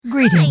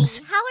Greetings.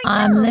 Hi, how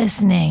are you? I'm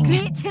listening.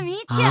 Great to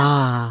meet you.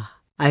 Ah,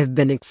 I've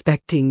been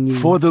expecting you.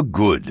 For the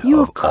good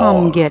You of come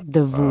all. get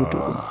the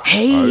voodoo.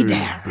 Hey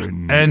there.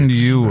 And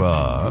you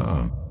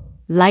are?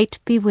 Light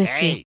be with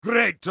you.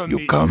 Great to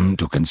You come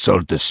to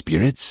consult the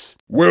spirits?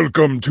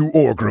 Welcome to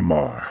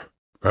Orgrimmar.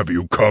 Have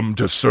you come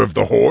to serve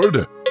the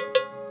Horde?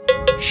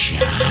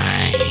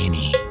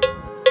 Shiny.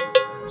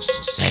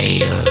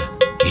 Sail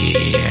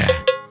here,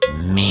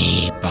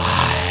 me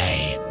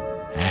buy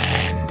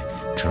and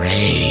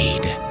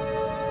trade.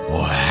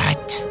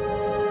 What?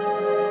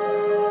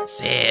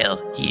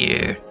 Sail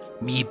here,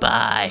 me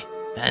buy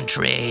and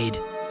trade.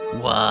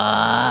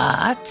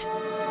 What?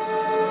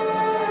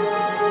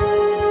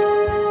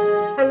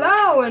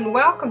 Hello and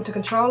welcome to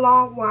Ctrl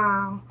Alt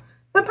WoW,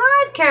 the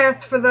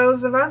podcast for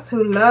those of us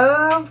who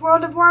love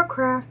World of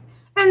Warcraft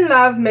and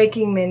love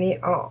making mini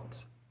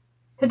alts.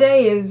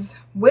 Today is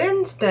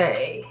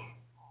Wednesday,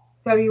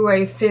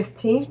 February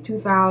 15th,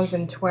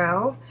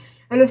 2012,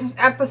 and this is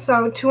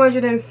episode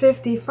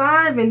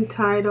 255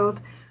 entitled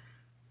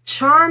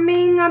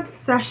Charming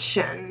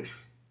Obsession.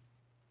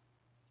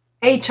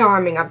 A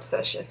Charming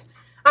Obsession.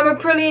 I'm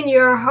Aprillian,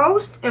 your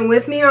host, and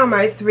with me are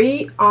my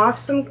three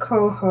awesome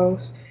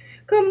co-hosts.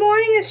 Good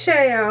morning,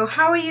 Asheo.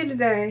 How are you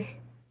today?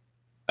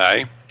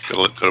 A.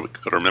 Got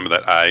to remember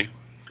that A.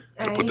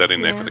 Got to put that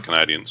in there for the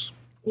Canadians.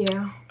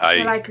 Yeah.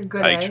 A, like a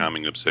good A.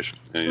 charming obsession.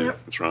 Yeah, Yep.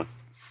 That's right.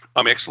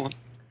 I'm excellent.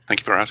 Thank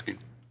you for asking.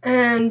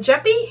 And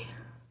Jeppy?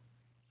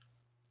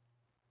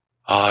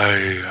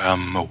 I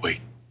am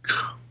awake.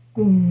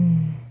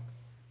 And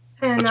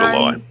That's a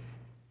lie.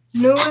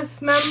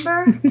 Newest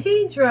member,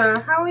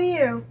 Tidra. How are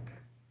you?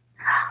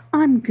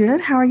 I'm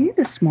good. How are you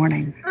this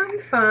morning? I'm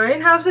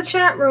fine. How's the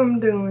chat room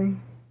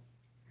doing?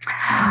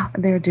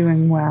 They're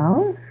doing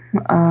well.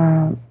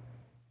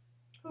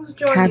 Who's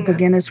joining Kat us?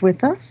 Begin is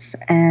with us,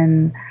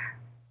 and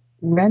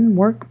Ren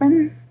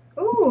Workman.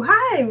 Ooh,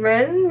 hi,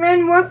 Ren.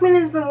 Ren Workman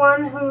is the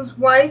one whose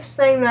wife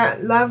sang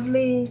that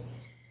lovely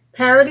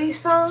parody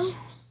song.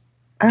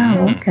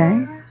 Oh,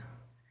 okay.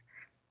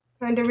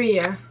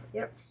 Pandaria.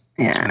 Yep.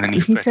 Yeah. And then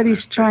He said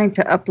he's trying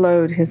to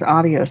upload his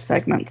audio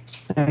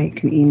segments so he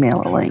can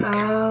email a link.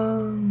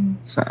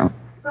 So.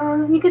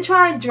 You could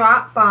try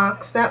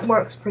Dropbox. That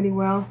works pretty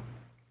well.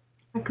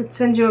 I could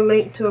send you a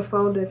link to a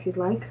folder if you'd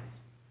like.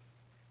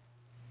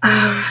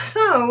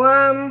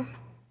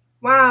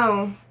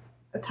 Wow.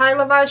 The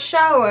title of our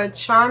show, A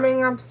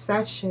Charming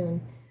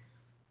Obsession.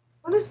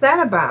 What is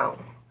that about?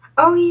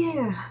 Oh,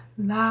 yeah.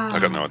 Love I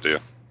got no idea.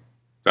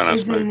 Don't ask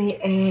is in me.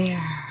 the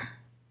air.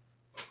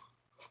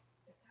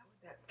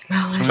 Is that what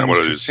that Is that smells what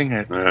like? it is? Sing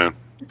it. Yeah.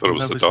 Thought it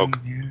was the dog.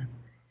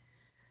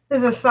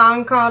 There's a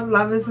song called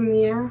Love is in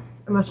the Air.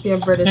 It must be a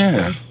British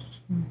Yeah.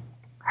 thing.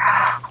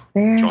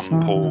 There's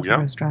John Paul one of Young.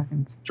 those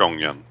dragons. Jong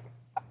Young.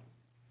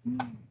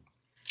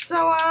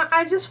 So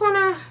I just want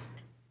to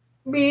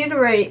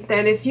reiterate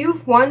that if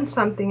you've won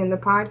something in the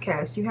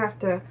podcast, you have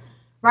to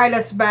write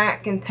us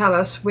back and tell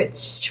us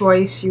which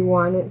choice you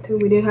wanted to.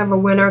 We did have a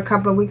winner a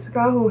couple of weeks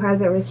ago who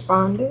hasn't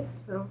responded.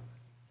 So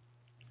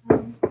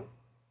Maybe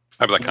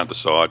they can't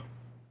decide.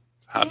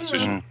 Hard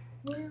decision.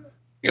 You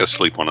got to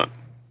sleep on it.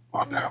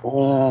 I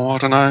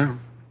don't know.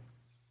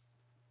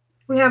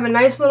 we have a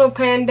nice little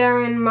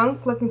Pandaren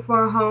monk looking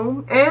for a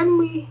home, and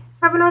we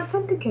have an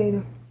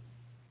authenticator.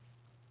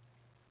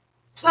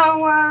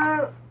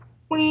 So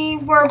we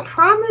were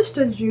promised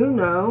a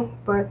Juno,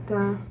 but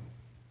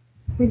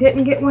we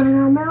didn't get one in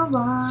our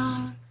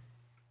mailbox.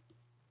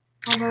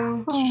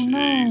 Although, Oh,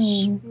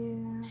 Jeez.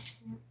 no. yeah,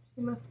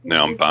 she must be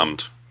Now I'm busy.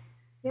 bummed.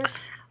 Yep.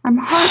 I'm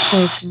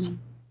heartbroken.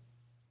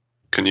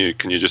 Can you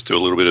just do a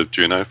little bit of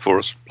Juno for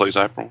us, please,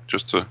 April?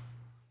 Just to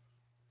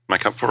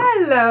make up for it?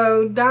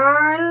 Hello,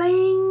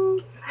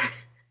 darlings.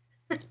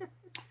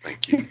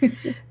 Thank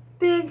you.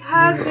 Big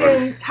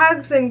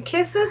hugs and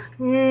kisses.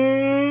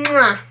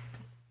 Mwah.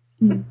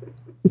 Where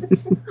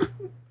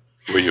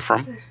you from?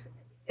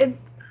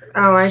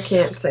 I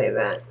can't say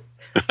that.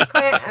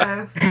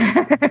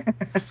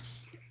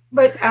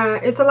 But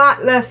it's a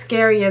lot less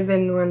scarier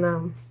than when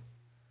the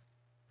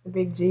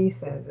Big G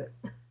says it.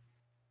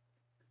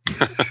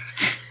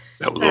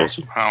 That was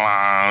awesome.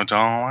 Hello,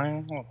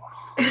 darling.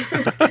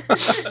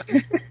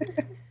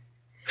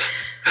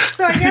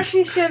 So I guess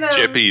we should.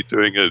 Jeppy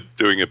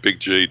doing a big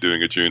G,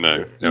 doing a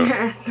Juno.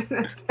 Yes,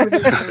 that's pretty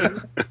funny.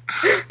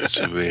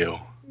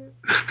 Surreal.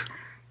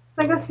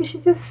 I guess we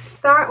should just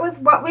start with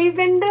what we've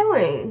been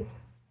doing.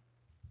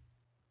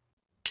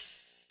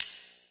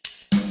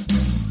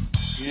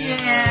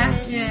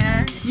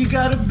 Yeah. You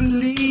gotta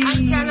believe.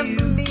 I gotta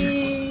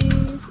believe.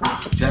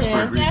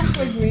 Jasper agrees.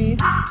 Jasper agrees.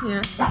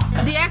 Yeah.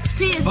 The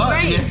XP is But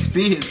great. the XP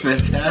is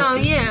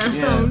fantastic.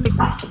 So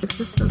it's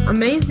just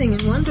amazing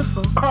and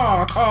wonderful.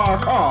 Caw.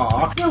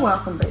 You're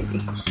welcome, baby.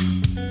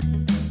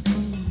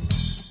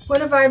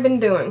 What have I been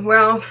doing?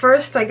 Well,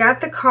 first I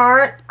got the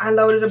cart. I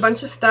loaded a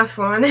bunch of stuff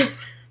on it.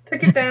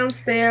 Took it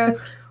downstairs.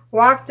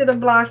 Walked it a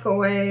block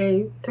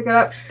away. Took it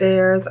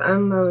upstairs.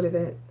 Unloaded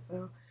it.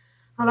 So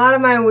a lot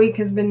of my week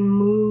has been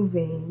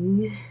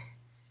moving.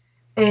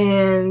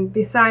 And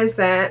besides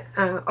that,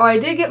 I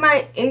did get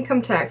my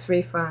income tax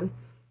refund.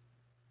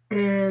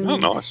 And Oh,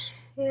 nice.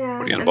 yeah.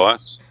 What are you going to buy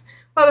us?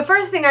 Well, the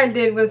first thing I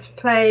did was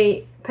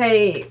pay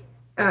 3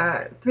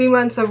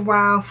 months of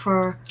WoW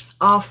for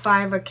all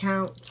 5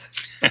 accounts.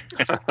 Hey,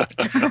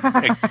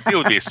 deal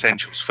with the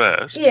essentials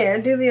first. Yeah,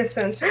 do the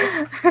essentials.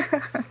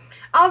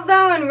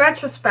 Although in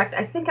retrospect,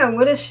 I think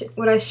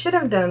what I should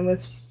have done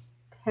was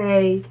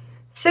pay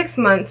 6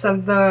 months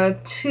of the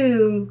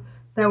 2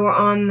 that were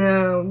on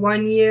the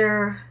 1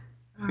 year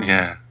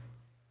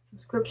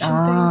subscription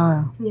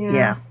thing.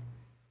 Yeah.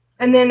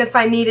 And then if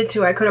I needed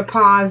to, I could have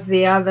paused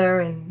the other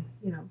and,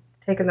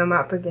 taken them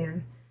up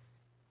again.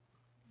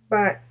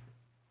 But,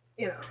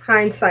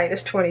 hindsight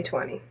is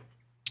 20/20.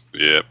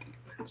 Yep,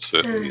 it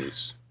certainly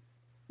is.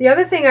 The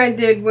other thing I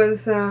did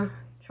was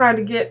try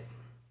to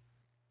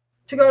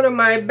go to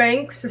my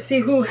banks to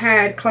see who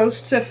had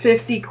close to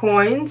 50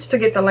 coins to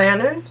get the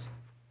lanterns.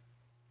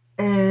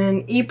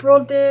 And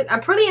April did.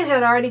 Aprillian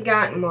had already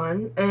gotten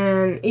one,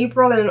 and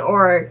April and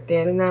Auric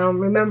did. And now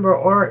remember,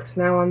 Auric's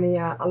now on the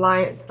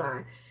Alliance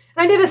side.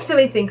 And I did a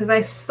silly thing because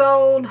I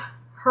sold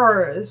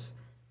hers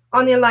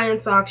on the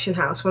Alliance auction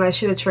house when I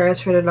should have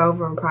transferred it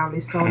over and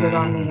probably sold it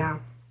on the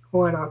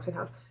Horde auction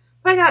house.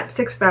 But I got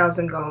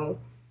 6,000 gold.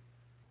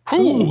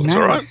 Cool, that's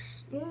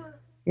nice. all right.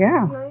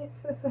 Yeah.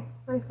 Nice. That's a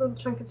nice little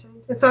chunk of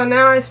change. And so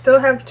now I still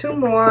have 2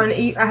 more.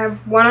 I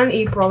have one on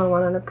April and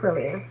one on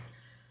Aprillian.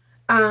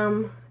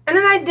 And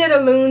then I did a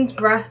Loon's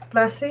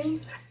Blessing.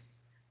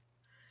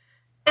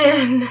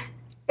 And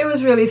it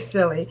was really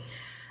silly.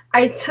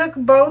 I took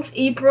both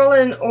April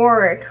and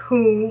Auric,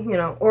 who,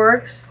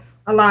 Auric's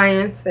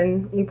Alliance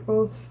and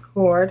April's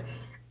Horde,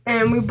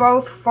 and we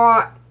both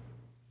fought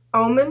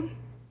Omen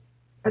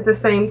at the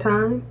same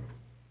time.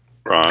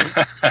 Right.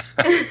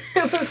 It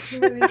was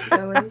really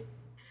silly.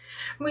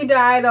 We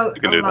died a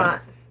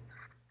lot.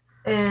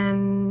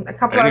 And a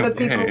couple other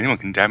people. Yeah, anyone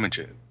can damage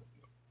it.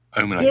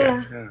 Omen, I Yeah.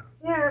 guess. Yeah.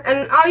 Yeah,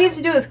 and all you have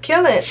to do is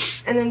kill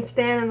it and then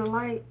stand in the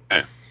light.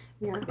 Yeah.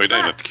 Yeah. We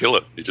don't have to kill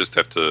it. You just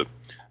have to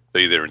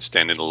be there and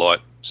stand in the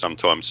light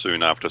sometime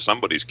soon after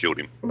somebody's killed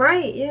him.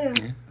 Right, yeah.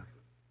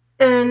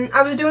 And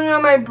I was doing it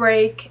on my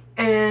break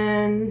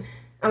and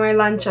on my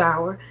lunch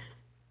hour.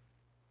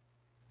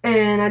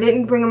 And I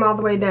didn't bring him all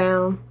the way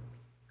down.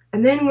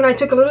 And then when I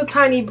took a little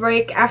tiny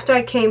break after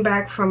I came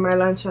back from my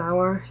lunch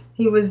hour,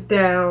 he was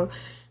down.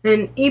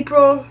 And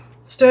April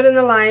stood in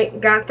the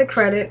light, got the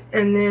credit,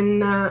 and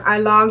then I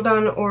logged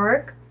on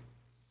Auric.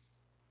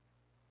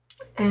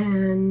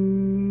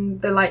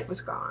 And the light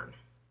was gone.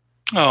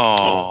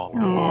 Oh.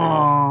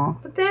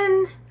 Aww. But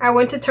then I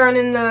went to turn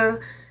in the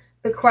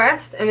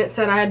quest, and it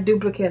said I had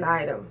duplicate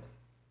items.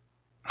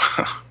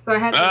 So I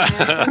had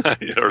to...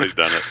 You'd already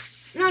done it.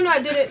 No, I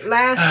did it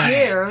last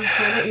year,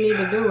 so I didn't need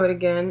to do it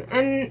again.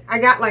 And I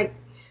got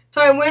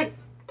so I went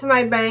to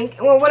my bank.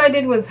 Well, what I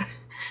did was,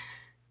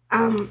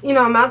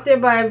 I'm out there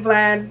by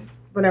Vlad,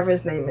 whatever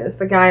his name is,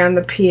 the guy on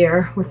the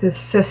pier with his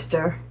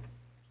sister.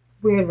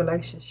 Weird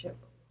relationship.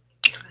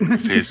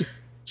 With his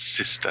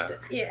sister.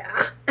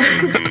 Yeah.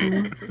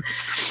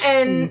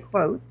 And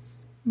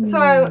quotes. So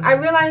I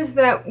realized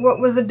that what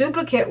was a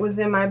duplicate was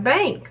in my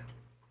bank.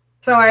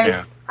 So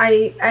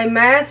I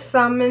mass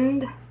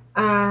summoned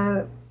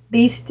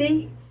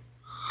Beastie,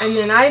 and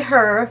then I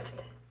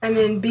hearthed, and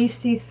then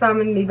Beastie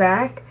summoned me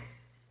back,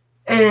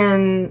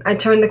 and I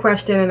turned the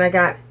quest in, and I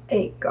got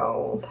 8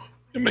 gold.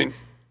 I mean,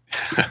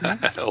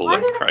 Why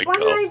did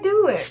I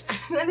do it?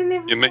 I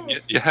didn't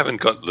even you haven't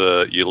got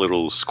your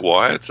little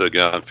squire to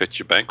go and fetch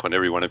your bank on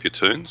every one of your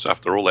turns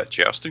after all that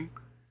jousting?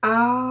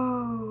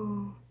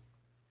 Oh.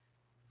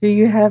 Do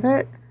you have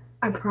it?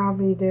 I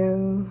probably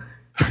do.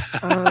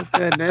 Oh,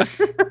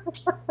 goodness.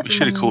 We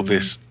should have called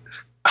this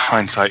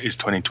Hindsight is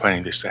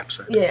 20/20 this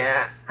episode.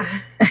 Yeah.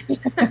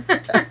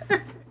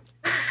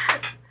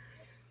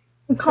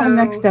 Call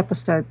next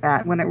episode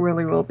that, when it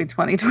really will be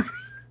 2020.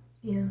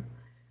 Yeah.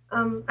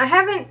 I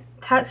haven't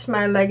touched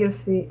my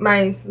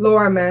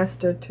lore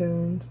master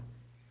tunes.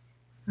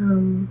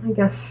 I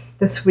guess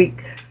this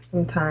week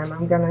sometime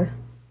I'm gonna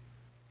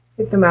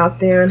get them out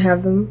there and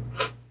have them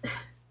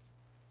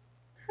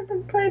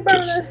play by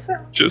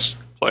themselves. Just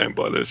playing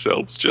by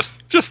themselves.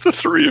 Just the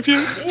 3 of you.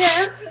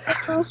 Yes.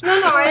 No,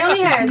 I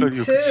only had 2.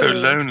 So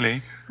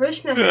lonely.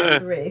 Krishna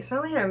had 3, so I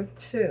only have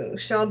 2.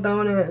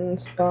 Sheldona and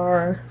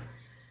Star.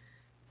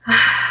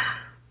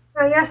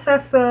 I guess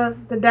that's the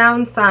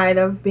downside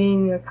of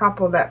being a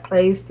couple that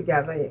plays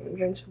together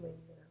eventually.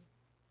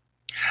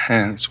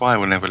 And that's why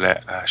we'll never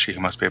let She Who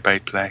Must Be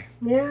Obeyed play.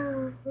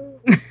 Yeah.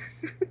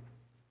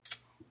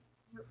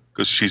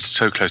 Because she's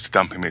so close to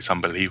dumping me, it's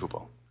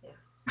unbelievable.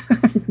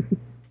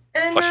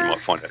 And, Plus, you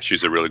might find out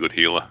she's a really good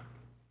healer.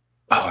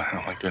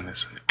 Oh my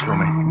goodness. Kill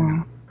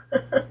me.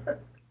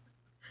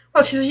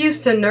 Well, she's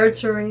used to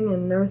nurturing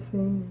and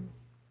nursing.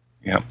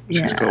 Yep.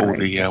 She's got all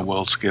the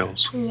world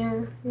skills.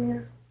 Yeah.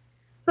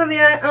 So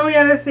the only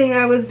other thing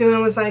I was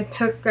doing was I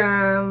took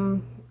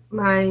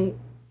my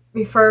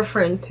Refer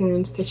Friend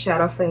tunes to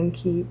Shadowfang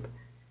Keep.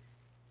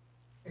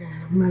 And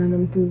I'm running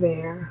them through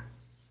there.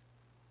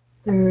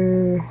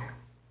 They're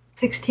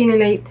 16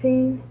 and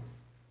 18.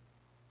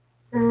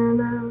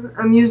 And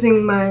I'm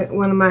using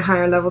one of my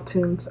higher level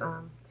tunes,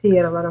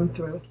 Tia, to let them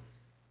through.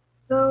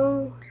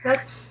 So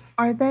that's...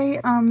 Are they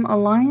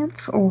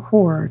Alliance or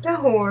Horde? They're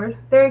Horde.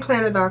 They're in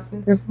Clan of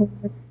Darkness.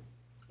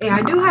 Yeah,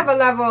 I do have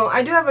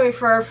a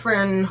refer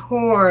friend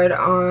Horde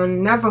on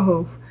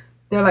Neverhoof.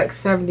 They're like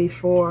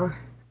 74.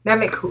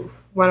 Neverhoof.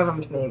 One of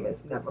them's name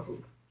is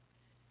Neverhoof.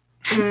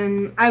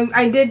 And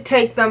I did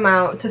take them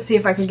out to see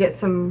if I could get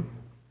some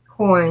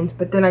coins,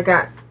 but then I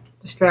got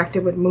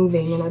distracted with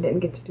moving and I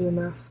didn't get to do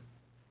enough.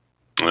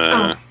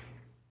 The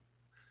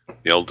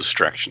old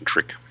distraction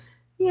trick.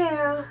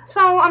 Yeah.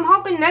 So I'm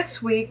hoping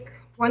next week,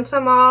 once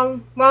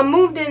I'm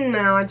moved in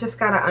now, I just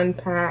gotta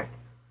unpack.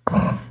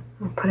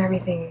 And put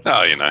everything.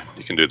 Oh, you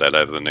can do that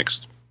over the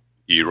next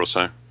year or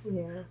so.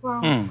 Yeah.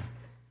 Well,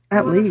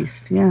 At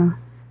least, yeah.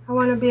 I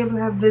want to be able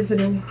to have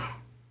visitors.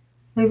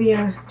 Maybe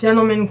a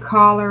gentleman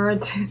caller or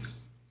two.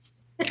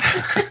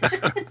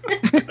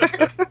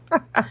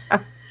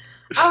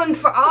 Oh, and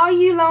for all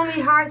you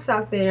lonely hearts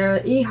out there,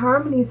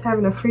 eHarmony's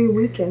having a free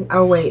weekend.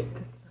 Oh, wait.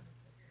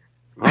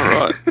 All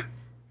right.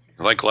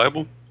 Are they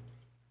global?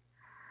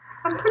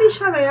 I'm pretty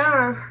sure they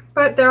are,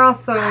 but they're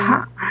also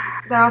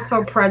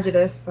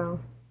prejudiced.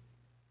 So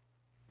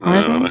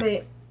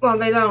they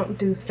don't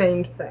do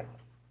same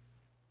sex.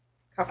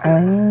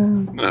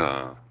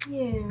 No.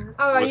 Yeah. Oh,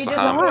 are What's you the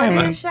harm disappointed, in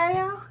that?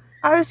 Shaya?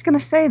 I was going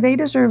to say they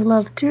deserve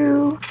love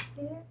too.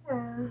 Yeah.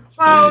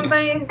 Well,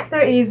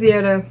 they're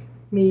easier to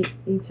meet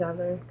each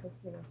other because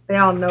they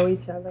all know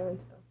each other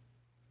and stuff.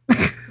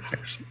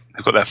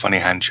 They've got that funny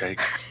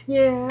handshake.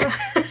 Yeah.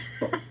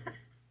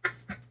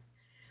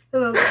 The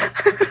little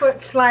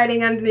foot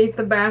sliding underneath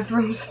the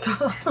bathroom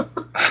stall.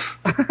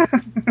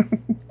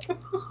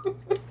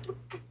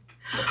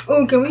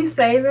 Oh, can we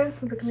say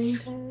this with a clean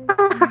tag?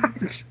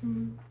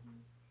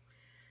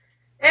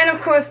 And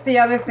of course, the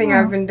other thing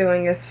I've been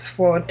doing is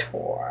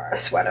sweater.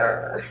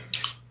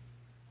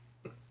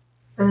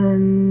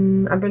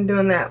 And I've been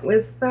doing that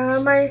with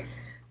my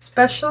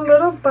special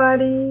little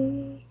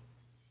buddy,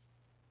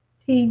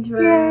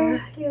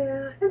 Tidra.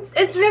 Yeah.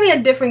 It's really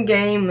a different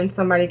game when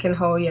somebody can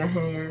hold your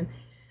hand.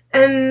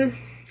 And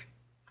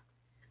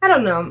I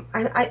don't know.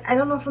 I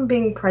don't know if I'm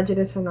being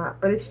prejudiced or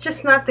not, but it's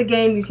just not the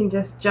game you can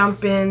just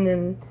jump in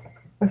and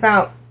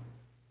without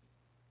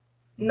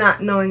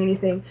not knowing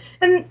anything.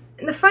 And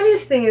the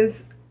funniest thing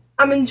is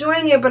I'm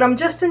enjoying it, but I'm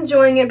just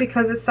enjoying it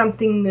because it's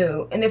something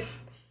new. And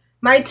if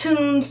my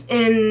tunes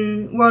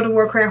in World of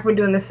Warcraft were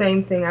doing the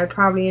same thing, I'd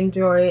probably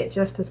enjoy it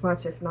just as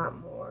much, if not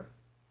more.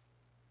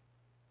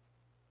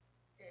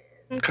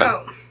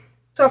 Okay.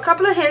 So a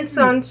couple of hints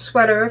on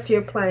Sweater if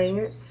you're playing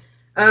it.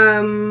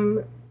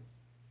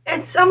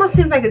 It almost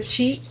seems like a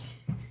cheat,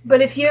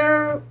 but if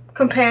your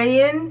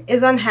companion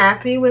is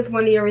unhappy with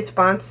one of your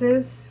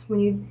responses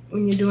when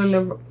you're doing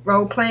the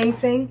role-playing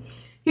thing,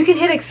 you can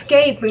hit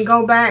escape and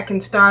go back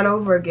and start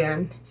over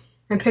again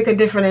and pick a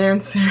different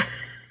answer.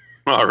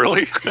 Oh,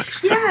 really?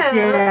 Yeah.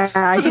 Yeah,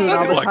 I do it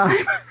all the time.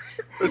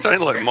 It's only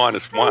like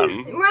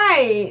 -1.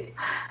 Right.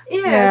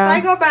 Yeah, Yeah. so I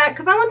go back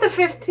because I want the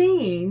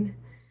 15.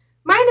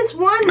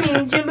 -1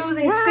 means you're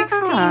losing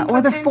 16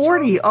 Or the potential.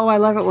 40. Oh, I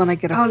love it when I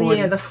get a 40. Oh,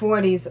 yeah, the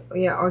 40s.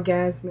 Yeah,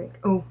 orgasmic.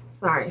 Oh,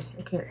 sorry.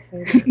 I can't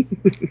say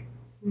that.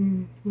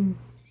 Mm-hmm.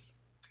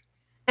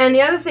 And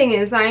the other thing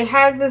is, I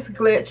had this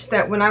glitch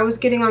that when I was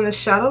getting on the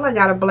shuttle, I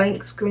got a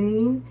blank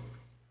screen.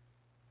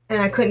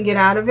 And I couldn't get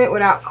out of it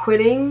without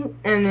quitting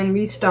and then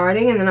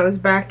restarting. And then I was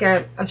back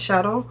at a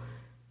shuttle.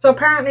 So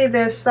apparently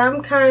there's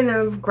some kind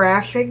of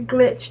graphic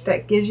glitch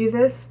that gives you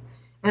this.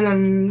 And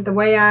then the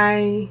way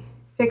I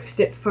fixed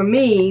it for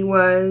me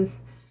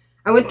was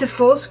I went to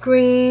full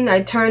screen,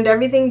 I turned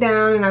everything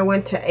down, and I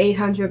went to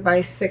 800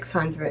 by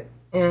 600,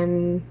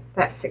 and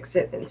that fixed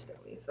it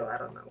instantly. So I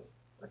don't know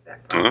what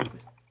that problem is.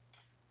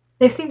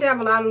 They seem to have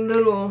a lot of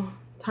little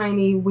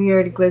tiny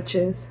weird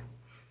glitches.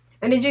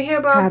 And did you hear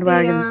about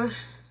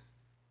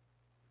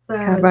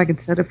Cadwagon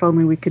said if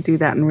only we could do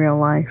that in real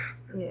life.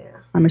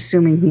 Yeah. I'm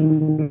assuming he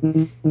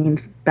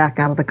means back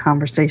out of the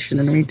conversation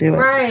and redo it.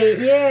 Right,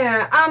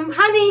 yeah.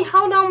 Honey,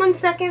 hold on 1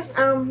 second.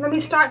 Let me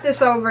start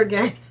this over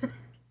again.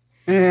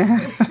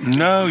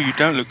 No, you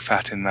don't look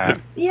fat in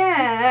that.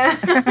 Yeah.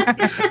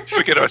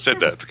 Forget I said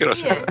that.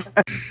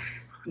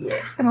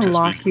 Yeah. I'm going to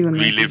lock you in the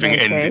reliving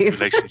ended cave.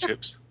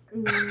 relationships.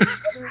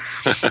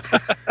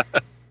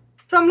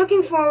 So I'm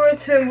looking forward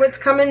to what's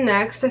coming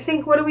next. I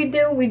think, what do?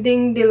 We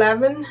dinged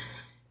 11.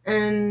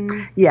 And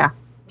Yeah.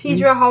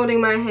 Tidra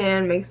holding my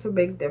hand makes a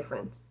big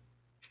difference.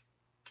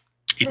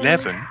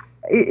 11?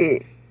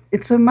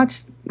 It's a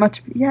much,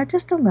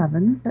 just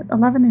 11. But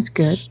 11 is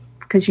good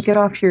because we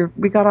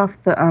got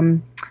off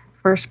the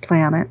first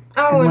planet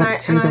and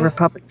went to the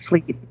Republic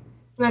fleet.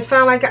 And I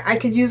found like I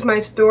could use my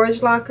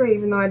storage locker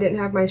even though I didn't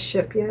have my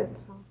ship yet.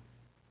 So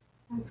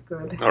that's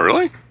good. Oh,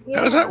 really? Yeah.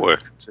 How does that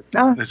work?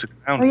 There's a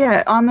ground. Oh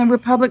yeah, on the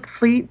Republic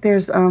fleet,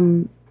 there's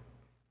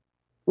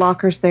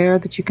lockers there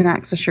that you can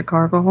access your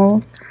cargo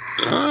hold,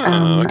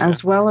 Okay.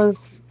 as well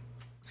as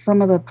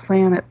some of the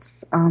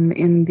planets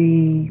in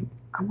the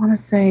I want to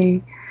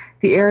say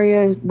the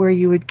area where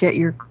you would get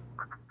your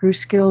crew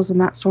skills and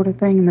that sort of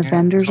thing, and the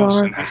vendors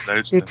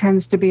there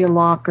tends to be a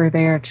locker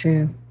there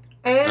too.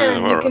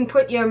 And you can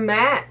put your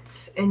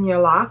mats in your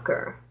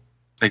locker.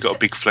 They got a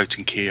big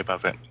floating key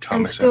above it.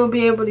 And still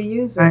be able to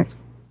use it. Right.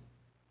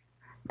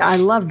 I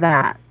love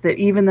that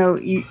even though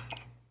you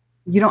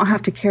don't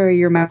have to carry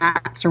your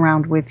mats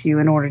around with you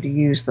in order to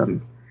use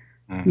them.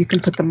 You can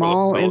put them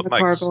all in the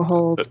cargo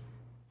hold. It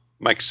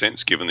makes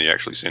sense given that you're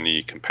actually sending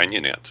your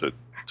companion out to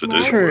do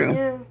it.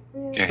 True.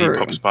 Yeah, he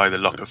pops by the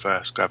locker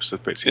first, grabs the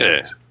bits.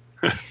 Yeah.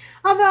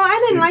 Although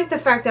I didn't like the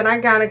fact that I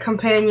got a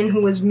companion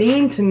who was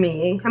mean to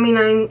me. I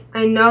mean,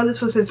 I know this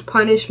was his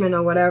punishment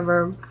or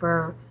whatever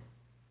for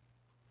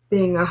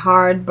being a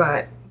hard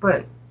butt,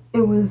 but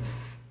it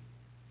was...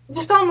 I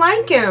just don't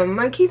like him.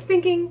 I keep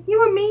thinking, you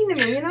were mean to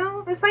me, you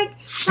know? It's like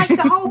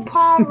the whole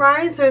Paul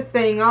Reiser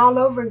thing all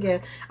over again.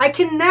 I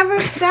can never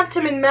accept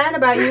him and mad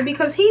about you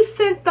because he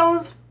sent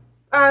those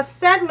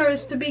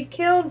settlers to be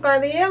killed by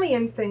the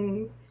alien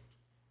things.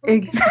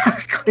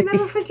 Exactly. I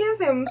never forgive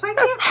him. So I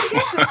can't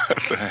forgive him.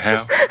 What the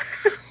hell?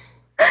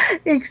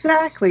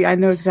 Exactly. I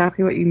know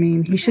exactly what you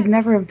mean. He should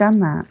never have done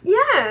that.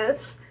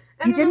 Yes.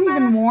 He didn't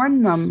even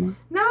warn them.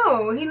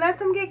 No, he let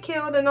them get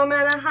killed, and no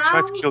matter how... He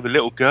tried to kill the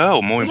little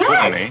girl, more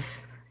importantly.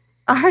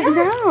 I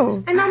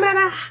know. And no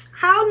matter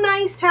how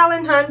nice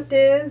Helen Hunt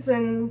is,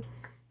 and...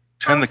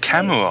 Turn the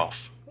camera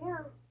off.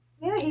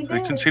 Yeah, he did. So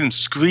you can see them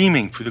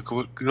screaming through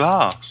the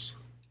glass.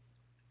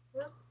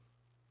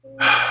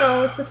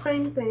 So it's the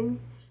same thing.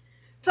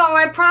 So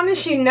I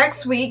promise you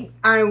next week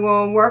I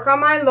will work on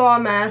my Lore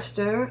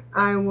Master.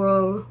 I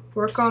will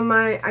work on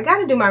my... I got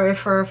to do my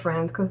Refer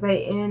Friends because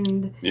they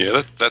end...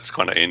 Yeah, that's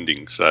kind of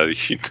ending, so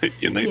you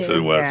need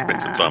to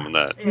spend some time on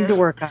that. You need to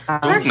work on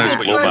that. Who knows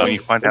what you when you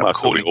find out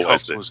Courtney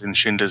always Cox was in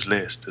Schindler's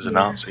List as a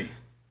Nazi.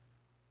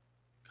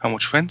 Can't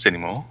watch Friends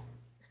anymore.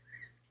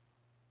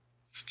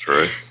 It's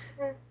true.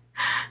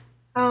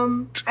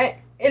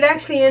 It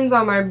actually ends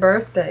on my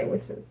birthday,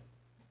 which is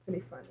pretty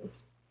funny.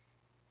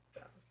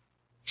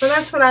 So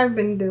that's what I've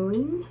been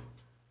doing.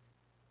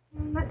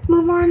 Let's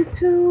move on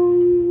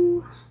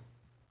to...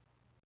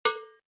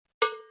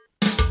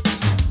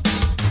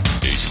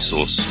 Easy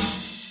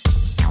Sauce.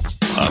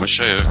 I'm a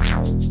Sheo.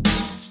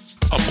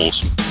 I'm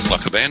awesome.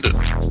 Like a Bandit.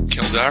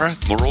 Keldara,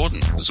 Maraudon,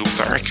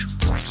 Zul'Farrak.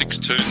 6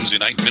 turns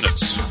in 8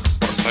 minutes.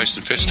 Faced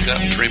Investigator,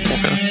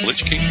 Dreamwalker,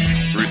 Lich King,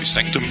 Ruby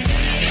Sanctum,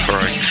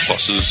 Heroic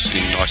bosses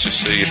in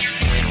ICC.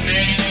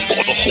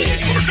 For the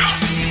Horde.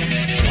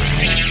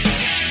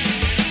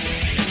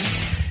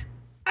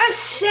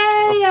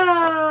 Asheo!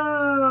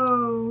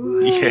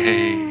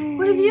 Yay!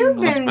 What have you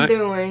been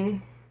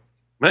doing?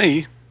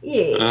 Me?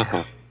 Yeah.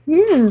 Uh-huh.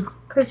 Yeah.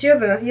 Because you're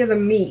the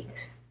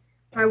meat.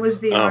 I was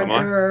the hors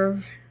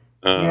d'oeuvre.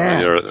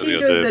 You're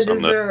the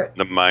dessert.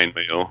 The main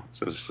meal.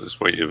 So this is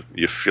what you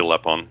fill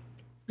up on.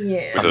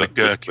 Yeah.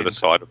 With a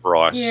side of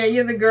rice. Yeah,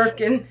 you're the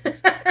gherkin.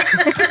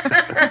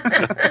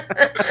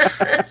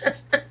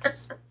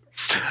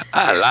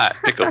 I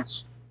like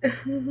pickles.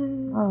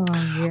 Oh,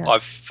 yeah. I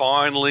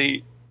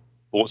finally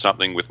bought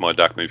something with my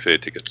Dark Moon Fair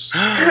tickets.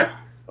 I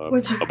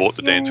bought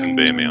the Dancing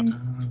Bear Mount.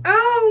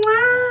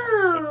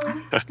 Oh,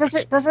 wow. Does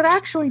it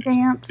actually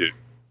dance?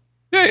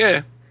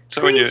 Yeah.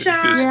 So when you're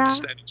Yeah.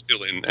 standing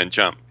still and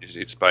jump, you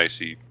hit space,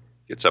 he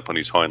gets up on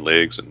his hind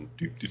legs and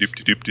do.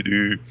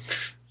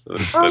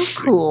 So Oh,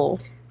 cool.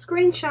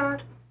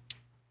 Screenshot.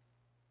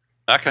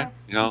 Okay.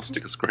 Yeah, I'll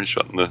stick a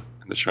screenshot in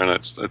the show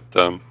notes.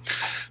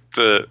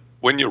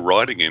 When you're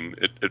riding him,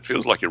 it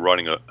feels like you're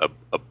riding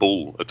a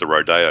bull at the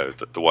rodeo.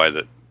 The way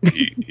that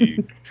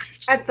he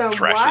at the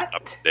thrashing what?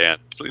 up and down.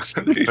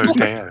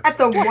 Rodeo. At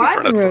the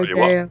what?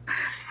 Rodeo.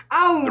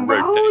 Oh, The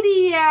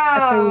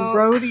rodeo.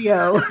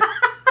 Rodeo.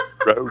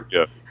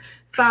 Rodeo.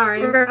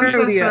 Sorry, I'm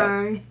so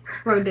sorry.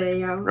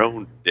 Rodeo.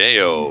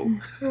 Rodeo.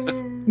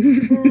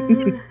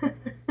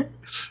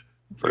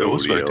 It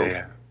was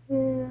rodeo.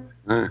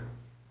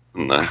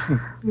 No.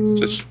 It's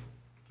just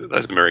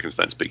those Americans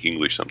don't speak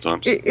English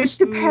sometimes. It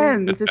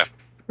depends. It's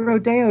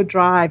rodeo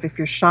drive if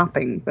you're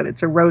shopping, but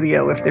it's a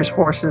rodeo if there's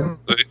horses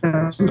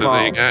involved. So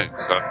there you go.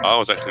 So I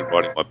was actually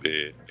riding my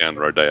bear down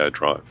Rodeo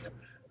Drive.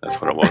 That's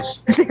what it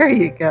was. There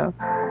you go.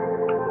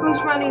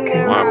 Who's running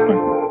there?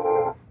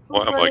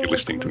 Why am I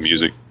listening to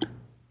music?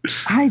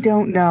 I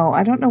don't know.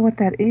 I don't know what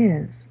that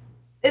is.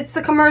 It's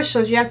the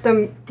commercials. You have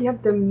to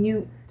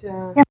mute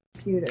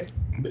computer.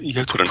 You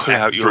have to pull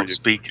out your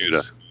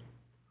speakers.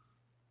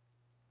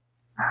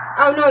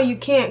 Oh no, you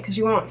can't because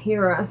you won't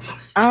hear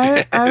us.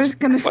 I was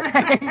going to say.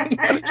 What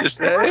did you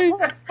say?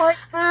 For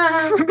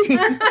me.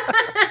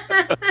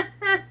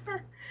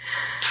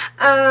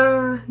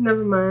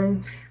 Never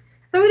mind.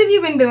 So what have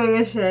you been doing,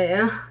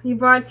 Ashea? You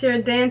bought your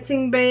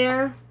dancing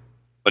bear?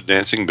 A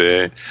dancing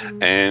bear,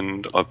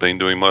 and I've been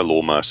doing my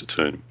Lore Master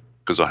turn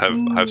because I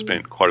have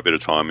spent quite a bit of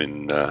time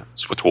in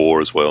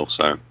SWTOR as well.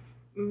 So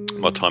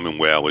my time in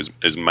WoW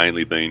has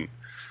mainly been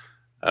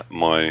at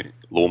my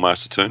Lore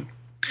Master turn.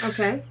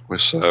 Okay.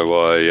 So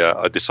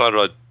I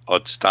decided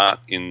I'd start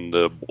in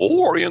the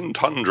Borean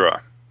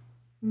Tundra.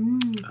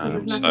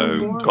 So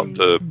So got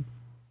the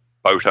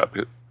boat up,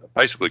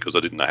 basically because I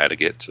didn't know how to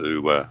get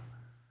to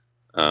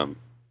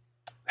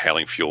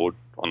Howling Fjord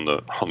on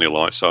the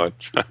Alliance side.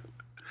 I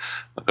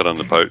got on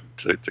the boat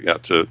to go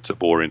up to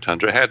Borean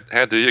Tundra.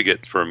 How do you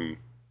get from?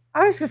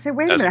 I was going to say,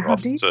 wait a minute. How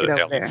do you get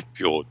over there?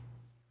 Fjord?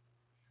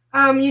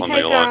 You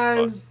take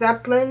a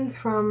Zeppelin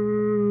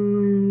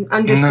from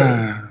undersea.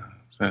 No.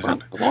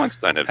 The Alliance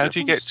don't have. How do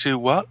you get to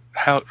what?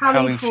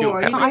 Howling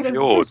Fjord.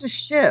 There's a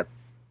ship.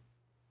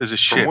 There's a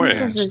ship where?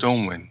 in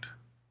Stormwind.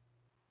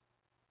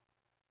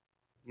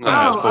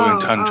 No, it's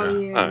Borean Tundra. Oh,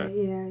 yeah,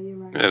 you're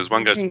right. Yeah, there's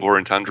one goes to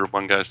Borean Tundra,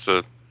 one goes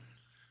to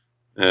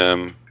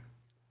Howling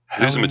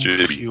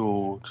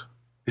Fjord.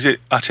 Is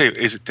it? I tell you,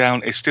 is it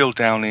down? It's still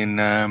down in.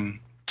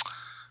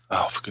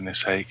 Oh, for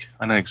goodness' sake!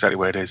 I know exactly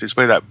where it is. It's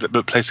where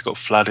the place got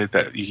flooded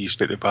that you used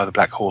to buy the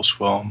Black Horse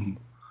from.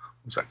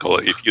 What's that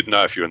called? Well, if you'd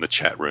know if you're in the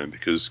chat room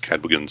because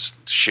Cadwigan's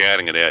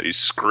shouting it out. He's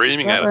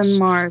screaming at us. Wetland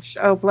Marsh.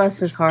 Oh, bless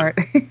his heart.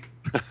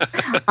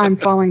 I'm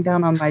falling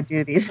down on my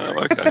duties. Oh,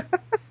 okay.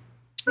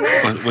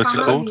 What's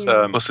it called?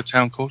 What's the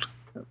town called?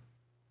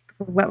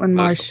 Wetland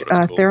Marsh,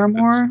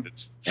 Theramore.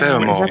 It's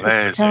Theramore.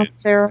 There's it.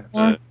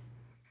 Theramore.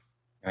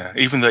 Yeah.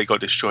 Even though it got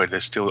destroyed,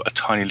 there's still a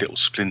tiny little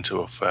splinter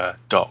of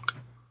dock.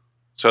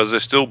 So is there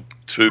still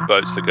two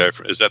boats that go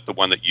from? Is that the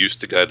one that used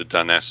to go to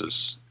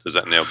Darnassus? Does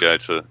that now go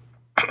to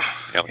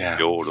Howling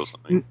Fjord or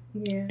something?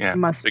 Yeah.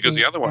 Because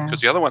the other one,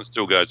 because the other one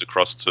still goes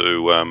across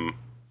to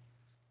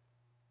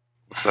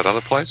what's that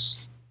other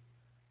place?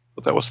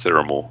 But that was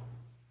Theramore.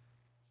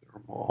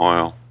 Theramore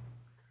Isle.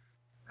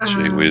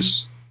 Gee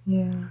whiz.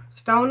 Yeah.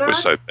 Stoner. We're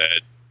so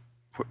bad.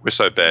 We're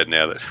so bad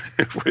now that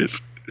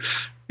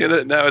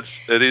no,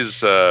 it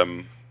is.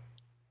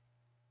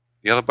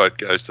 The other boat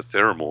goes to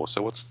Theramore.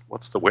 So what's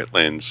the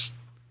wetlands?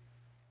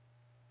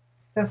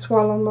 That's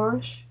Swallow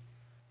Marsh.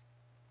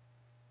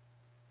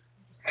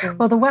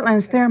 Well, the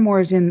wetlands,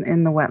 Theramore is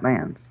in the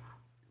wetlands.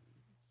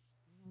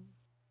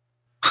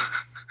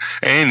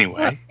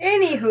 Anyway.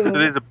 Anywho.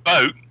 There's a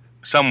boat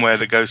somewhere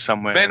that goes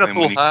somewhere.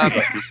 Manethil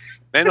Harbour.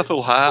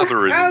 Manethil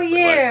Harbour is. Oh,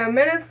 yeah.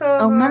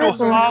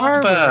 Manethil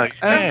Harbour.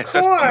 Yes,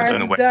 of course.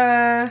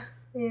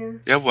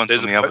 The other one's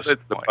on the other side.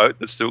 The boat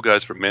that still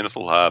goes from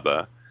Manethil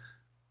Harbour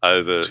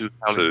over to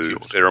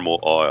Theramore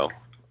Isle.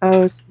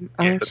 Oh,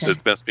 okay. There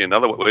must be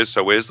another one. Where's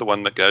the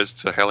one that goes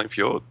to Howling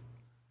Fjord?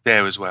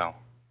 There as well.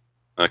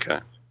 Okay.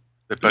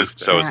 They're both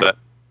So is that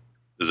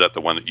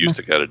the one that used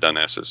to go to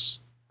Darnassus?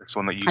 It's the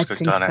one that used to go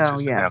to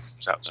Darnassus. So, yes.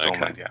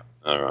 Stormwind, yeah.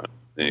 All right.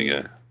 There you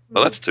go.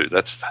 Well, that's too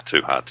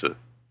hard to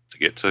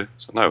get to.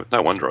 So no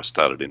wonder I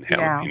started in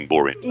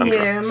Borean Tundra.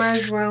 Yeah,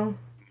 might as well.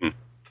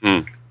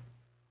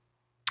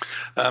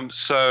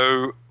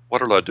 So what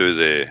did I do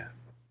there?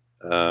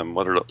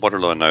 What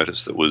did I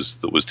notice that was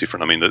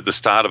different? I mean, the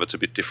start of it's a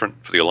bit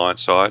different for the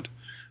Alliance side,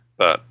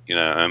 but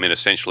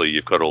essentially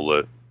you've got all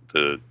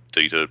the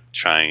data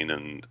chain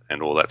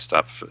and all that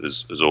stuff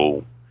is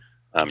all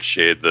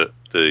shared.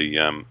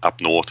 The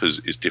up north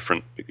is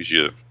different because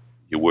you're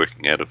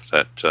working out of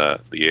that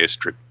the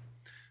airstrip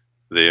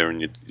there,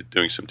 and you're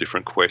doing some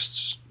different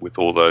quests with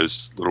all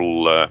those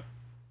little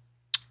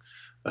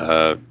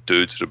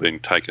dudes that have been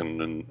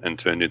taken and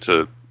turned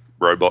into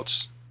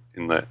robots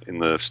in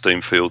the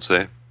steam fields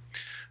there.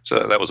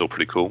 So that was all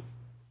pretty cool.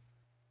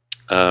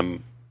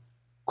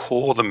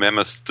 Core the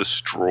Mammoth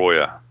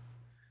Destroyer.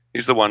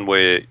 He's the one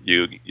where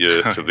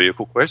it's a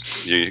vehicle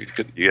quest. You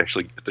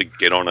actually get to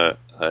get on an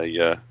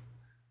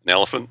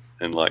elephant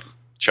and like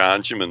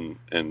charge him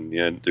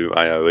and do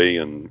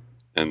AOE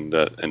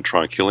and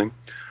try and kill him.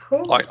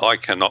 Cool. I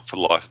cannot for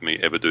the life of me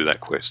ever do that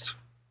quest.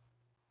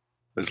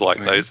 It's like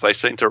they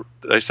seem to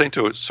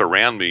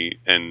surround me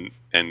and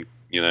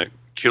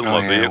kill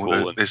my vehicle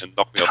and knock me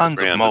off the ground. Tons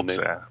of mobs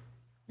there.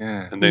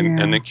 Yeah. And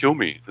then kill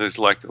me. There's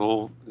like,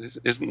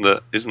 isn't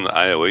the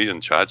AOE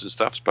and charge and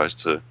stuff supposed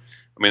to?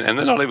 I mean, and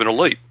they're not even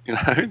elite,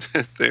 but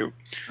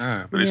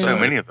there's so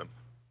many of them.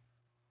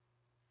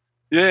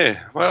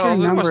 Yeah, well,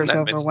 there wasn't that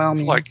many.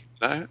 Overwhelming. Like,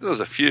 there was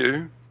a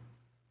few.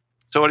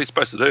 So what are you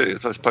supposed to do? You're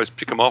supposed to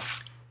pick them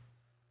off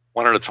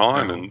one at a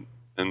time,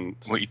 and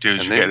what you do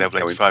is you get level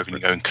 85 and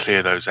you go and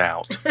clear those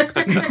out. This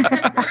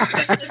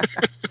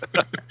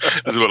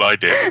is what I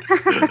did.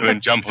 And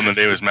then jump on the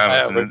nearest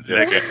mammoth and then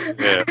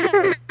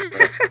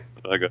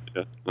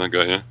I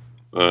got you.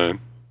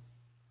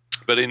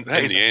 But in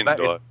the end, that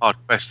is a hard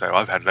quest though.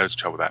 I've had loads of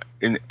trouble with that.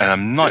 And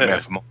I'm nightmare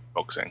for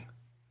multi-boxing.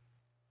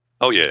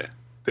 Oh yeah,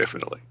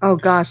 definitely. Oh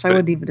gosh, I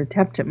wouldn't even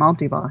attempt it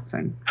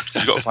multi-boxing.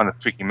 You've got to find the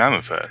freaking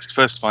mammoth first.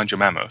 First find your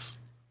mammoth.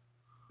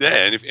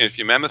 Yeah, and if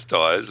your mammoth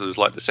dies, there's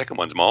like the second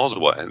one's miles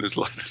away, and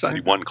there's only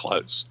one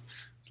close.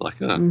 It's like,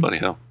 bloody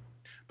hell.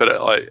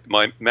 But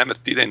my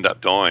mammoth did end up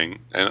dying,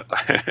 and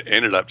I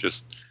ended up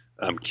just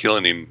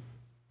killing him,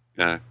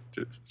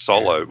 just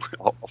solo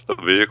off the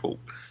vehicle.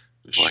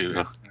 Shoot.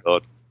 Oh,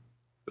 God.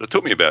 But it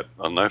took me about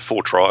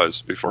 4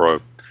 tries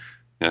before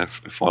I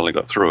finally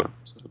got through it.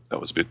 So that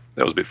was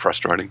a bit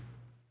frustrating.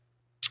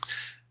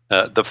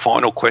 The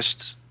final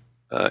quest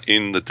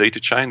in the data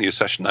chain, the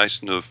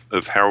assassination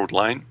of Harold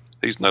Lane.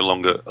 He's no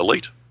longer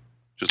elite,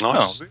 which is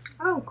nice.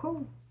 Oh,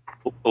 cool.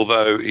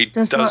 Although he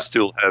does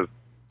still have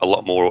a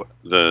lot more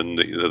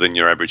than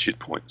your average hit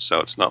point. So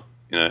it's not,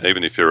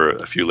 even if you're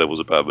a few levels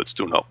above, it's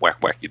still not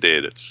whack, whack, you're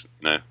dead. It's,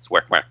 it's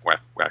whack, whack,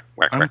 whack, whack,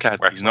 whack. I'm glad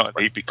whack, he's not whack,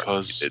 elite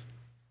because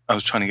I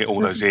was trying to get all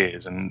those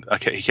ears and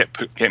he kept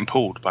getting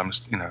pulled by,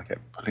 I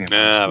kept pulling him.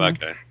 No,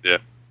 okay, yeah.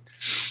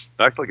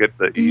 I actually get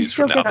the Do you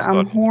still get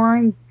a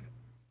horn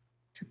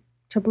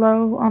to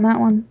blow on that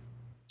one?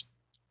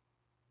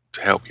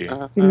 To help you.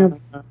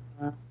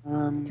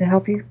 To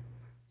help you?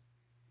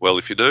 Well,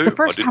 if you do. The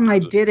first time I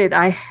did it,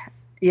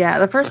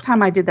 the first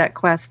time I did that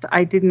quest,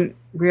 I didn't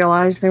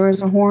realize there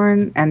was a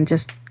horn and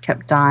just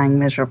kept dying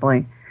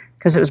miserably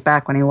because it was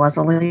back when he was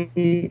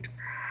elite.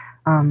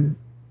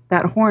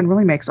 That horn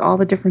really makes all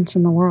the difference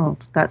in the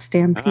world. That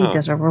stampede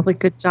does a really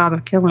good job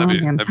of killing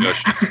him. Maybe I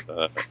should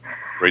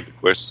read the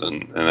quests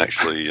and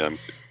actually.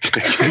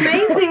 It's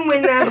amazing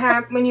when that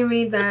happens, when you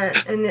read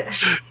that, and it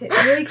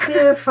really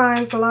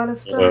clarifies a lot of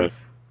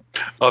stuff.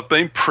 I've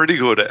been pretty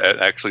good at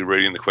actually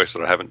reading the quests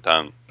that I haven't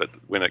done, but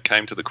when it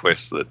came to the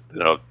quests that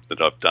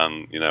I've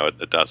done,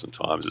 a dozen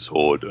times as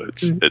Horde,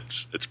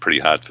 it's pretty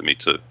hard for me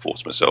to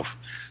force myself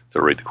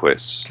to read the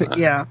quests.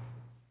 Yeah.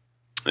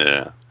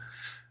 Yeah.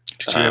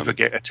 Did you ever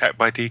get attacked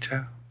by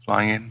Dito,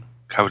 flying in,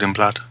 covered in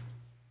blood?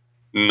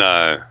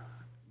 No,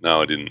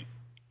 I didn't.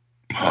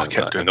 I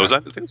kept doing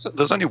that.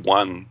 There's only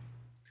one.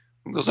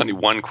 There's only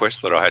one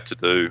quest that I had to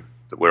do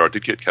where I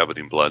did get covered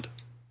in blood,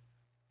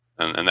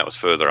 and that was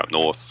further up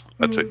north.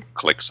 I had to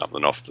collect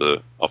something off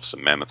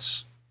some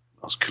mammoths.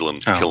 I was killing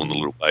the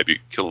little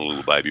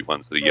baby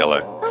ones that are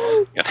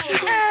yellow.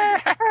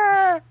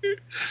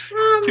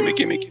 Gimme.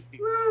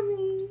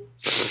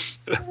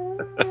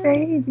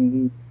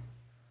 Babies.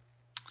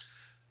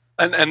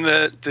 And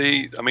the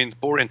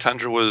Borean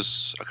Tundra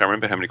was, I can't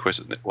remember how many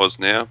quests it was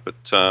now, but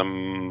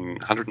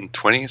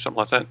 120 something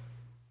like that.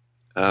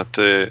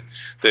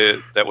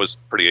 That was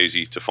pretty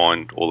easy to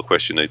find all the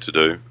quests you need to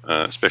do,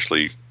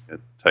 especially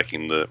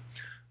taking the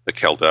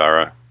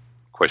Caldara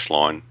quest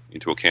line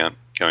into account,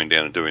 going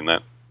down and doing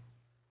that.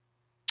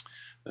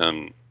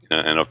 And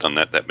I've done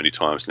that many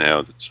times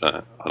now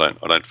that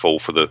I don't fall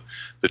for the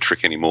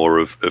trick anymore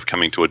of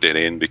coming to a dead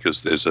end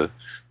because there's a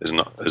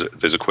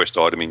quest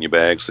item in your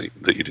bags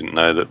that you didn't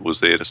know that was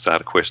there to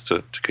start a quest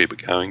to keep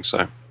it going.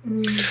 So,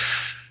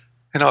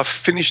 and I've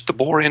finished the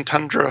Borean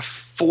Tundra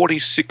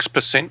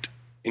 46%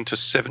 into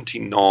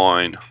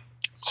 79.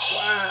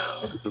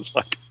 Wow.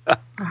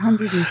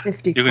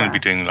 150. You're going to be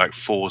doing like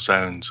 4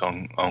 zones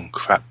on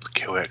crap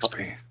kill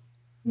XP.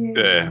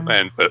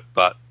 Yeah,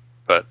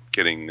 but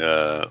getting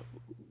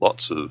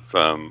lots of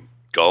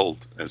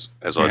gold as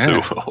I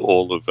do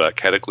all of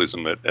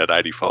Cataclysm at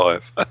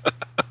 85. I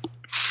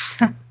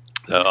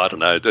don't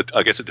know.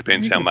 I guess it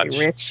depends how much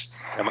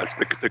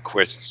the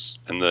quests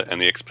and the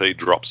XP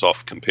drops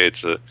off compared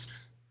to the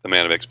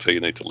amount of XP you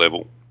need to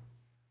level.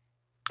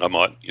 I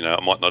might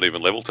not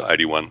even level to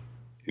 81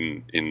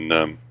 in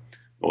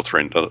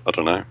Northrend. I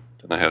don't know.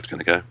 Don't know how it's going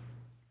to go.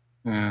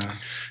 Yeah.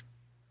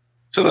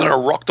 So then I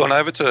rocked on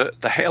over to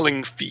the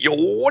Howling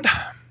Fjord,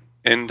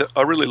 and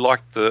I really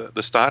liked the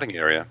starting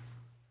area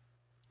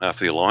for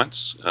the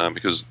Alliance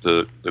because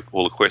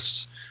all the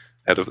quests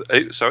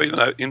so even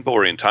though in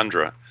Borean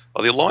Tundra,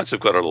 the Alliance have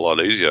got it a lot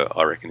easier,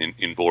 I reckon,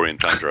 in Borean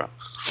Tundra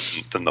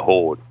than the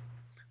Horde,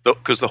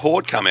 because the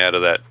Horde come out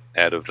of that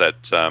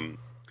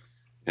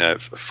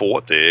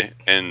fort there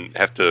and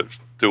have to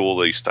do all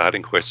these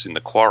starting quests in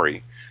the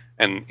quarry,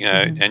 and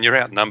and you're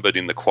outnumbered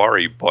in the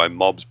quarry by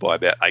mobs by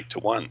about 8 to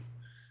 1.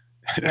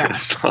 Yeah.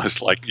 So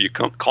it's like you're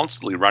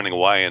constantly running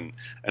away and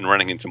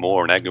running into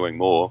more and aggroing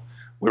more,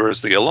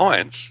 whereas the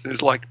Alliance,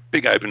 there's like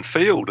big open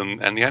field,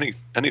 and the only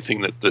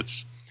thing that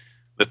there's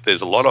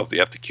a lot of that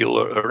you have to kill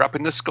are up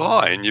in the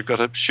sky, and you've got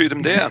to shoot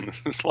them down.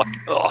 It's like,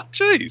 oh,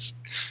 geez,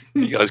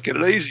 you guys get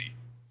it easy.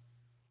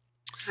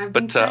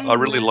 But I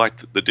really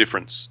liked the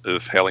difference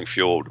of Howling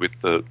Fjord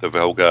with the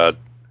Valgard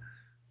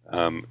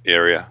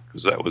area,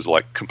 because that was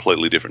like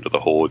completely different to the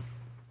Horde.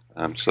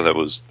 So that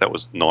was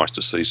nice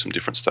to see some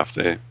different stuff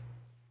there.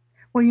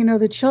 Well,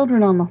 the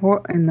children on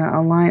in the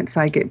Alliance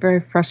side get very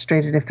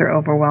frustrated if they're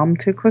overwhelmed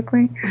too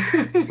quickly.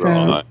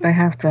 So they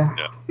have to.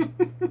 Yeah.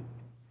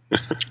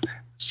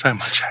 So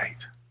much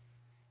hate.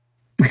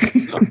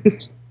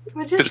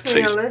 We're just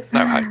realists.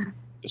 No hate.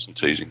 Just some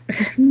teasing.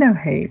 No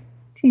hate.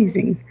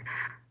 Teasing. Right.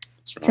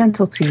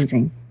 Gentle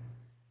teasing.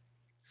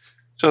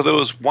 So there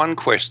was one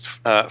quest,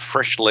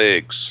 Fresh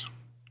Legs,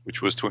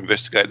 which was to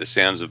investigate the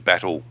sounds of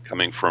battle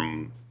coming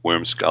from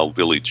Wormskull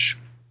Village.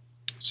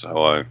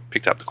 So I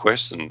picked up the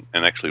quest and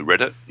actually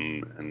read it,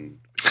 and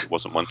it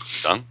wasn't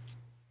once done.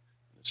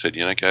 It said,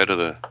 go to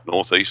the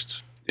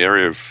northeast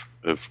area of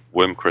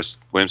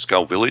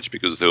Wormskull Village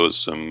because there was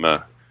some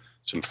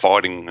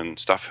fighting and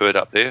stuff heard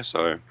up there.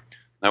 So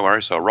no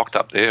worries. So I rocked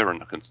up there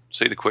and I can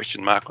see the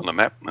question mark on the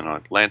map, and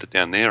I landed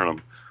down there and I'm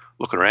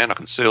looking around. I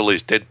can see all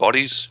these dead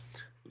bodies.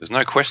 There's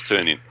no quest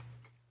turn in.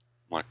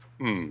 I'm like,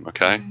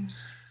 okay.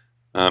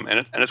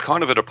 And it's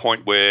kind of at a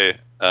point where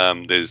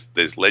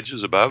there's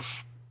ledges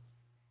above.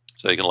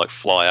 So you can like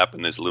fly up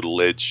and there's a little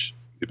ledge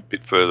a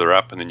bit further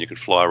up, and then you could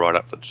fly right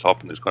up to the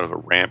top, and there's kind of a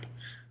ramp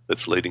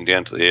that's leading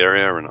down to the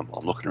area, and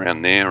I'm looking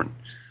around there, and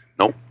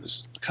nope,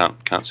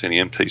 can't see any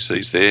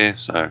NPCs there.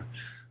 So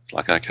it's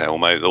like, okay, well,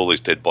 maybe all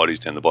these dead bodies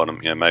down the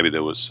bottom, maybe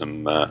there was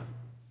some,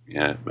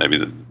 maybe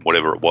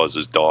whatever it was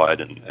has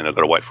died, and I've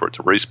got to wait for it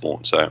to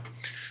respawn. So,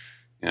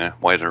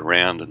 waited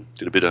around and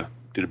did a bit of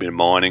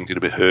mining, did a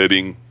bit of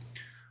herbing,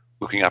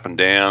 looking up and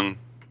down,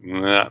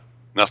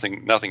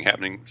 nothing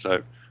happening.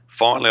 So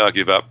finally, I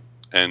give up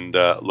and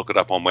look it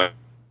up on web.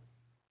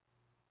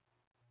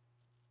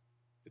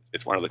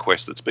 It's one of the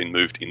quests that's been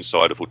moved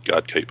inside of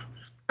Utgard Keep.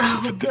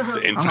 Oh,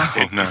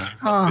 No.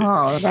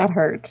 Oh, that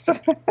hurts.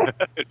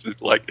 It's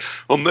just like,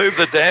 well, move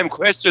the damn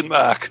question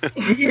mark.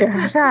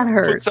 Yeah, that Put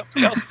hurts.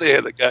 something else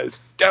there that goes,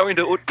 go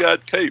into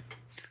Utgard Keep.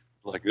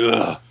 Like,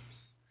 ugh.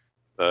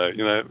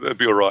 That'd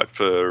be all right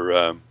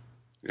for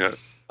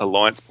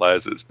Alliance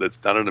players that's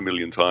done it a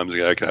million times.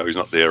 And go, okay, he's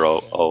not there. I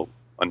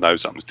know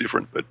something's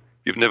different, but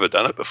you've never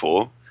done it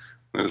before.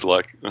 And it was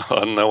like, I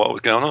don't know what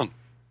was going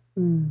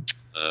on.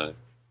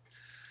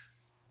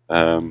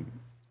 There's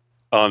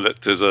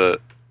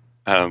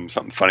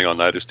something funny I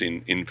noticed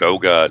in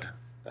Velgard.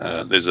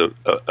 There's a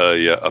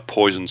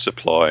poison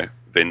supply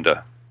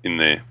vendor in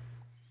there,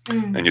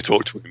 and you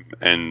talk to him,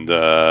 and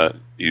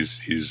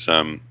his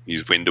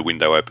vendor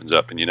window opens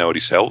up, and you know what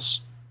he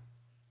sells?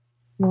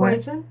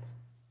 Poisons?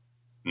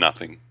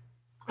 Nothing.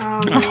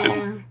 Oh,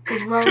 yeah.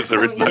 Because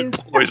there is no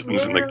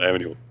poisons in the game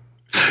anymore.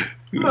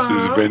 This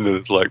is a vendor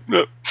that's like,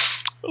 no,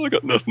 I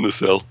got nothing to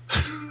sell.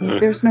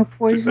 There's no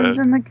poisons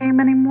in the game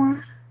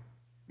anymore?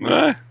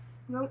 No.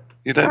 Nope.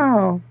 You don't.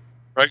 Oh.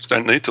 Rogues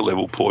don't need to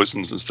level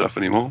poisons and stuff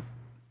anymore.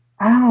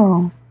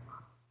 Oh.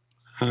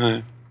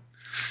 They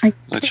I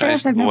changed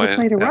guess I've the way never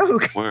played a how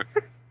rogue. it worked.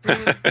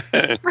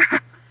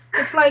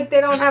 It's like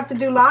they don't have to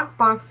do lock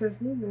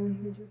boxes either.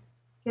 You just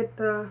get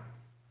the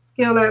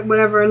skill at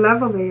whatever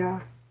level they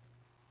are.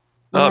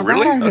 Oh, Well,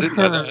 really? that I didn't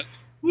know heard. that.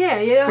 Yeah,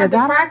 you don't have to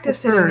that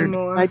practice I've it heard.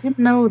 anymore. I didn't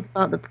know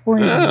about the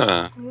poison.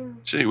 Ah, Yeah.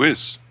 gee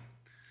whiz.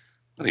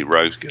 Bloody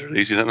rogues get it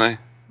easy, don't they?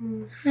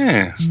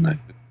 Yeah. It's no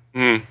good.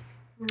 Mm.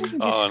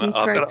 Oh, no,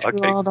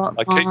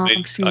 I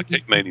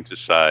keep meaning to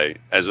say,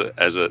 as a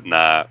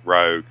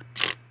rogue,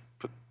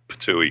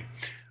 patooey,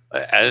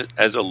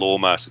 as a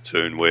lawmaster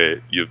toon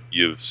where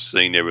you've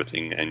seen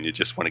everything and you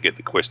just want to get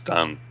the quest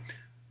done,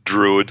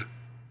 druid.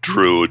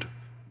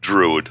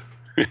 Go.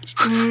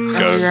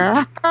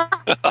 Yeah.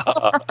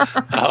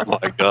 Oh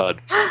my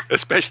god!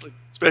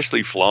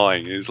 Especially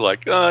flying is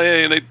like, oh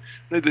yeah, you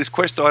need these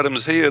quest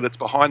items here that's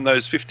behind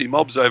those 50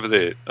 mobs over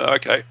there.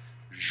 Okay,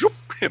 Zoop,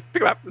 pick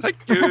them up. Thank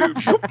you.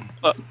 Zoop.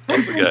 Off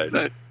we go.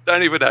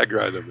 Don't even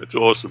aggro them. It's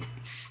awesome.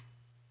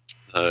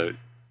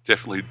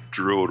 Definitely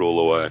druid all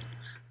the way.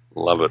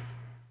 Love it.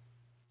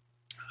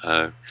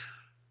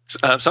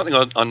 Something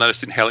I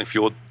noticed in Howling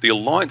Fjord, the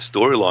Alliance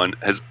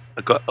storyline has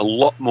got a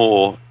lot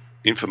more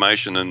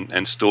information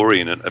and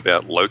story in it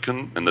about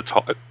Loken and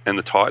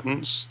the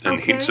Titans, and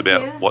hints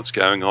about what's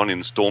going on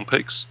in Storm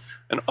Peaks.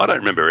 And I don't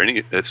remember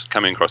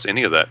coming across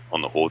any of that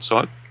on the Horde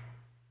side.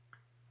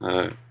 I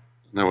don't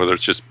know whether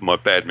it's just my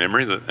bad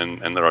memory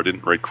and that I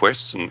didn't read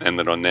quests and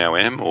that I now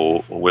am,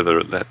 or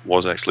whether that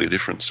was actually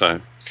different. So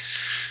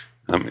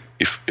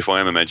if I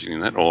am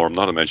imagining that or I'm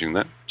not imagining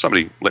that,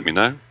 somebody let me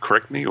know,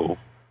 correct me, or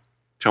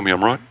tell me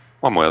I'm right,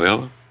 one way or the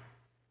other.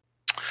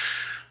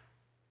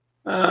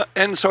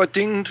 And so I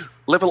dinged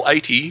level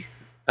 80,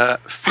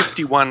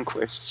 51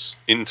 quests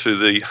into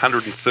the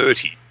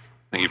 130,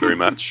 thank you very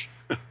much,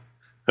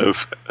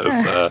 of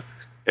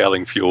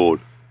Howling Fjord.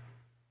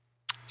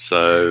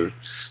 So,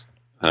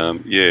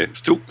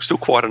 still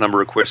quite a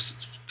number of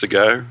quests to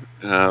go.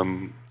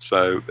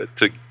 So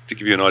to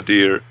give you an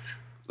idea,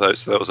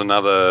 so that was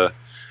another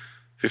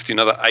 50,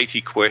 another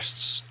 80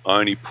 quests. I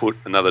only put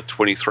another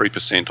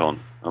 23%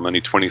 on. I'm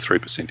only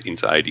 23%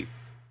 into 80.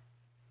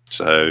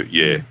 So,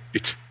 yeah,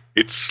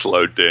 it's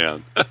slowed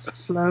down.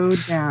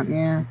 Slowed down,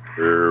 yeah.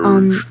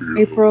 Very slow.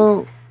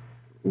 April,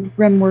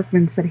 Ren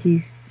Workman said he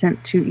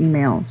sent 2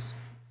 emails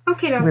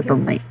with a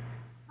link.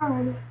 All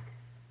right.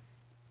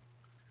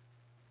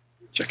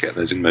 Check out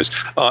those inmates.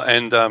 Oh,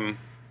 and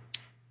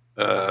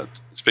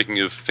speaking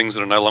of things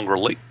that are no longer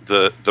elite,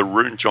 the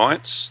Rune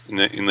Giants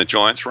in the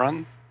Giants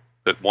Run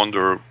that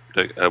wandering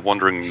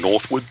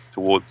northward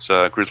towards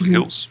Grizzly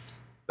Hills,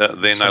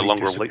 they're no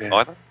longer elite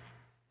either.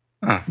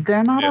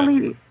 They're not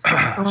elite.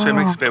 So it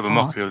makes a bit of a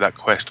mockery of that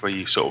quest where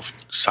you sort of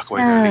suck away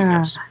their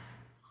eliteness.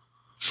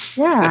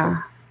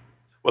 Yeah.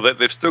 Well,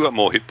 they've still got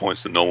more hit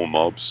points than normal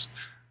mobs,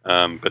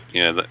 but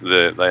they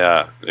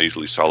are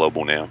easily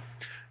soloable now.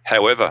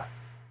 However,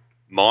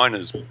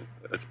 miners,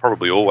 it's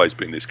probably always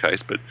been this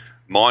case, but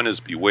miners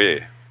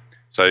beware.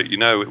 So you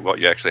know what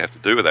you actually have to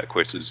do with that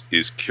quest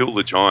is kill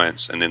the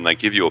giants, and then they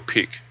give you a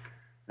pick,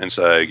 and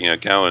so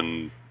go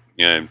and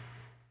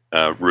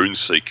rune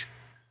seek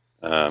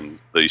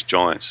these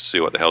giants to see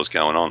what the hell's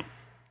going on,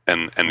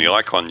 and the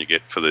icon you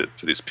get for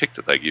this pick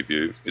that they give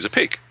you is a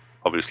pick,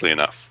 obviously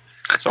enough.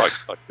 So I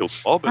killed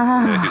Bob,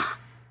 and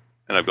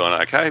I've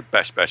gone, okay,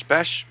 bash,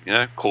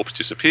 corpse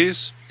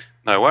disappears.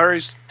 No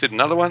worries. Did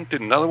another one.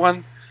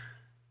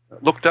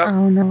 Looked up.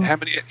 Oh, no. How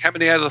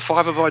many out of the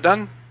 5 have I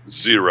done?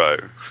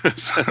 0.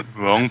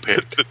 Wrong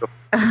pick.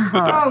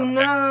 Oh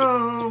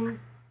no.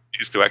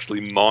 Used to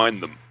actually mine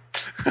them.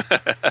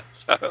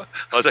 So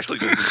I was actually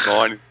just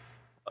mining,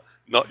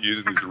 not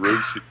using this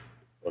rune seeking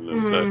on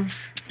them. So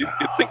you'd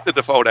think the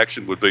default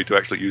action would be to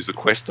actually use the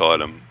quest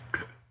item,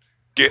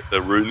 get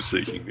the rune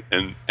seeking,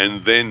 and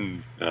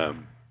then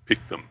pick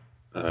them.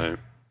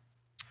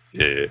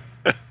 Yeah.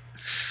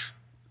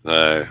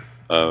 I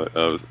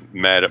was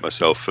mad at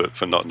myself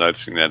for not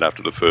noticing that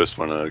after the first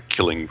one,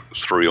 killing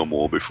 3 or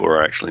more before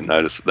I actually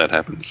noticed that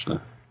happened. So.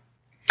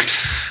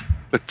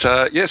 But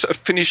yes, I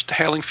finished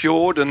Howling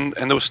Fjord, and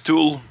there was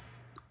still,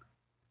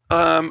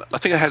 I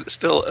think I had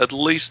still at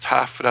least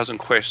half a dozen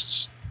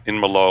quests in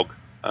my log.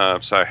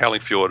 So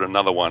Howling Fjord,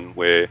 another one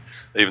where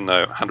even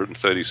though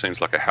 130 seems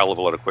like a hell of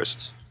a lot of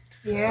quests,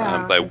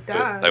 It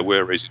does. they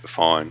were easy to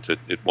find.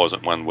 It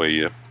wasn't one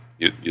where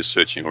you're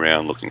searching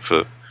around looking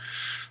for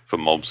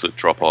mobs that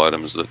drop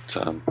items that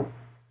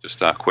just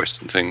start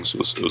quests and things. It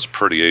was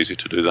pretty easy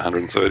to do the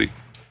 130.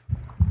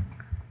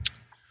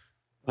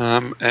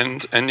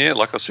 And yeah,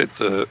 like I said,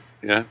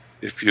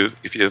 if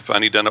you've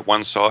only done it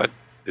one side,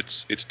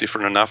 it's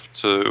different enough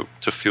to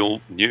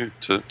feel new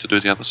to do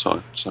the other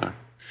side. So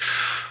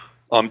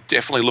I'm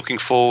definitely looking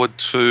forward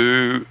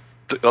to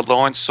the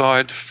Alliance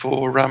side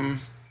for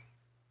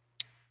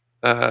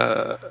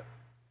the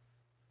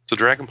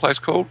Dragon place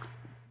called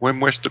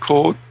West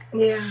Accord.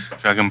 Yeah.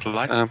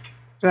 Dragonblight.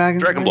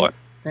 Dragonblight.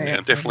 There Yeah, you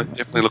I'm go.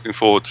 definitely looking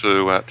forward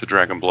to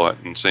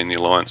Dragonblight and seeing the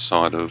Alliance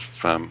side of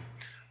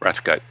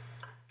Wrathgate.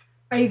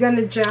 Are you going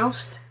to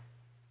joust?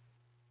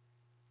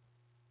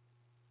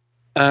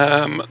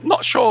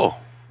 Not sure.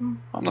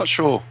 I'm not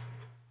sure.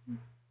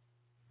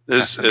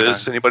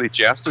 Has anybody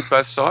jousted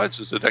both sides?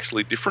 Is it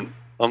actually different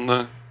on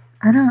the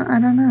I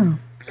don't know.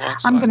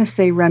 Alliance I'm side? going to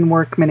say Ren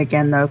Workman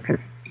again, though,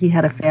 because he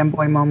had a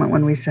fanboy moment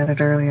when we said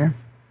it earlier.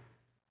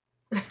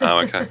 Oh,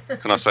 okay.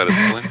 Can I say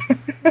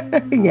that,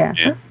 Glenn? Yeah.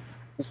 Yeah.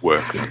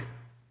 Work.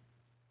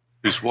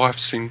 His wife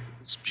sings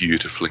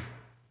beautifully.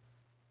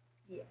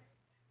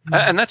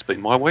 And that's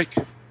been my week.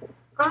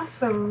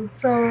 Awesome.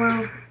 So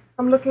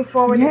I'm looking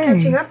forward to Yay.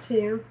 catching up to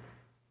you.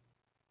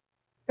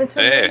 It's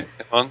Yeah,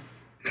 come on.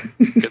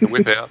 Get the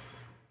whip out.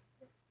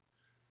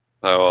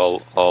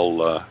 So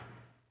I'll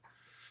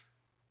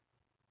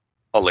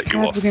let you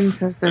off. Cadrigan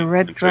says the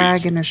red until you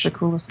dragon is finish. the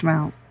coolest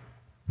mount.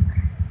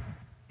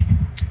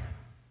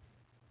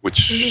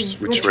 Which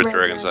red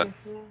dragon is that?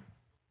 Yeah.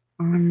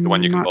 I'm The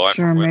one you can not buy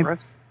sure. from Maybe,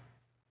 Windrest?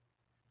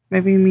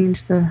 maybe he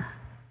means the.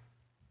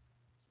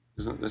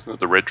 Isn't it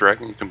the red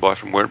dragon you can buy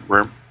from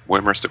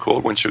Windrest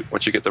Accord once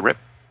you get the rep?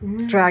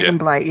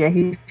 Dragonblight, yeah,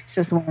 he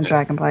says the one in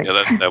Dragonblight. Yeah,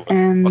 that was,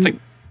 And- I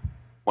think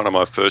one of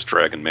my first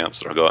dragon mounts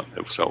that I got,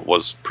 so it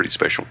was pretty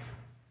special.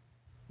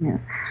 Yeah.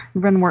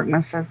 Ren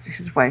Workman says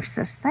his wife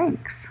says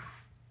thanks.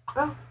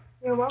 Oh,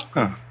 you're welcome.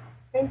 Huh.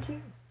 Thank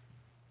you.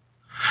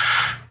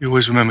 You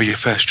always remember your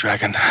first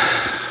dragon.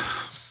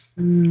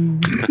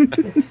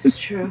 This is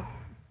true.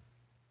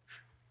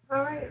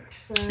 All right.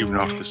 So Even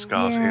after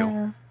Scars Hill.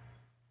 Yeah.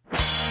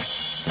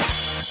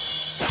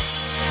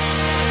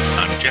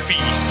 I'm Jeffy.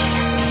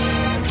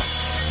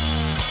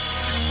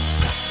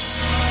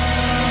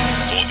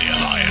 For the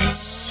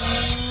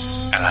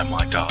Alliance. Hello,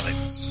 my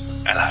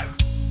darlings. Hello.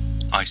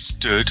 I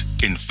stood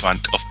in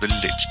front of the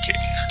Lich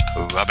King,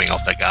 rubbing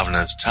off the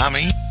governor's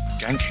tummy,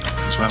 ganking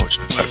him as well, which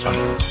is quite fun.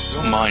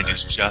 Your mind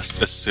is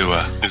just a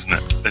sewer, isn't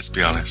it? Let's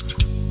be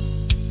honest.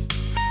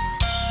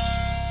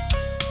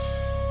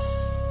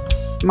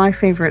 My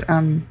favorite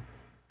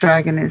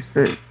dragon is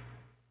the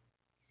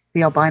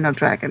albino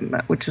dragon,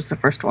 which is the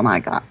first one I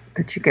got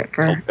that you get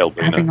for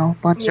Albino. having a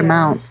bunch of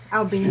mounts.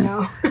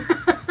 Albino.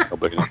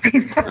 Albino.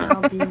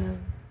 Albino.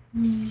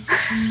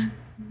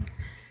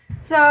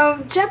 So,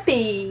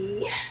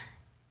 Jeppy,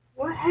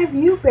 what have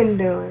you been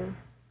doing?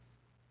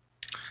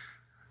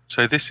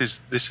 So this is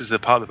the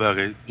part of the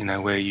burger,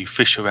 where you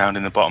fish around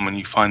in the bottom and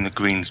you find the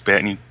greens bit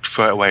and you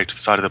throw it away to the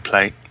side of the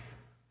plate.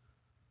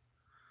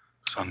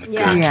 It's on the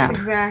Yes, good. Yeah.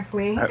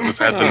 exactly. We've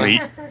had the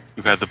meat,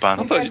 we've had the I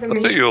buns.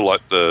 thought you were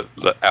like the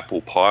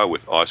apple pie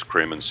with ice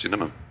cream and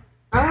cinnamon.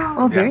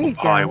 Oh, The there apple you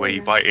pie go. where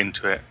you bite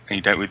into it and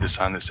you don't read the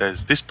sign that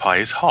says, "This pie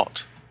is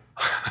hot."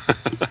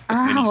 Ow,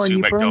 you and sue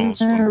you burn McDonald's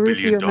the for $1 roof of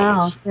billion. your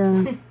mouth.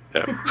 Yeah.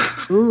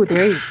 Yeah. Ooh,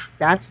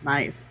 that's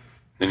nice.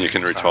 Then you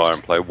can retire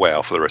and play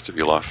WoW for the rest of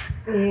your life.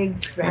 Yeah,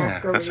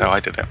 Exactly. that's how I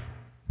did it.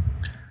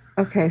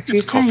 Okay, so It's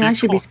you're saying coffee, I it's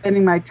should be hot.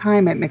 spending my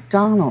time at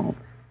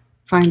McDonald's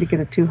trying to get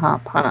a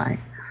 2-hot pie.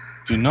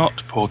 Do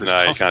not pour this No,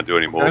 coffee. you can't do it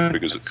anymore No.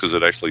 because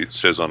it actually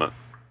sasays on it.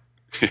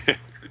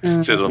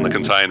 It says on the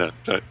container,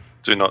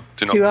 do not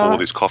Too pour hot?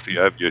 this coffee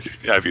over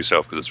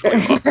yourself because it's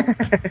really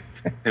hot.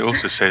 It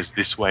also says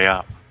 "this way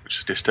up,"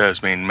 which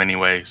disturbs me in many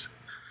ways.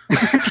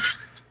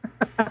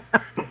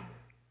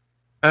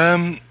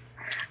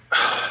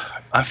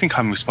 I think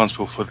I'm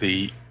responsible for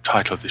the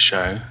title of the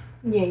show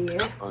Yeah.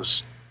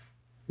 because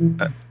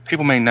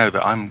people may know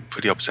that I'm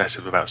pretty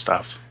obsessive about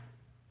stuff.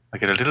 I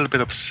get a little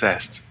bit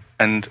obsessed,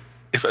 and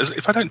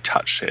if I don't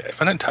touch it,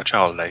 if I don't touch a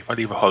holiday, if I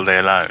leave a holiday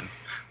alone,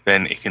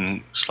 then it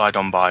can slide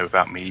on by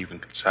without me even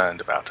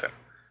concerned about it.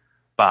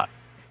 But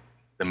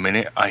the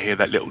minute I hear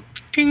that little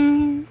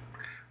ding,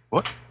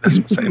 what's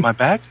that in my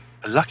bag?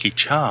 A lucky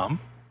charm?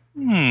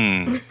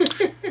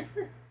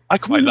 I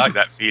quite like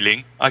that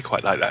feeling. I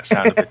quite like that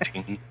sound of a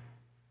ting.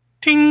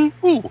 Ting!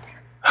 Ooh!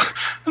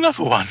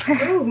 Another one.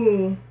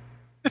 Ooh.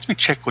 Let me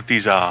check what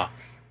these are.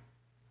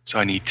 So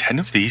I need 10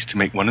 of these to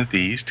make one of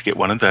these, to get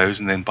one of those,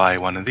 and then buy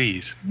one of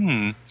these.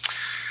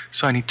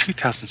 So I need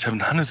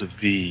 2,700 of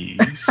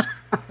these.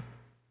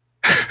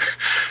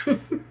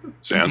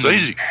 Sounds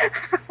easy.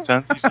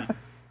 Sounds easy.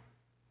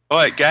 All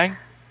right, gang.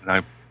 And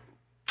I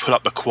pull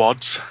up the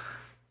quads,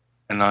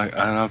 and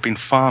I've been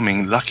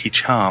farming Lucky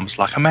Charms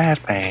like a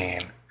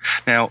madman.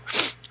 Now,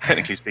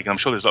 technically speaking, I'm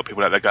sure there's a lot of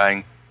people out there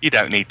going, you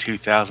don't need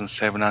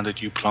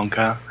 2,700, you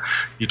plonker.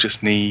 You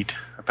just need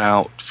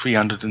about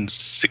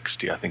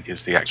 360, I think,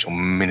 is the actual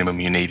minimum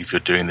you need if you're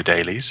doing the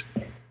dailies.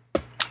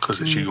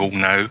 Because as you all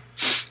know,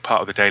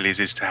 part of the dailies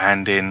is to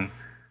hand in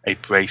a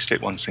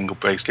bracelet, one single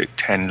bracelet,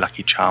 10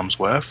 Lucky Charms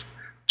worth,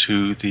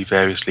 to the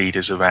various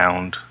leaders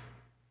around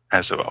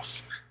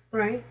Azeroth.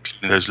 Right.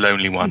 Including those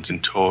lonely ones in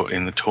the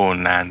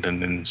Tauren Land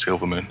and in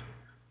Silvermoon.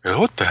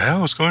 What the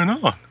hell is going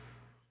on?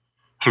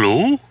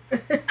 Hello?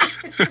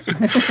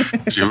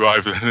 As you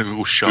arrive in a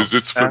little shop. Is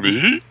it for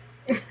me?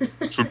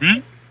 It's for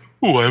me?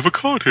 Oh, I have a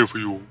card here for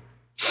you.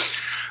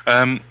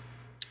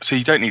 So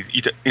you don't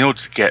need, in order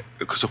to get,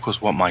 because of course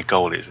what my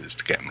goal is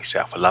to get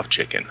myself a love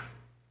chicken.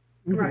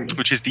 Right.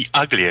 Which is the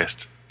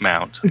ugliest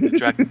mount.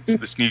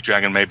 This new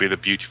dragon may be the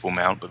beautiful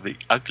mount, but the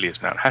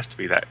ugliest mount has to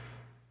be that.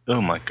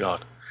 Oh my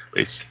god.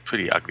 It's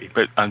pretty ugly.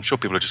 But I'm sure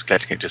people are just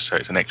getting it just so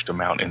it's an extra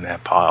mount in their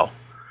pile.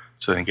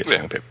 So they can get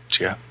something a bit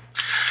cheer.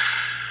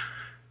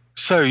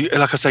 So,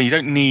 like I say,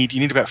 you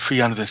need about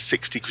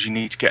 360 because you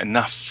need to get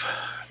enough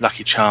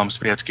Lucky Charms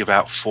to be able to give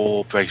out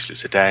 4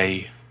 bracelets a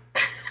day.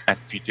 And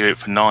if you do it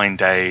for 9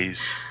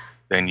 days,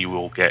 then you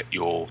will get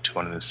your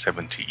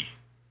 270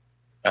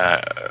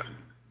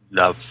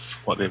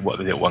 love, what the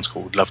little ones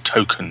called, love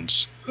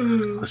tokens.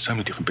 There's so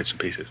many different bits and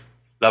pieces.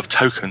 Love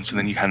tokens, and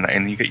then you hand that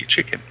in and you get your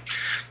chicken.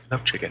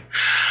 Love chicken.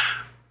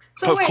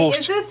 So but of wait, course,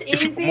 is this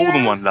if easier? you more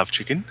than one love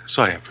chicken,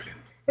 sorry, brilliant.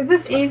 Is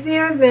this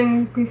easier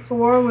than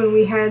before when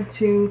we had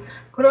to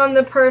put on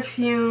the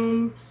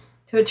perfume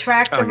to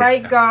attract the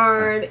right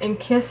guard and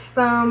kiss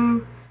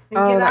them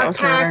and get our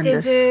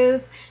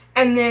packages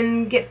and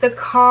then get the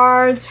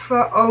cards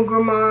for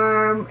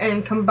Ogrimmar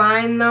and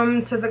combine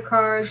them to the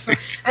cards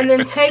and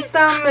then take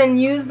them and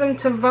use them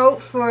to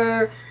vote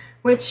for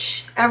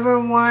whichever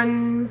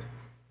one?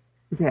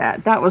 Yeah,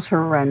 that was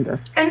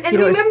horrendous. And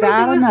it's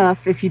bad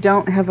enough if you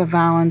don't have a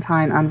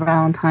Valentine on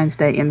Valentine's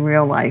Day in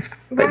real life,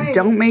 but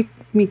don't make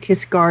me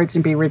kiss guards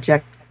and be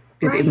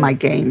rejected in my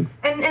game.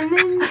 And then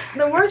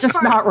the worst it's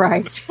just part not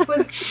right.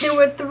 was there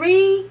were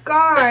 3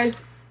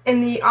 guards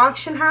in the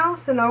auction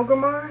house in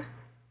Ogrimmar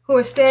who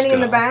were standing in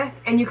the back,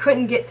 and you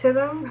couldn't get to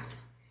them.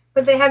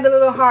 But they had the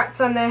little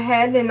hearts on their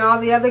head, and all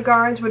the other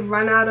guards would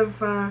run out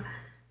of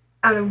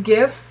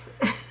gifts.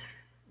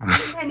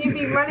 And you'd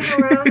be running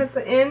around at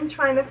the end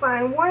trying to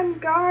find one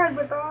guard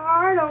with a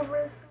heart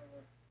over his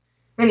head.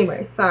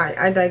 Anyway, sorry,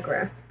 I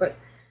digress. But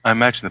I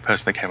imagine the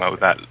person that came up with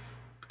that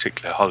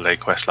particular holiday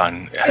quest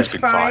line has been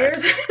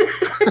fired.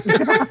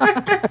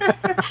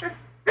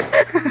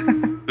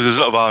 There's a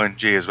lot of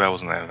RNG as well,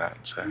 wasn't there, in that?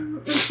 So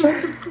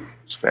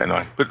it's very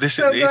annoying. But this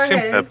is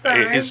simpler.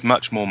 It is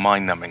much more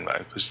mind-numbing,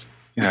 though, because,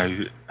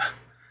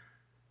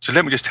 So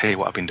let me just tell you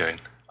what I've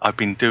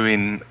been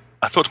doing.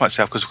 I thought to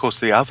myself, because of course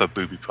the other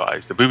booby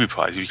prize,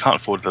 if you can't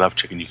afford the love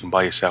chicken, you can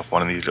buy yourself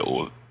one of these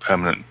little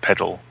permanent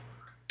pedal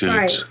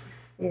dudes,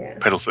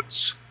 pedal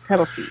foots.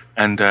 Pedal feet.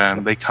 And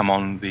they come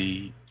on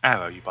the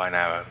arrow. You buy an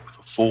arrow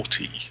for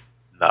 40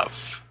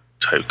 love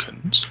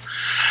tokens.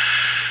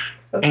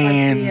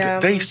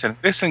 And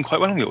they're selling quite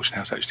well on the auction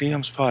house, actually.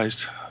 I'm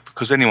surprised,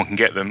 because anyone can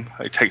get them.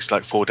 It takes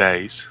like 4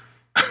 days.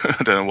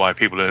 I don't know why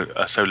people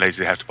are so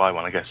lazy they have to buy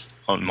one, I guess,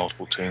 on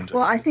multiple tunes.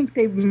 Well, I think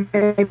they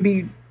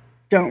maybe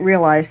don't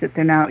realize that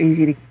they're now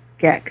easy to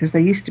get because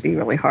they used to be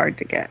really hard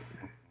to get.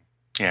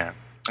 Yeah,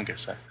 I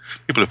guess so.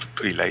 People are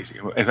pretty lazy.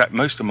 In fact,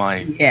 most of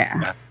my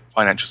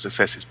financial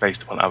success is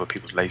based upon other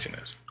people's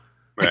laziness.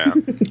 Yeah.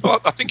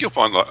 Well, I think you'll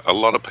find like a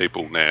lot of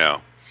people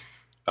now,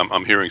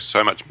 I'm hearing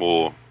so much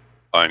more,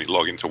 I only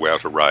log into WoW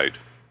to raid.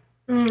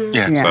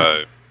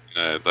 So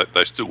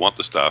they still want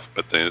the stuff,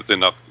 but they're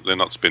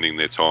not spending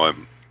their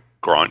time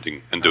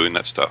grinding and doing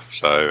that stuff.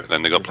 So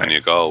then they've got plenty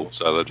of gold,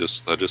 so they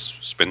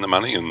just spend the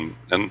money and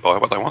buy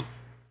what they want.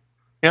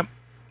 Yep,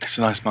 it's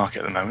a nice market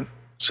at the moment.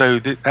 So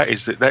that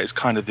is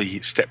kind of the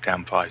step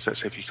down price.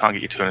 That's if you can't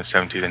get your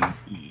 270, then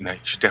you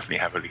should definitely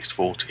have at least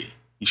 40.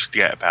 You should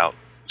get a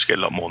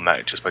lot more than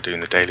that just by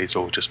doing the dailies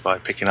or just by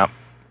picking up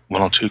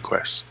 1 or 2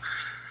 quests.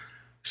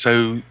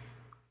 So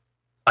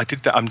I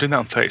did that. I'm doing that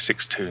on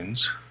 36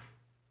 tunes.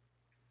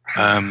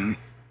 I'm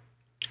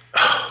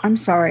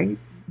sorry.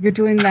 You're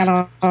doing that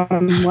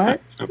on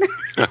what?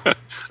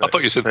 I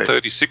thought you said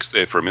 36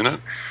 there for a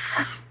minute.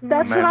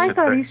 That's what I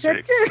thought he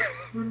said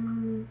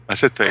too. I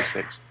said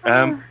 36.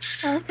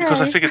 Okay.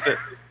 Because I figured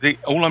that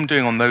all I'm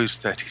doing on those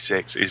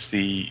 36 is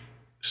the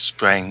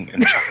spraying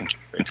and chucking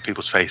into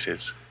people's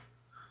faces.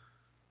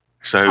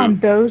 So on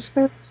those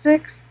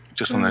 36?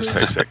 Just on those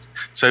 36.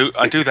 So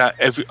I do that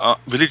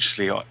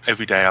religiously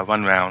every day. I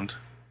run around.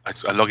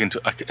 I log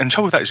into. And the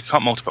trouble with that is you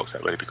can't multi-box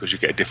that really because you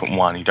get a different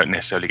one. You don't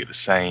necessarily get the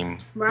same.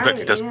 Right, In fact,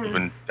 it doesn't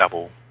even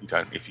double. You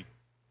don't. If you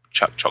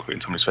chuck chocolate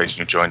in somebody's face and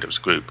you're joined as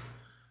a group,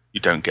 you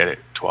don't get it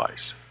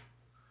twice.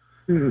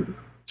 Mm.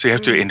 So you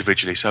have to do it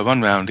individually. So I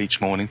run around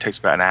each morning. It takes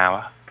about an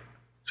hour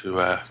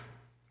to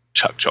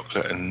chuck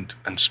chocolate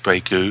and spray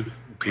goo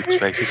in people's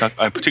faces.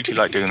 I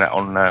particularly like doing that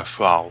on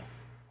Frol.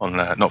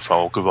 Not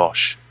Frol,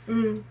 Gavroche.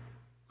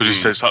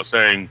 Because he starts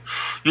saying,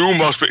 "You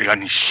must be,"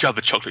 and he shoved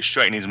the chocolate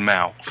straight in his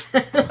mouth.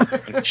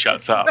 And he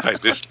shuts up. Take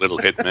this little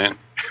head, man.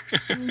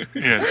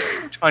 Yeah,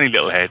 tiny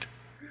little head.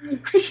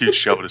 Huge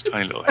shoulders,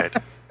 tiny little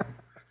head.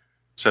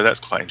 So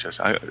that's quite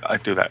interesting. I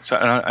do that. So,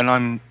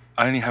 I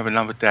only have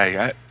another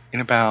day.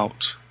 In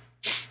about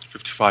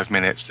 55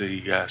 minutes,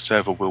 the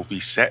server will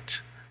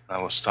reset.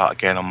 I will start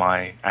again on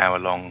my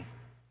hour-long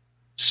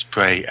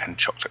spray and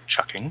chocolate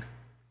chucking.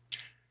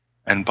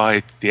 And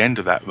by the end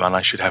of that run,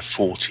 I should have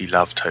 40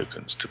 love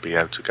tokens to be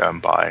able to go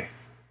and buy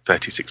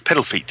 36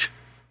 pedal feet,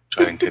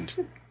 which I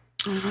intended.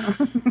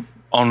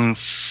 On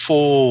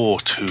 4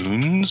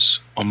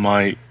 toons, on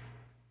my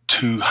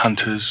 2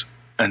 hunters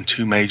and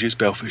 2 mages,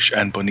 Bellfish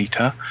and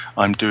Bonita,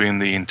 I'm doing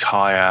the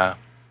entire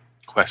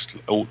quest,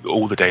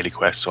 all the daily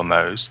quests on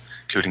those,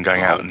 including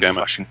going out and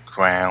flushing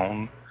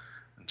crown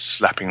and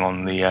slapping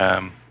on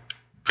the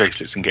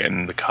bracelets and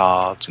getting the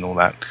cards and all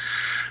that.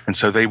 And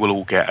so they will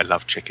all get a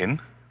love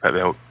chicken. In fact,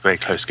 they're very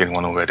close to getting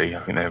one already. I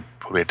think they're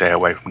probably a day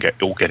away from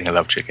all getting a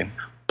love chicken.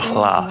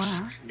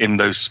 Plus, in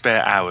those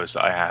spare hours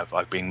that I have,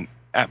 I've been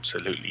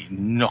absolutely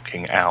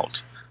knocking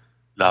out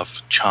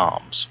love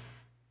charms.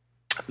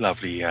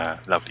 Lovely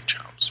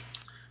charms.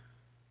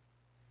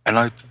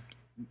 And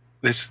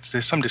there's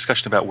some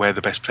discussion about where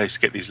the best place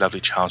to get these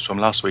lovely charms from.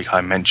 Last week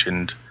I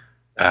mentioned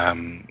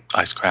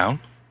Ice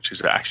Crown, which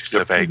is actually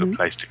still a very good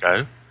place to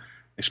go,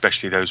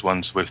 especially those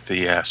ones with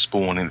the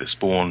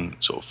spawn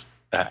sort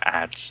of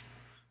ads.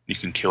 You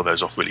can kill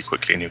those off really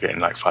quickly and you're getting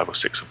like 5 or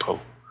 6 a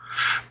pull.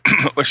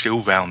 Actually,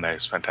 all round there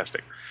is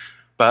fantastic.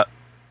 But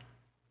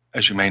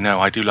as you may know,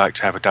 I do like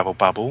to have a double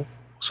bubble,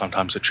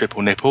 sometimes a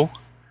triple nipple.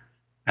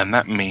 And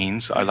that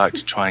means I like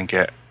to try and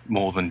get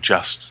more than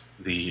just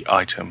the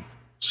item.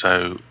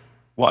 So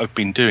what I've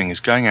been doing is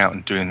going out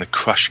and doing the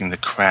Crushing the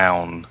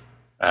Crown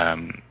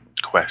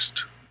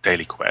quest,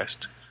 daily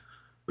quest,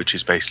 which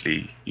is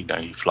basically,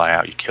 you fly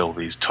out, you kill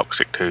these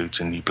toxic dudes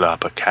and you blow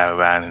up a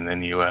caravan and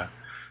then you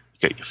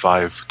get your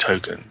 5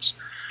 tokens.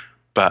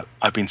 But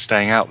I've been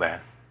staying out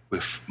there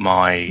with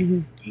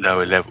my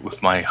lower level,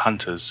 with my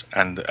hunters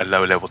and a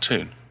lower level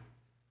toon.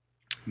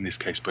 In this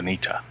case,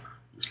 Bonita,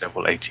 who's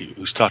level 80,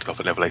 who started off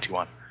at level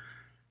 81.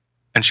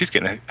 And she's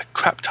getting a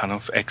crap ton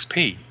of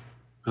XP.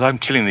 Because I'm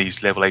killing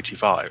these level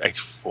 85,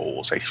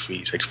 84s,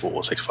 83s,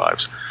 84s,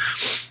 85s.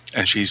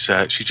 And she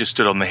just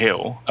stood on the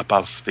hill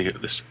above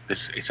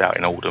it's out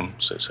in Oldham,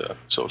 so it's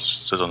sort of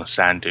stood on a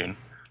sand dune,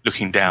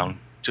 looking down,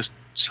 just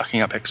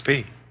sucking up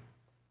XP.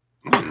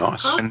 Oh,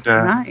 nice. And,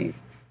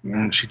 nice. Yeah.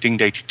 And she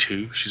dinged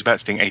 82. She's about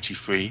to ding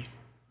 83.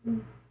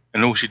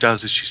 And all she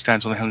does is she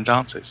stands on the hill and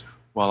dances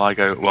while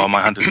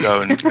my hunters go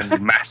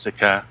and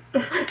massacre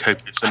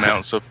copious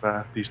amounts of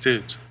these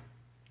dudes.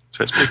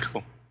 So it's pretty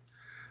cool.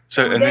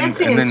 So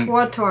dancing in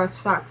SWTOR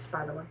sucks,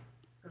 by the way.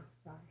 Oh,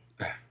 sorry.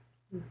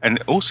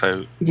 And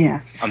also,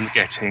 yes, I'm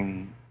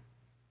getting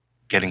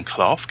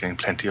cloth, getting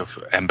plenty of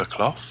ember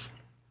cloth,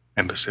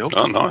 ember silk.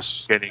 Oh,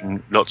 nice.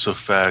 Getting lots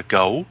of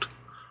gold.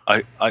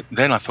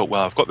 Then I thought,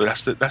 well, I've got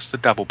that's the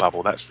double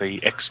bubble. That's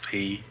the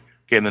XP,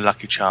 getting the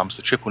lucky charms.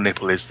 The triple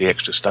nipple is the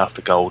extra stuff,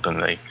 the gold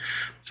and the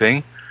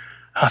thing.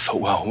 And I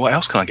thought, well, what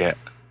else can I get?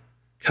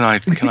 Can I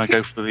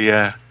go for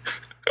the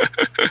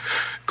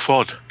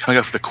quad? Can I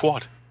go for the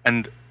quad?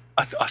 And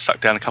I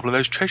sucked down a couple of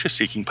those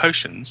treasure-seeking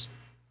potions,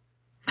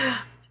 and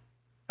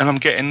I'm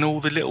getting all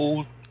the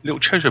little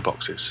treasure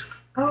boxes.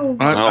 Oh,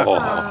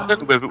 I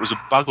don't know whether it was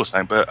a bug or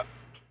something, but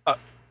at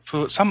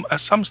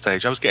some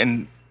stage I was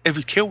getting.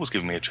 Every kill was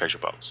giving me a treasure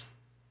box.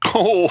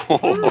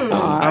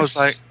 I was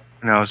like,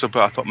 I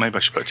thought maybe I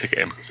should put a ticket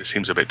in because it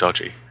seems a bit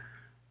dodgy.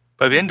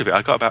 By the end of it,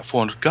 I got about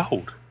 400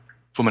 gold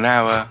from an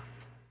hour.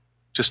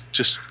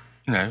 Just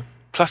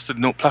plus the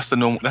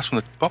normal. That's from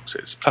the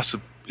boxes. Plus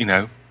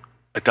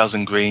a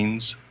dozen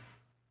greens,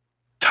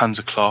 tons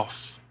of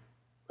cloth,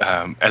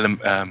 all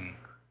the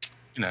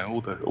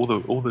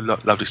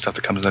lovely stuff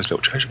that comes in those little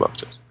treasure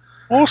boxes.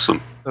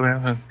 Awesome. So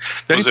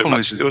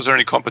was there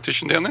any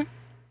competition down there?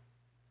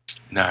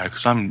 No,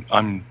 because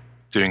I'm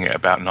doing it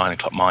about 9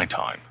 o'clock my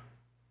time.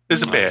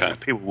 There's a bit. Okay.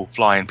 People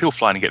fly in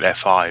and get their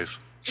 5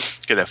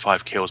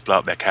 kills, blow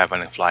up their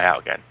caravan and fly out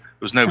again.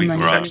 There was nobody who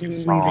was actually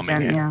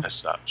farming it as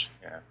such.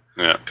 Yeah.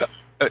 Yeah.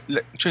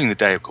 During the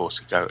day, of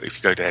course, if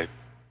you go there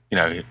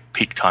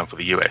peak time for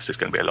the US, there's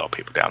going to be a lot of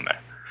people down there.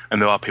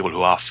 And there are people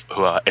who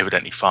are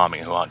evidently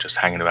farming, who aren't just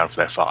hanging around for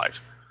their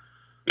 5.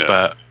 Yeah.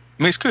 But I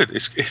mean, it's good.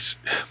 It's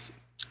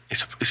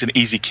an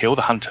easy kill.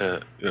 The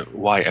hunter,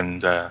 white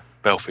and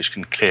bellfish,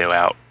 can clear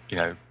out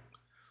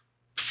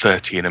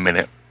 30 in a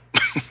minute.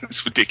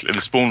 It's ridiculous.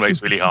 The spawn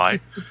rate's really high.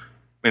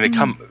 I mean,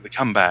 they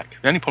come back.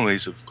 The only problem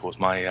is, of course,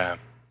 the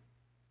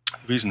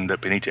reason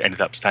that Benita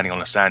ended up standing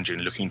on a sand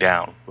dune looking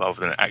down rather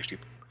than actually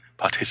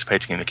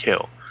participating in the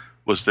kill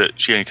was that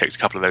she only takes a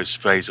couple of those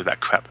sprays of that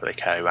crap that they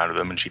carry around with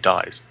them, and she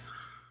dies.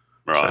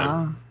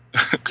 Right.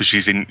 Because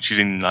she's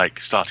in like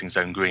starting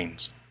zone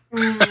greens.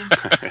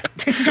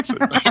 So,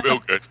 real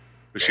good.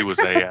 But she was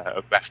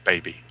a rat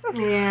baby.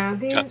 Yeah.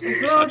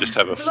 I just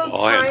have a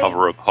fly and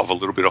hover a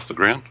little bit off the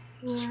ground.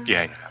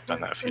 Yeah, I've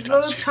done that a few It's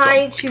times. a little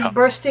tight. She's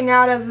bursting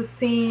out of the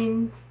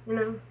seams.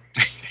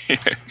 Yeah,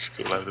 she's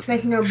all over the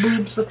making her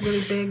boobs look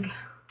really big.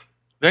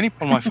 The only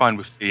problem I find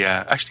with the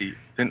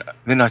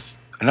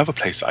another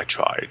place that I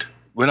tried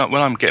when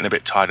I'm getting a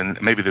bit tired,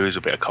 and maybe there is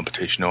a bit of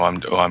competition, or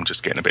I'm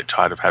just getting a bit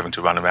tired of having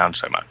to run around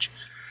so much.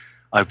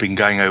 I've been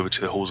going over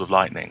to the Halls of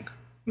Lightning.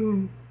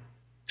 Did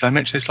I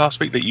mention this last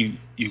week that you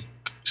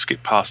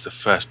skip past the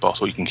first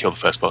boss, or you can kill the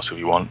first boss if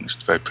you want? It's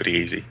pretty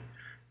easy.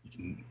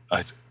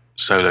 I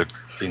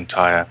soloed the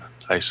entire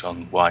place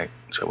on white,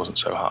 so it wasn't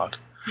so hard.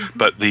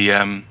 But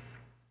you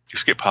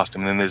skip past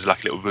them, and then there's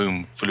like a little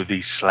room full of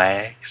these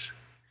slags.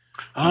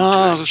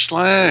 Oh, the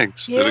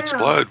slags that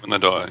explode when they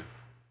die.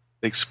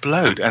 They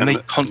explode, and they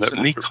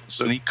constantly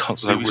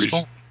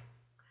respawn.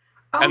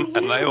 And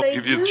they all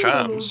give you the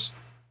charms.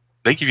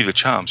 They give you the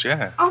charms,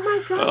 yeah. Oh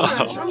my gosh!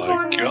 Oh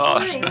my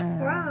gosh!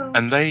 Wow.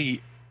 And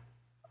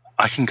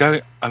I can go.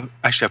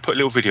 Actually, I put a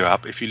little video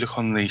up. If you look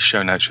on the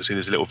show notes, you'll see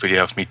there's a little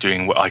video of me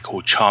doing what I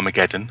call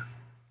Charmageddon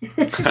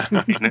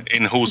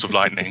in Halls of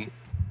Lightning,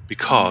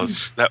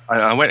 because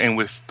I went in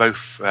with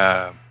both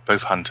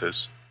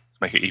hunters to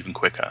make it even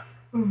quicker.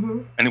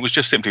 And it was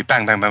just simply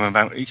bang, bang, bang,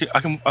 bang,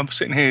 bang. I'm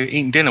sitting here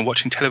eating dinner,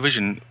 watching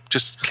television,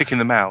 just clicking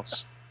the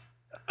mouse,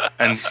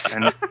 and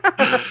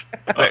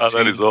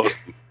that is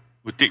awesome.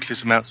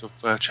 Ridiculous amounts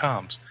of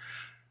charms.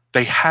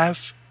 They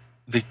have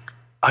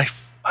I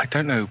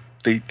don't know.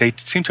 They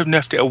seem to have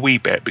nerfed it a wee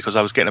bit, because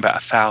I was getting about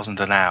 1,000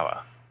 an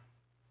hour.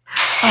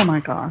 Oh my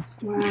gosh!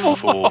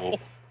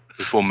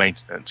 Before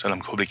maintenance, and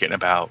I'm probably getting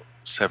about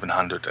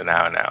 700 an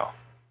hour now.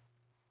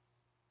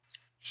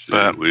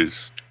 But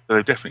so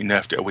they've definitely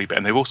nerfed it a wee bit,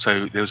 and there was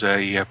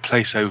a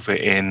place over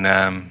in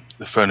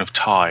the Throne of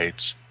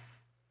Tides.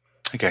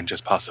 Again,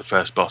 just past the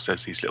first boss,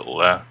 there's these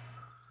little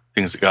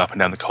things that go up and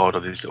down the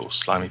corridor, these little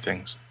slimy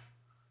things,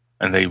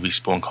 and they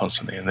respawn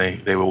constantly. And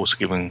they were also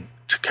given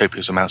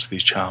copious amounts of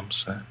these charms.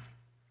 So.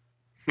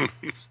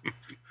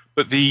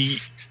 But the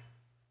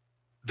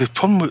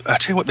problem, I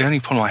tell you what, the only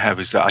problem I have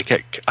is that I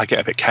get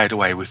a bit carried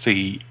away with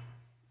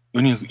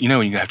when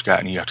you have to go out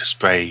and you have to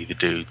spray the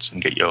dudes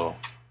and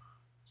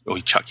or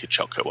you chuck your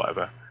chocolate,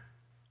 whatever.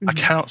 I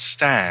cannot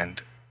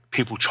stand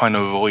people trying to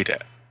avoid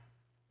it.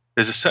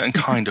 There's a certain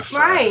kind of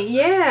right,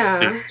 yeah.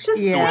 Just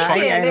it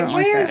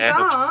wears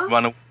off.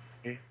 Run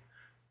away.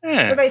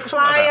 Yeah. So they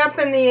fly up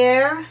in the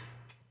air.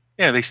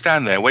 Yeah, they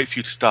stand there, wait for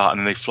you to start, and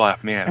then they fly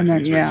up in the air. And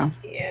then,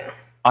 Yeah.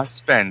 I'll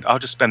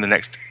just spend the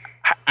next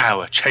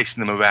hour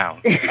chasing them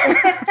around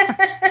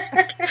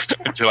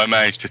until I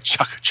manage to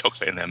chuck a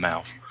chocolate in their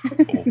mouth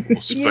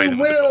or spray them.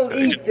 You'll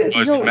eat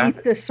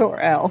this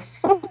or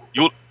else.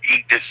 You'll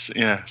eat this.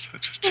 Yeah, so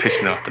just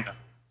chasing them up and down.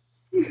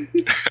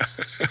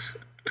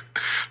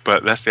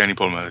 But that's the only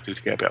problem I do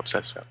to get a bit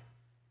obsessed with.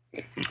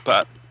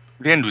 But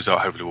the end result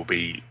hopefully will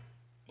be,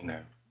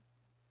 a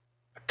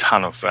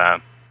ton of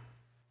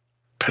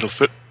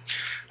pedalfoot,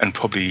 and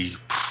probably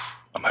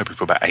I'm hoping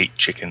for about 8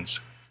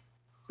 chickens.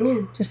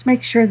 Ooh. Just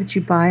make sure that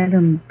you buy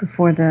them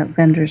before the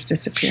vendors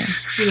disappear.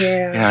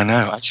 Yeah, I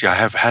know. Actually, I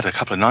have had a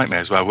couple of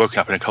nightmares where I woke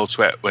up in a cold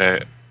sweat,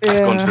 where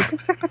I've gone to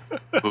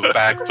a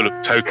bag full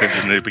of tokens,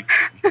 and they've been.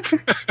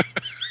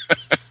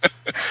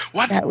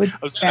 What? That would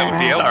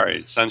Sorry,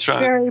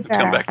 sunshine. It's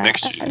come back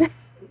next year.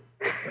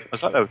 I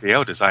was like that with the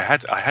elders. I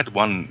had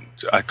one.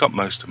 I got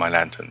most of my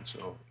lanterns,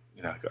 or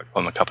I got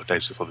them a couple of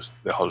days before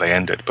the holiday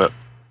ended. But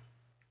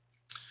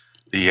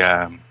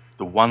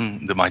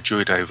my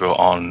druid over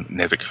on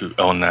Nevik,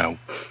 on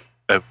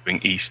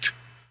Irving East,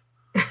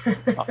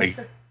 I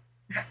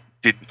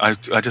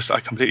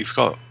completely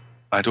forgot.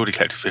 I'd already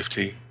collected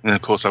 50, and then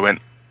of course I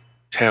went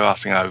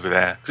tear-assing over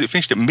there because it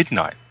finished at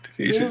midnight.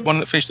 Is it one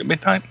that finished at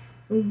midnight?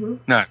 Mm-hmm.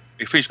 No,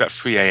 it finished about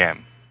 3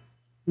 a.m.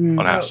 on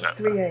our server.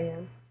 3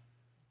 a.m.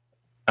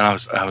 And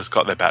I was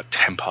got there about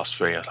 10 past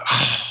 3. I was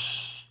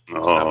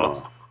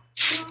like,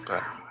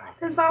 But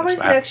there's always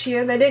next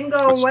year. They didn't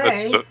go away.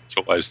 It's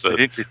always the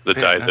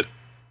day that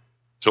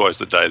it's always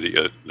the day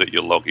that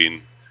you log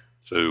in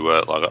to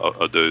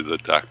I do the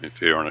Dark Myth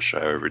Fair on a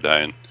show every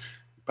day, and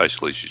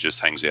basically she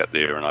just hangs out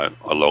there, and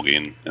I log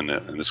in, and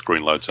the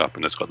screen loads up,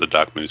 and it's got the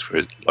Dark Myth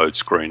Fair load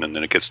screen, and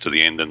then it gets to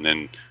the end, and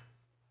then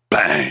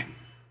bang,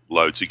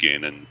 loads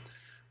again, and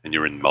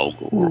you're in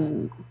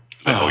Mulgore.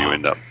 Or you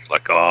end up, it's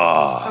like,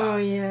 Oh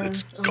yeah.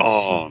 it's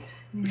gone. Shit.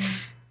 Yeah.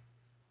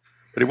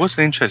 But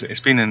it's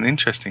been an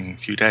interesting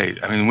few days.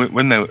 I mean,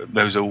 when all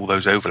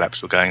those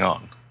overlaps were going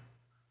on,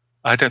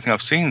 I don't think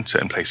I've seen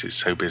certain places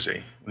so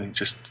busy. I mean,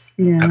 just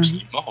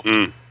absolutely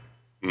mobbed.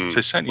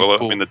 So certainly, well,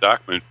 I mean, the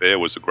Dark Moon Fair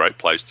was a great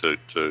place to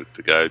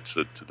go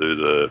to do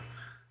the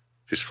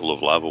Fistful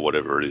of Love or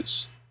whatever it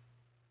is.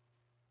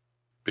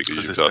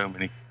 Because there's so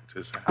many.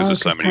 Because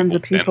there's so many tons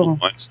of people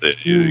points there.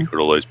 You've got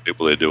all those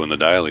people there doing the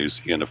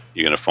dailies. You're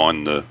gonna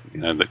find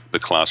the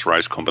class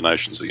race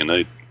combinations that you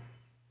need.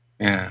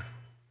 Yeah.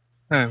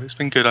 No, it's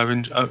been good.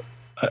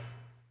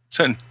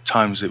 Certain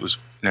times it was,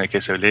 it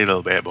gets a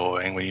little bit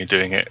boring when you're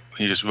doing it,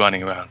 when you're just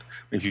running around.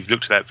 If you've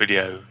looked at that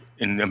video,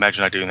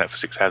 imagine I doing that for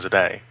 6 hours a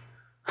day.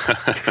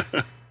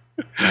 But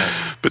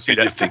then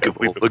you think of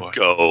all the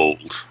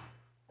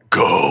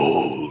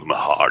gold, my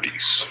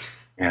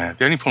hearties. Yeah,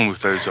 the only problem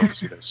with those,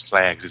 obviously, those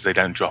slags is they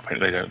don't drop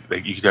it.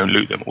 You don't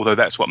loot them. Although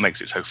that's what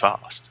makes it so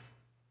fast.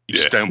 You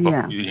just don't.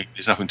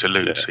 There's nothing to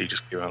loot, so you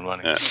just keep on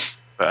running. Yeah.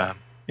 But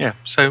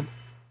so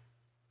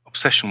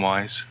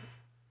obsession-wise,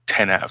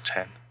 10 out of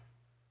 10.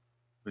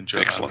 Enjoy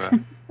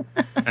Excellent.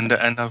 And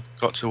I've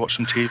got to watch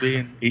some TV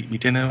and eat me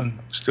dinner and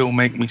still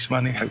make me some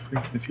money,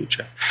 hopefully, in the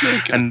future.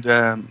 Okay. And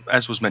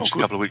as was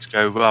mentioned a couple of weeks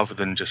ago, rather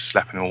than just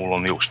slapping them all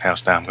on the auction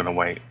house now, I'm going to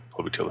wait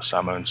probably till the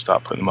summer and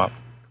start putting them up.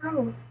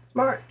 Oh,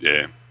 smart.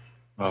 Yeah.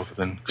 Rather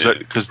than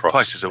because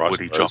prices have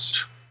already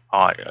dropped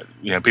high.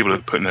 People are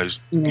putting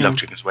those love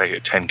chickens away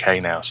at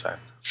 10K now. So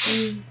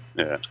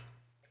yeah.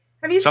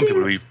 Have you Some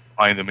people are even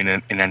buying them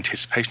in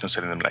anticipation of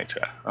selling them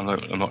later. I'm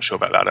not sure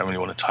about that. I don't really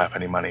want to tie up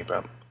any money,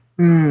 but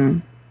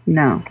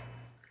no.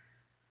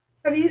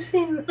 Have you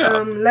seen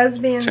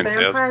Lesbian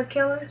Vampire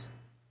Killers?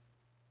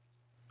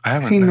 I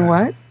haven't seen the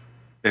what?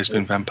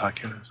 Lesbian Vampire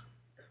Killers.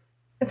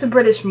 It's a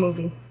British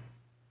movie.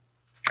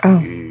 Oh.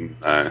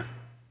 No.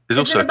 There's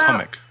also a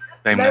comic.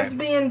 Same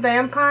lesbian name.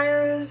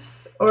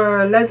 Vampires,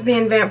 or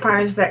lesbian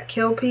vampires that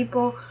kill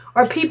people,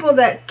 or people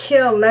that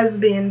kill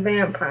lesbian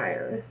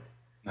vampires?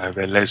 No,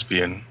 they're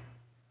lesbian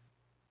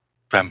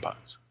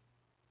vampires.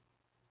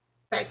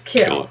 That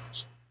kill.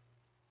 Killers.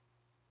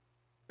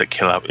 That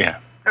kill up, yeah.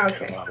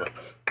 Okay.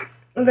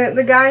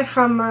 The guy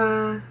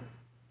from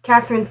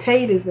Catherine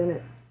Tate is in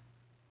it.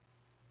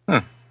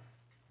 Huh.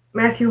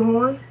 Matthew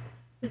Horn,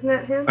 isn't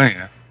that him? Oh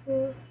yeah.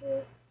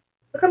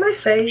 Look at my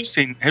face.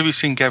 Have you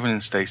seen Gavin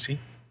and Stacey?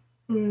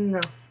 No.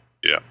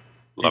 Yeah.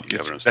 Love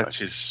Gavin and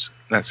Stacey.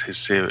 That's his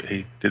series.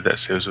 He did that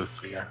series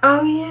with the.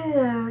 Oh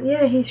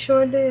yeah, he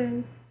sure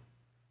did.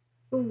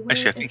 Ooh,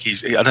 actually,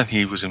 I don't think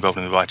he was involved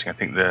in the writing. I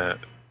think the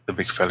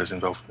big fella's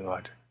involved in the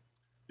writing.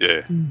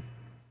 Yeah.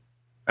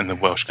 And the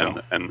Welsh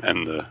girl. And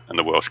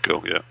the Welsh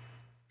girl, yeah.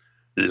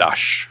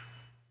 Lush.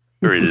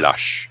 Very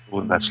lush.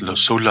 Oh, that's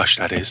so lush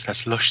that is.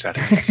 That's lush that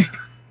is.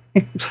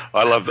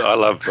 I love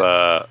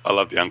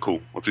the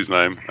uncle. What's his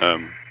name?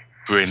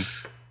 Bryn.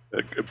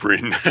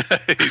 Bryn.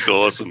 He's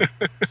awesome.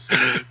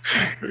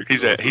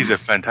 He's a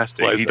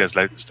fantastic. He does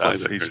loads of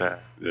stuff.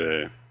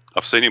 Yeah.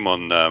 I've seen him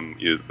on there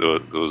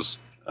was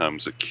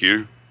it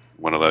Q?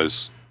 One of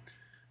those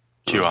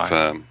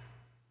QI.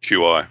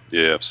 QI.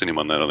 Yeah, I've seen him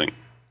on that, I think.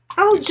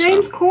 Oh,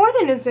 James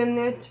Corden is in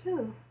there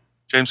too.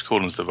 James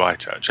Corden's the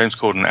writer. James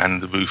Corden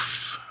and the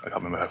Roof, I can't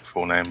remember her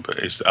full name, but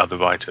it's the other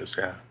writers,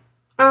 yeah.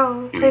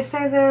 Oh, they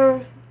say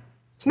they're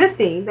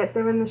Smithy, that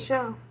they're in the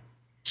show.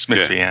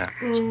 Smithy, yeah.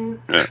 Yeah.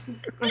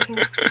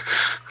 Okay.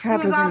 He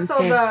was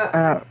also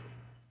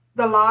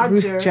the lodger.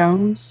 Ruth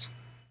Jones.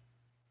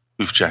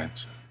 Ruth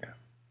Jones, yeah.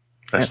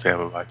 That's the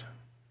other writer.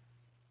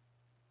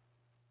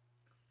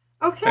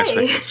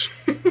 Okay.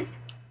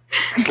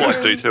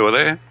 Slight detour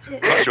there.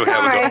 Not sure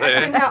how we got there. I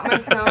couldn't help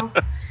myself.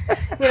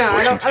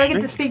 I don't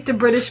get to speak to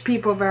British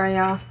people very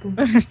often.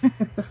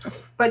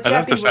 But I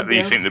love the fact that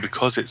you think that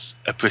because it's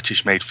a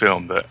British-made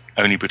film that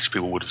only British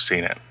people would have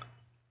seen it.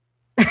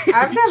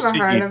 I've never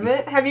heard of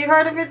it. Have you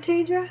heard of it,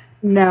 TJ?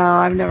 No,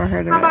 I've never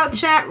heard of it. How about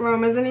chat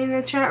room? Has anyone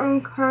in the chat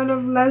room heard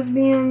of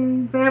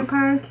Lesbian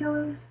Vampire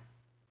Killers?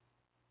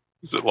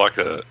 Is it like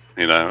a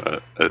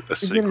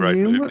C-grade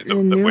movie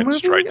that went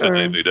straight to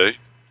DVD?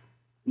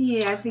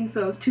 Yeah, I think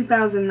so. It's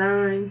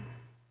 2009.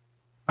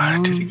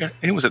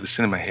 It was at the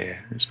cinema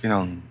here. It's been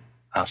on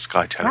our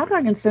Sky Television.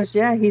 Dragon says,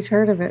 he's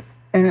heard of it,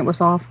 and it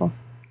was awful.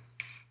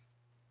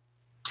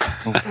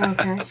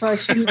 Okay. So I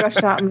shouldn't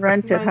rush out and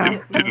rent it,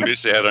 huh? Didn't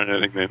miss out on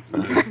anything then.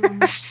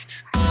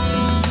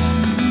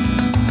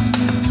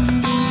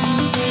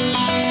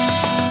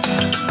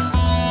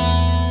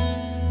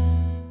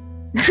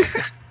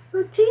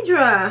 So,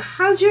 Tidra,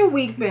 how's your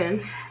week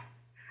been?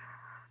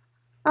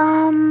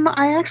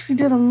 I actually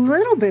did a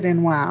little bit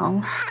in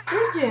WoW.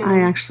 Did you? I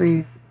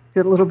actually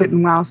did a little bit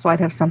in WoW, so I'd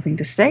have something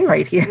to say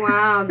right here.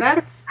 Wow,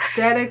 that's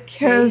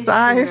dedication. Because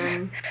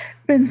I've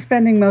been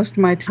spending most of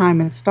my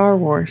time in Star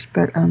Wars,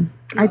 but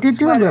I did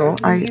do a little.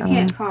 You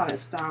can't call it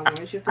Star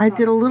Wars. I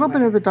did a little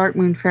bit of the Dark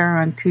Moon Fair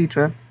on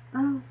Tidra,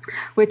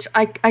 which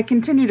I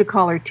continue to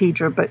call her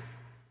Tidra, but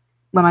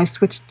when I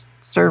switched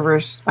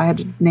servers, I had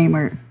to name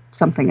her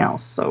something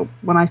else. So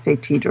when I say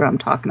Tidra, I'm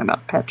talking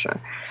about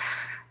Petra.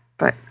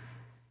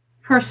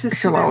 Her sister.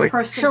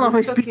 She'll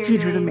always be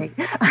Tidra to me.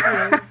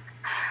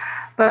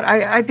 But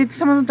I did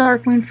some of the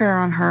Darkmoon Fair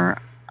on her.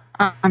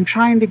 I'm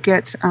trying to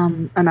get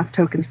enough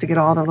tokens to get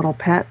all the little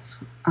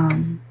pets.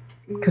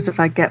 Because if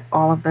I get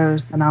all of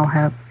those, then I'll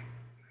have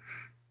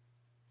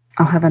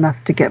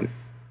enough to get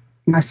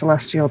my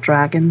Celestial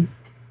Dragon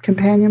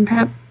companion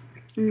pet.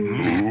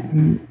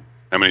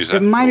 How many is that?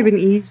 It might have been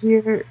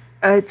easier.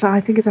 I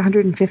think it's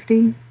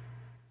 150,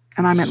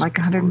 and I'm at like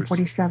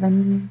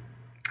 147.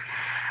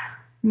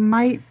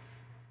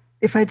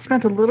 If I'd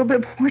spent a little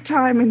bit more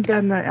time and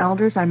done the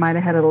elders, I might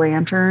have had a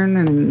lantern,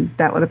 and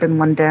that would have been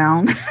one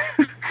down.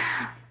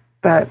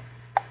 But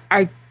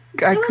I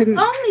couldn't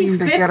seem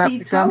to get up the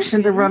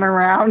gumption to run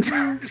around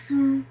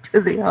to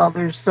the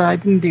elders, so I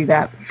didn't do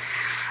that.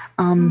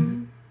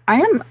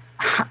 I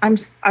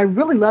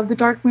really love the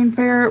Darkmoon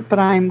Fair, but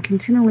I'm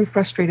continually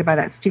frustrated by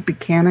that stupid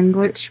cannon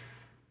glitch.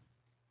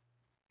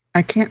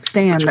 I can't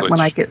stand that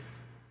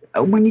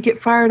when you get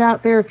fired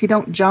out there, if you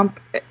don't jump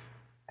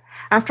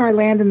after I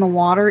land in the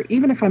water,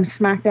 even if I'm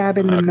smack dab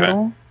in the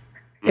middle,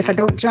 if I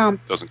don't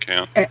jump, doesn't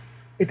count.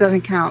 It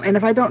doesn't count. And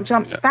if I don't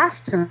jump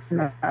fast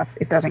enough,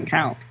 it doesn't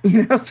count.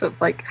 So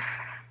it's like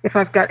if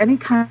I've got any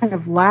kind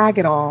of lag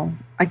at all,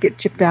 I get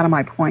chipped out of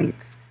my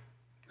points.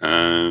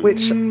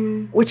 Which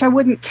I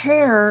wouldn't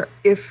care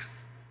if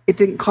it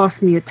didn't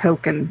cost me a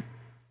token.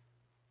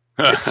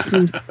 Which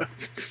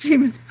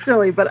seems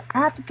silly, but I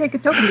have to take a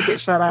token to get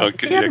shut out.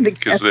 Okay,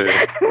 because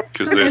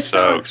they're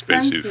so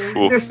expensive.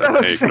 They're so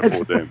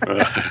expensive.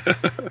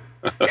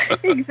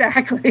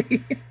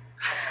 Exactly.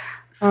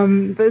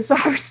 But so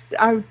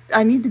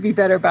I need to be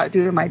better about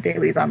doing my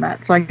dailies on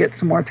that, so I can get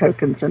some more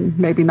tokens and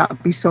maybe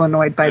not be so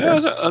annoyed by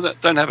them. I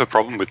don't have a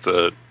problem with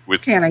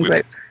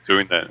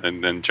doing that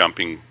and then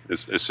jumping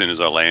as soon as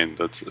I land.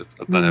 I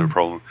don't have a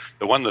problem.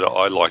 The one that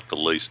I like the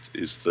least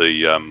is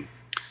the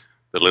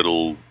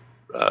little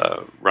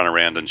run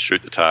around and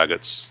shoot the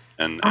targets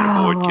and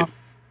avoid getting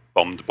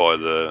bombed by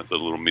the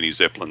little mini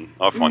Zeppelin.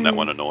 I find that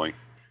one annoying.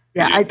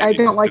 Yeah, I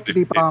don't like to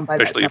be bombed by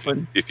that Zeppelin.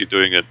 Especially if you're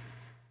doing it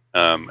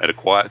at a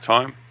quiet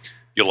time,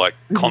 you're like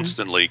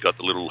constantly got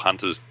the little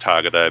hunter's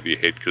target over your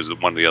head because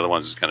one of the other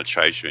ones is going to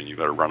chase you and you've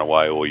got to run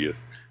away or you're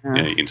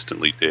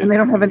instantly dead. And they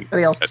don't have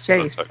anybody else to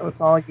chase, so it's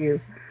all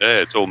you. Yeah,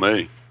 it's all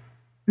me.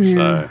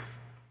 Yeah.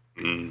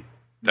 So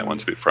that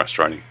one's a bit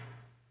frustrating.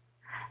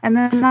 And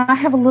then I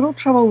have a little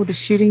trouble with the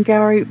shooting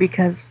gallery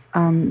because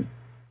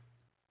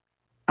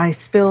I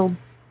spilled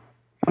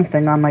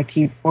something on my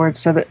keyboard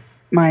so that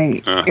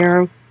my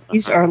arrow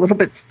keys are a little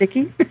bit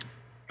sticky.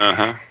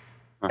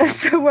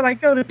 So when I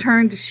go to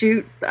turn to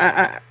shoot,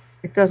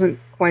 it doesn't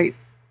quite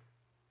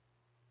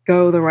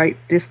go the right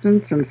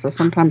distance, and so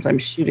sometimes I'm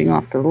shooting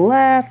off to the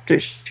left or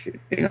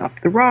shooting off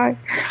to the right,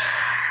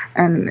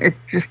 and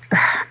it's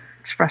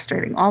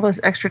frustrating. All those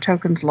extra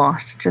tokens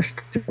lost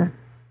just to...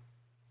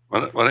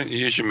 Why don't you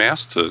use your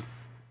mouse to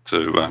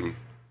steer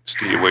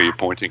where you're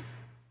pointing?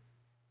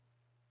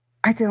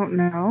 I don't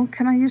know.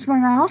 Can I use my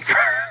mouse?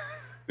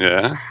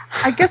 Yeah.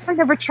 I guess I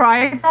never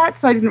tried that,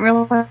 so I didn't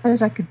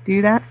realize I could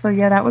do that. So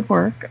yeah, that would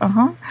work.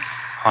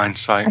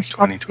 Hindsight, I should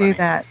 2020. do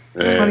that.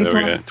 Yeah, 2020.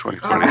 There we go.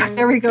 2020.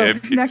 There we go. Yeah,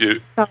 Next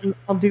time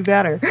I'll do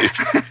better.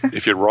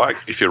 if you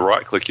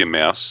right click your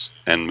mouse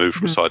and move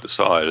from side to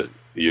side,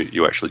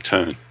 you actually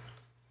turn.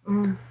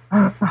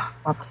 I'll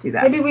have to do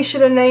that. Maybe we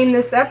should have named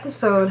this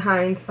episode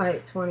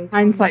Hindsight 2020.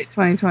 Hindsight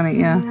 2020,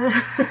 yeah.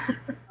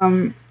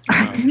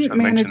 I didn't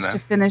manage to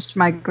finish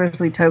my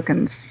Grizzly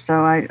tokens,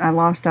 so I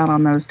lost out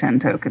on those 10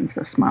 tokens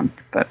this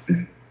month. But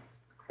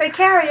they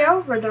carry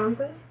over, don't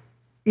they?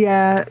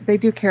 Yeah, they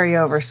do carry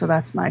over, so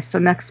that's nice. So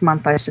next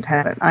month I should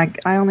have it.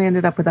 I only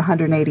ended up with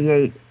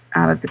 188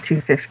 out of the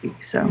 250,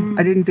 so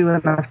I didn't do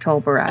enough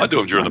toll barrage. I do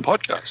them during the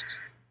podcast.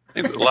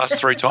 The last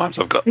 3 times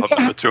I've done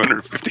the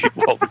 250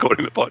 while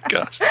recording the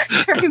podcast.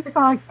 During the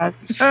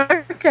podcast.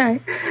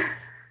 Okay.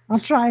 I'll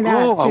try that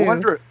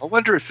too. I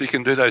wonder if you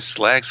can do those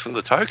slags for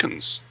the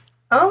tokens.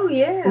 Oh,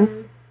 yeah.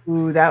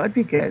 Ooh, that would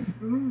be good.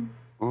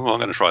 Oh, I'm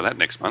going to try that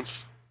next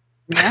month.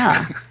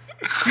 Yeah.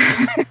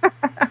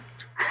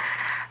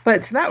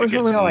 But so that was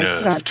really all I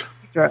did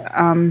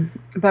on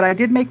but I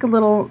did make a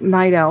little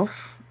night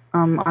elf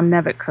on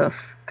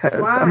Nevitkuf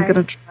because I'm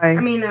going to try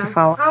to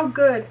follow. Oh,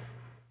 good.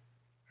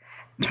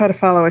 Try to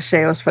follow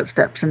Asheo's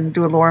footsteps and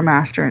do a lore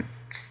master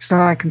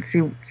so I can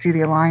see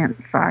the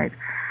Alliance side.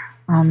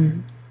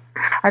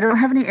 I don't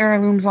have any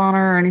heirlooms on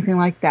her or anything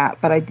like that,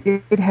 but I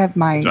did have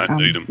my... You don't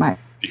need them.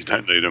 You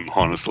don't need them,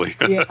 honestly.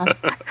 Yeah.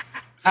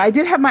 I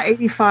did have my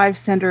 85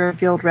 Sender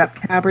Guild Rep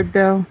tabard,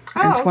 though,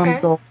 and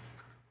 20 gold.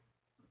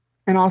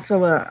 And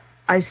also,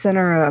 I sent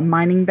her a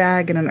mining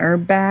bag and an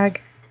herb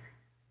bag,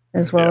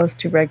 as well as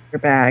 2 regular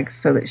bags,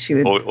 so that she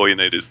would... All you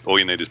need is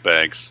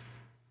bags.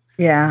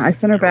 Yeah, I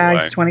sent her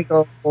bags, 20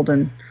 gold,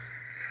 and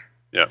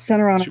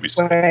sent her on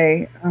her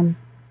way.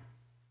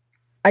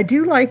 I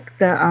do like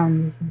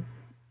the...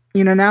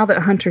 now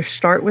that hunters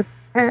start with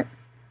pet,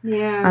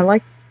 I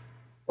like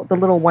the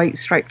little white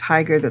striped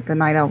tiger that the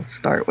night elves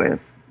start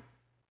with.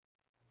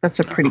 That's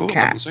a pretty cat.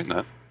 I haven't seen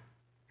that.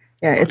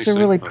 Yeah, it's a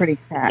really pretty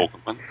cat.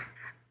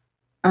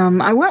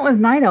 I went with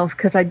Night Elf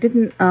because I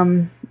didn't.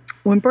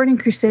 When Burning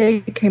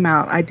Crusade came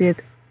out, I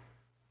did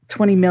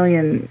 20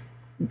 million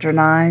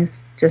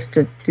Drenais just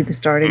to do the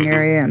starting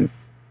area and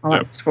all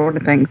that sort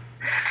of things.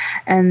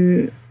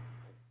 And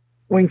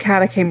when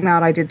Kata came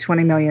out, I did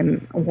 20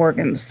 million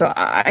Worgans. So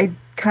I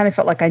kind of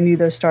felt like I knew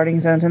those starting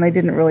zones, and they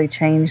didn't really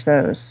change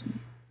those.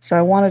 So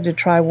I wanted to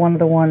try one of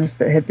the ones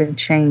that had been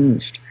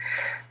changed.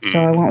 So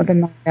I went with the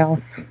Night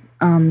Elf.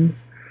 And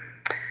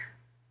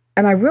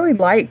I really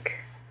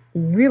like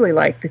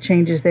the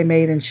changes they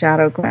made in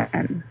Shadow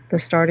Glen, the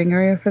starting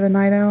area for the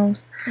Night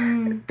Elves.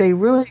 They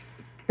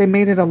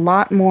made it a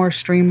lot more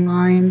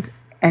streamlined,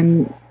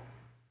 and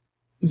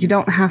you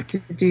don't have to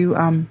do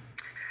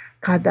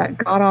that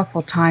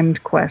god-awful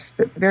timed quest.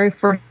 The very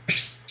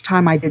first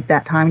time I did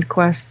that timed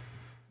quest,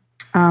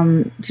 do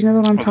you know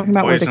what I'm talking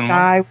about? Where the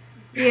guy...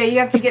 Yeah, you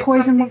have to get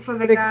something for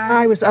the guy.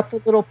 Guy was up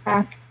the little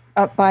path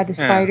up by the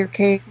spider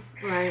cave.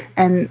 Right.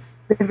 And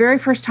the very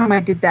first time I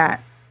did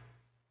that,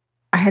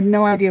 I had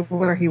no idea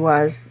where he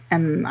was,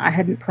 and I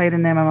hadn't played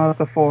an MMO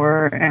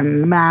before,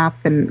 and the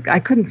map, and I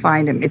couldn't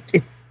find him.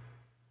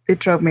 It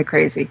drove me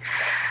crazy.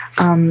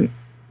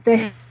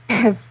 They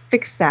have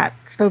fixed that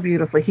so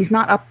beautifully. He's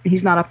not up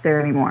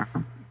there anymore.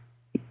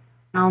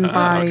 Down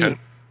by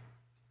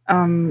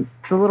the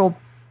little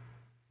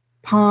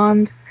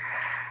pond.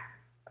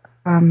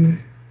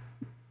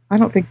 I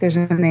don't think there's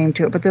a name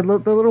to it, but the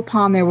little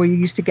pond there where you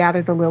used to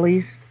gather the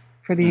lilies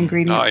for the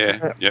ingredients.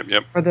 Oh yeah,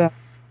 yep. For the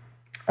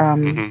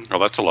Oh,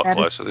 that's a lot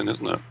closer then,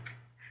 isn't it?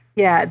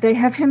 Yeah, they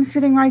have him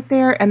sitting right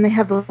there, and they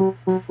have the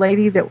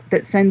lady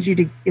that sends you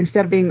to,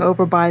 instead of being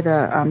over by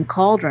the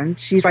cauldron,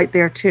 she's right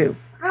there too.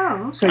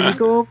 Oh. So you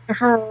go over to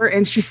her,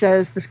 and she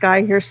says, "This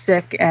guy here's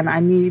sick, and I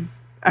need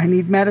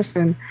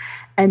medicine."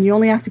 And you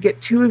only have to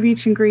get 2 of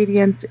each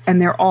ingredient,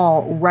 and they're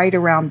all right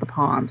around the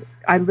pond.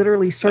 I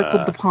literally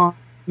circled the pond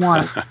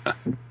once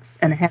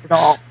and had it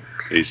all.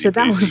 Easy So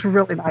that peasy. was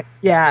really nice.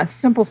 Yeah,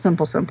 simple.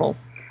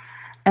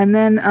 And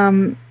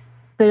then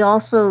they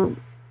also,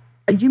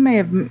 you may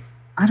have,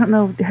 I don't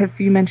know if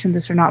you mentioned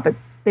this or not, but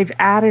they've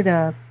added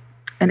an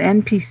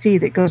NPC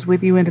that goes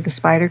with you into the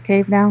spider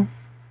cave now.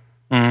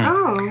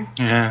 Oh.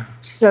 Yeah.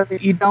 So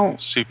that you don't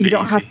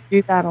have to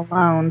do that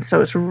alone. So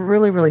it's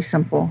really, really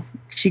simple.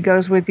 She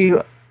goes with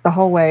you the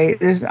whole way.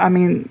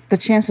 The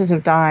chances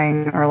of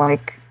dying are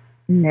like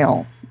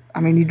nil. I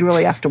mean, you'd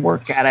really have to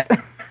work at it.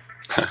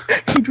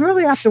 You'd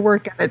really have to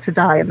work at it to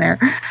die in there.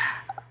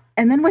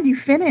 And then when you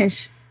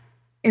finish,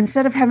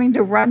 instead of having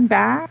to run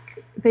back,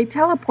 they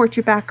teleport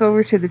you back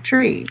over to the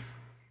tree.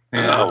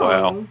 Oh,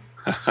 wow.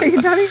 So you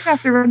don't even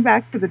have to run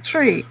back to the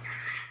tree.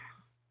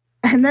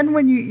 And then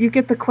when you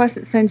get the quest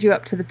that sends you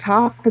up to the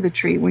top of the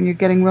tree, when you're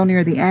getting real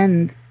near the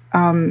end,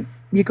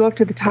 you go up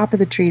to the top of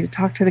the tree to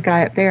talk to the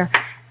guy up there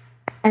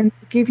and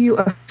give you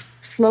a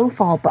slow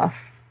fall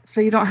buff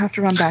so you don't have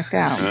to run back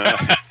down.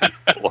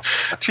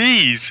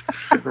 Jeez.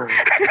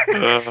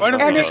 Why don't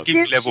they just give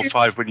you level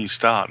 5 when you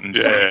start and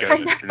just go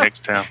to the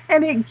next town?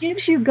 And it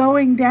gives you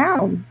going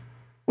down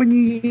when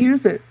you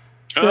use it.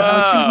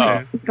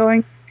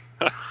 Going.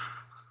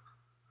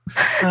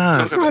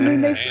 So I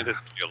mean, they handed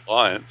the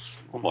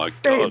alliance. Oh my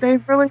god!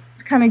 They've really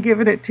kind of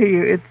given it to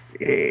you.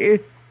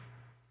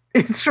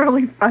 It's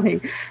really funny.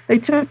 They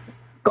took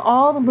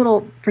all the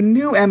little, for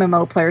new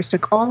MMO players,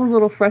 took all the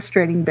little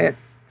frustrating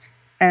bits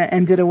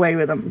and did away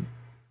with them.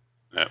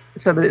 Yep.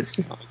 So that it's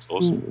just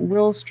awesome.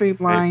 Real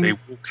streamlined. They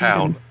walk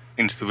out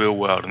into the real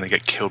world and they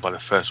get killed by the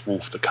first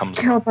wolf that comes.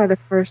 Killed by the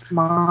first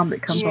mob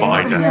that comes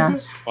Spider. along. Yeah.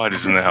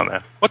 Spiders in there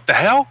now. What the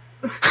hell?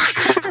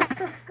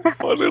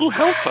 My little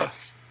helper.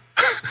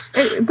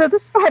 The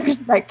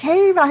spiders in that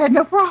cave, I had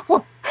no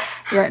problem.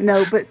 Yeah,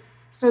 no, but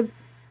so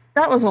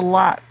that was a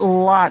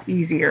lot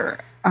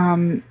easier.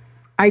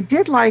 I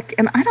did like,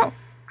 and I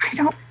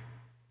don't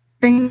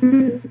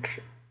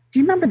think. Do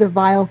you remember the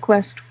vial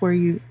quest where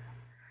you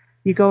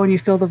go and you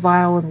fill the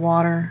vial with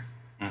water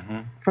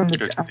from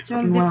the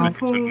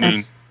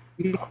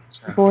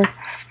well?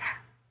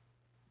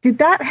 Did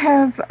that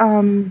have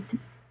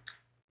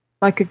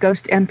like a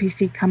ghost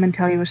NPC come and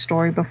tell you a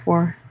story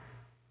before?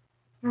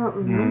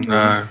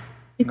 No.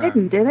 It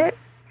didn't, did it?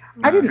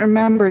 No. I didn't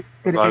remember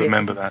that I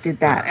remember that. Did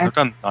that. I've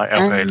done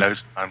LA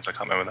loads of times. I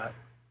can't remember that.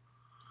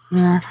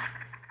 Yeah.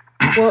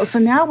 Well, so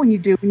now when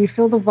you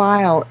fill the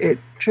vial, it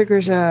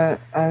triggers a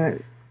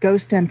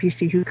ghost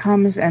NPC who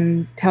comes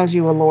and tells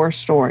you a lore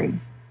story,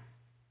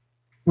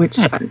 which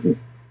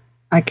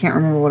I can't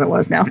remember what it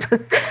was now,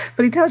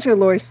 but he tells you a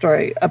lore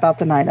story about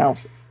the Night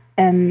Elves.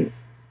 And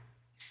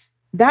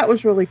that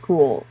was really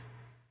cool.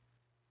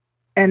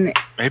 And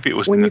maybe it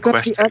was in the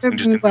quest text and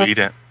just didn't read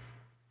it.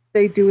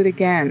 They do it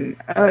again.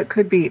 It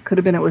could be. It could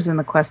have been it was in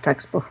the quest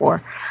text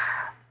before.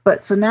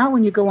 But so now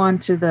when you go on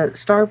to the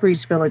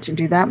Starbreeze Village and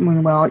do that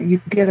Moonwell, you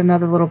get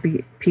another little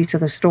piece of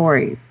the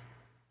story.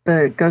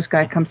 The ghost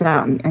guy comes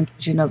out and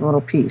gives you another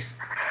little piece.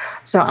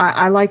 So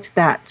I liked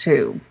that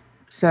too.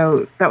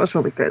 So that was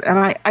really good. And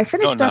I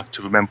finished Not enough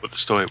to remember what the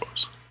story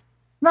was.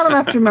 Not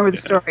enough to remember the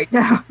story.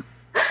 No.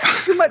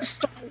 Too much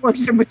Star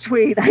Wars in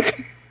between.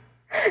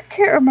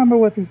 Can't remember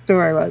what the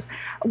story was.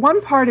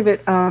 One part of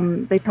it,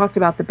 they talked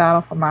about the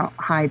battle for Mount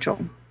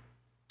Hydril.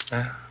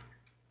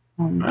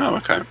 Oh,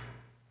 okay.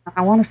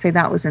 I want to say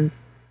that was in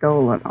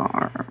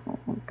Dolinar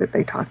that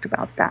they talked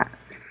about that.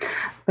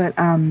 But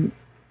I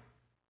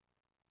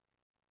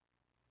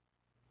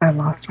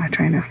lost my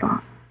train of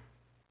thought.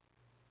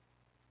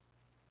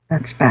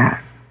 That's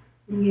bad.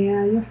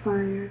 Yeah, you're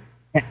fired.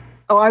 Yeah.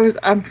 Oh,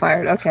 I'm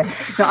fired. Okay.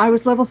 So I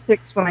was level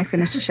 6 when I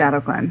finished Shadow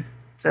Glen.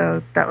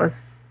 So that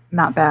was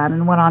not bad,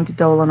 and went on to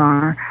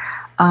Dolinar.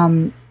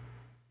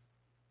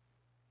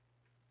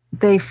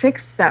 They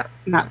fixed that,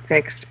 not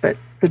fixed, but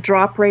the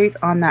drop rate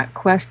on that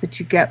quest that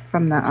you get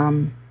from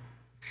the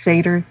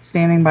satyr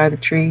standing by the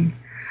tree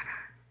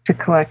to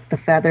collect the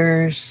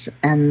feathers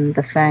and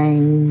the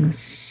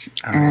fangs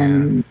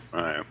and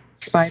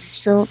spider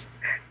silk.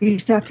 You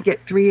used to have to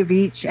get 3 of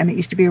each, and it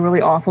used to be a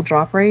really awful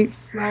drop rate.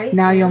 Right.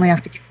 Now you only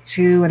have to get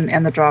 2,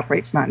 and the drop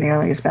rate's not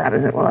nearly as bad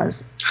as it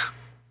was.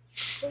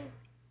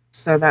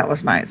 So that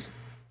was nice.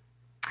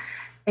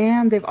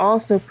 And they've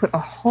also put a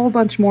whole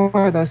bunch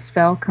more of those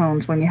spell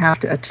cones when you have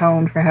to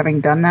atone for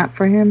having done that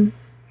for him.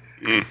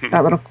 Mm-hmm.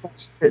 That little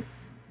quest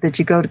that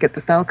you go to get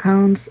the fell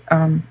cones.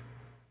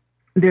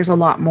 There's a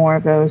lot more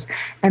of those,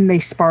 and they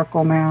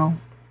sparkle now.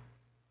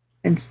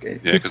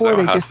 Instead, yeah, because they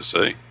were hard to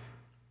see.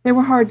 They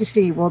were hard to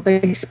see. Well,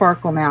 they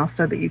sparkle now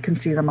so that you can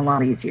see them a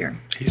lot easier.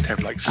 They used to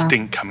have like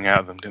stink coming out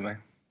of them, didn't they?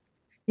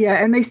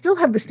 Yeah, and they still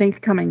have the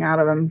stink coming out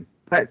of them,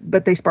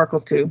 but they sparkle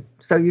too.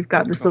 So you've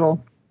got this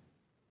little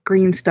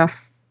green stuff,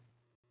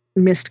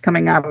 mist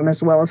coming out of them,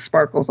 as well as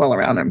sparkles all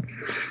around them.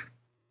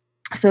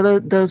 So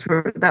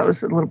that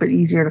was a little bit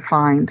easier to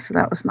find. So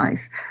that was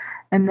nice.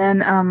 And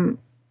then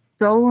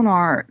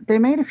Dolinar, they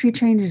made a few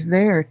changes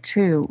there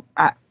too.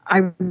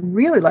 I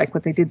really like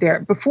what they did there.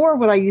 Before,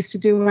 what I used to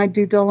do when I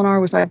do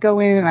Dolinar was I'd go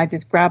in and I'd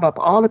just grab up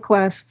all the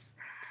quests,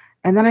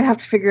 and then I'd have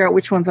to figure out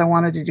which ones I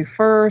wanted to do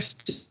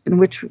first and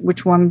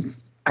which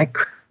ones I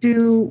could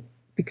do,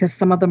 because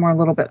some of them are a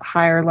little bit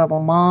higher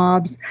level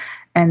mobs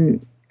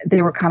and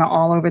they were kind of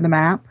all over the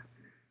map.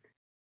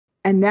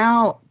 And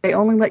now they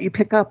only let you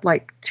pick up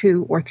like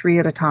 2 or 3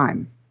 at a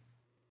time.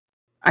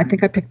 I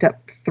think I picked up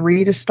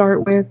 3 to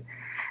start with,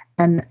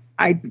 and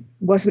I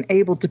wasn't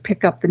able to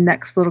pick up the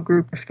next little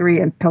group of 3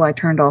 until I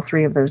turned all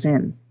 3 of those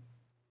in.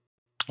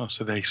 Oh,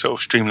 so they sort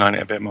of streamline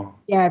it a bit more.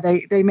 Yeah,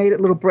 they made it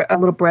a little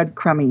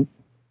breadcrummy.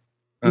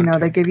 You know,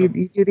 they give you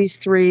do these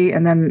 3,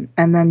 and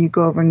then you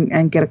go over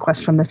and get a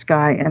quest from this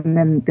guy, and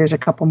then there's a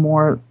couple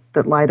more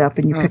that light up,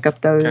 and you pick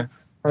up those. Okay.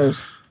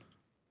 Those.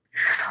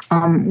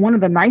 One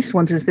of the nice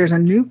ones is there's a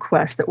new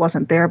quest that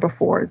wasn't there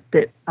before.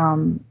 That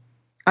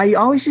I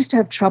always used to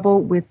have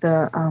trouble with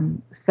the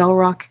Fell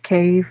Rock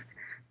Cave.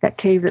 That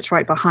cave that's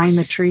right behind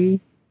the tree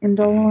in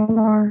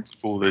Dolinar.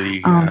 All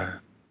the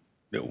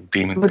little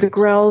demon with things. The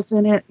grells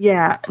in it.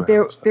 Yeah,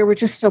 Grells. There were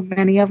just so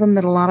many of them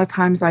that a lot of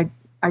times I'd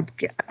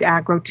get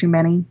aggro too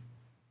many,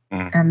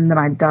 and then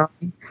I'd die.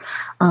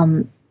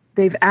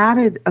 They've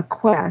added a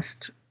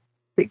quest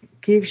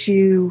that gives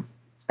you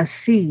a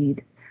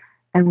seed,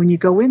 and when you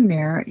go in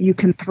there, you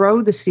can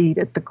throw the seed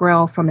at the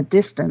grell from a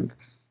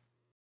distance,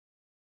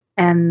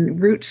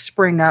 and roots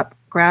spring up,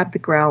 grab the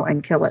grell,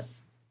 and kill it.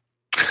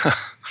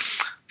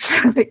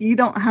 So that you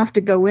don't have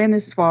to go in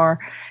as far.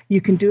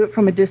 You can do it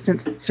from a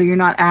distance, so you're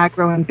not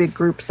aggro in big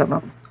groups of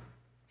them.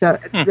 So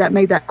that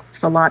made that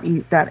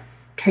that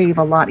cave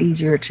a lot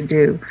easier to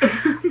do.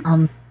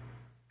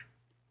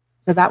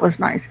 So that was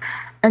nice.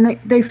 And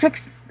they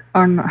fixed,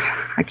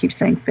 I keep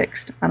saying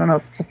fixed. I don't know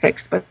if it's a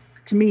fix, but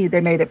to me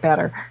they made it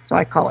better, so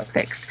I call it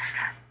fixed.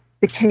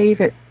 The cave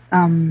at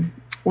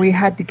where you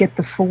had to get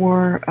the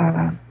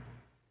 4.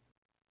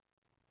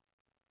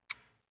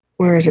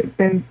 Where is it?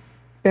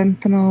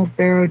 Benthanol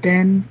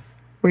Barodin,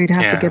 where you'd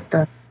have to get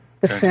the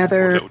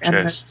feather the 4 little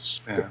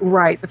chests.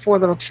 The 4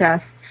 little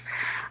chests.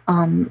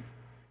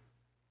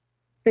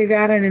 They've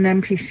added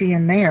an NPC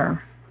in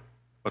there.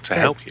 Well, to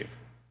help you.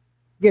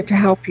 Yeah, to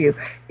help you.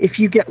 If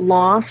you get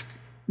lost,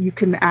 you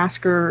can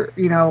ask her,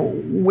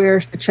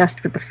 where's the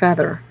chest with the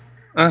feather?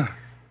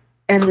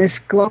 And this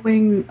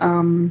glowing...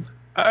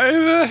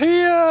 over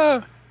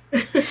here!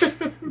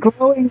 A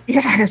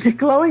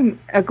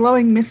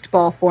glowing mist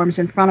ball forms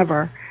in front of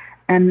her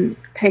and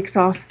takes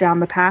off down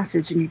the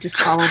passage, and you just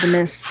follow the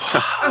mist.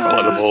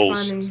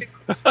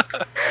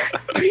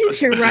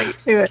 Leads you right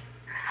to it.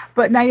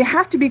 But now you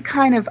have to be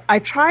I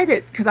tried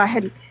it because I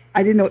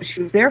didn't know what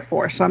she was there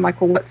for. So I'm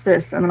like, well, what's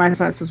this? And then I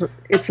saw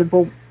it's a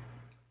bull.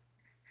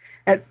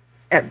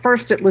 At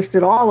first it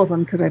listed all of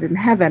them because I didn't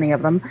have any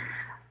of them.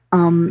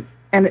 And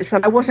it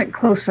said I wasn't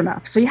close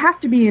enough. So you have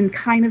to be in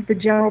kind of the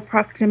general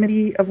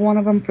proximity of one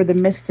of them for the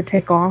mist to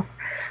take off.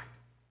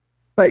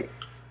 But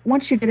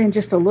once you get in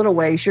just a little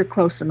ways, you're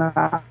close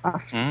enough.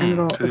 And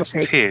it'll it's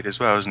take tiered as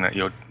well, isn't it?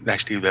 You're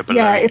actually there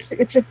below. Yeah, it's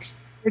a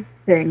tiered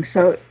thing.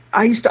 So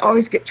I used to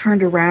always get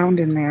turned around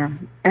in there.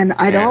 And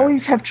I'd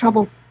always have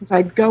trouble because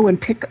I'd go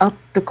and pick up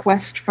the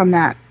quest from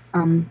that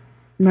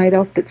night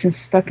elf that's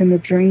just stuck in the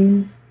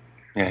dream.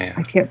 Yeah.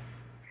 I can't.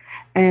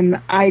 And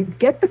I'd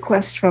get the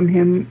quest from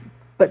him,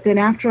 but then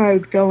after I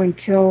would go and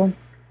kill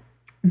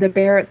the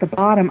bear at the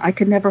bottom, I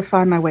could never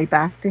find my way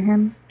back to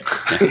him.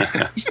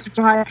 It used to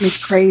drive me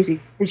crazy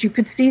because you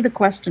could see the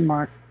question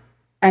mark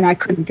and I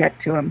couldn't get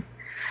to him.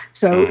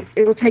 So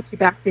it'll take you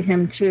back to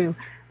him too.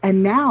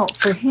 And now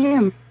for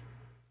him,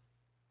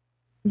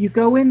 you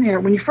go in there.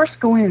 When you first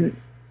go in,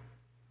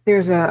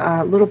 there's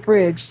a little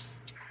bridge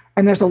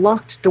and there's a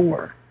locked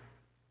door.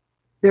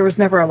 There was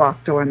never a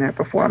locked door in there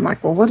before. I'm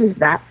like, well, what is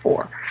that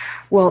for?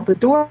 Well, the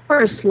door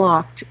is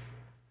locked,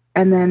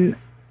 and then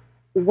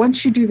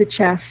once you do the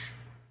chests,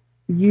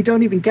 you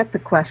don't even get the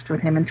quest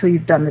with him until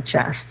you've done the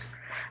chests.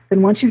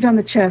 Then once you've done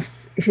the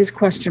chests, his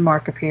question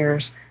mark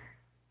appears,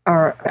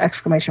 or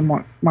exclamation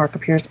mark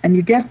appears, and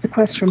you get the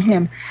quest from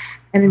him.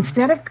 And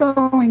instead of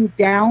going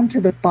down to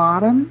the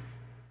bottom,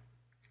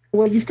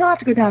 well, you still have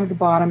to go down to the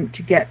bottom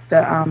to get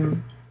the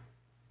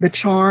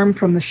charm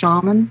from the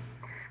shaman.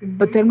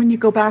 But then when you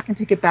go back and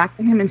take it back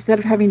to him, instead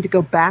of having to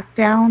go back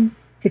down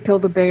to kill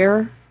the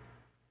bear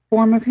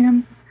form of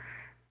him,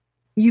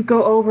 you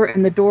go over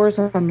and the door's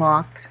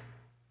unlocked.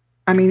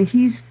 I mean,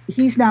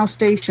 he's now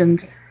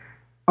stationed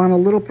on a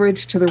little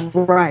bridge to the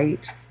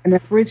right, and the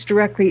bridge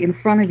directly in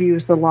front of you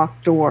is the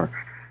locked door.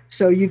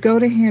 So you go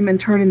to him and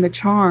turn in the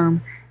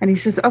charm, and he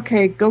says,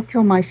 okay, go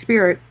kill my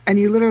spirit. And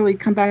you literally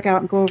come back out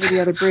and go over the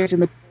other bridge,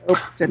 and the door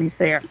opens, and he's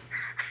there.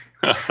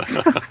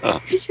 So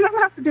you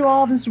don't have to do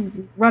all this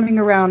running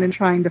around and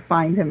trying to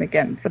find him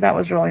again. So that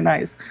was really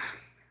nice.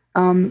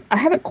 I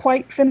haven't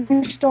quite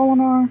finished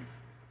Dolinar,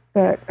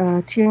 but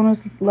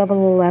Tiona's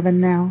level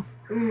 11 now.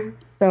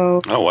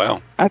 So oh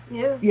wow, I've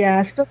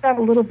still got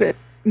a little bit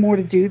more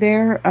to do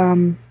there.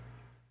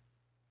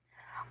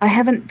 I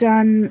haven't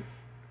done.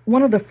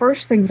 One of the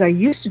first things I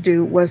used to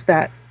do was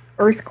that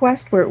Earth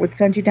quest where it would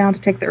send you down to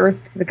take the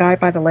Earth to the guy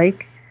by the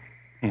lake.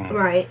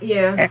 Right.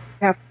 Yeah. And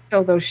you have to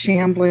kill those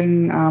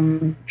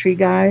shambling tree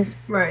guys.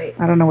 Right.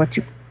 I don't know what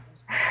you.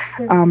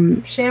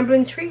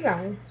 Shambling tree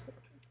guys.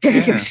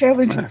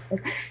 Shambling tree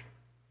guys.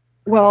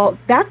 Well,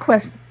 that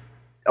quest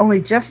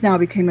only just now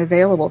became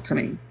available to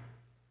me.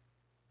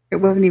 It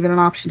wasn't even an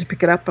option to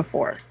pick it up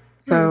before.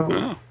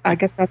 So I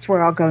guess that's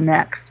where I'll go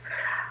next.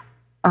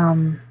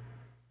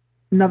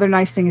 Another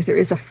nice thing is there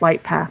is a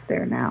flight path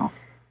there now.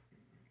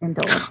 And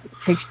it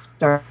takes you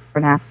to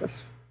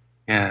Darnassus.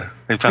 Yeah,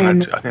 they've done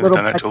that. I think they've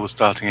done that to all the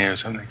starting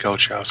areas, haven't they? Gold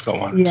Shell's got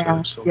one.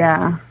 Yeah, so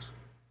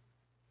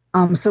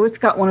it's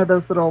got one of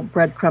those little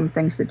breadcrumb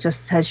things that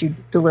just has you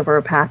deliver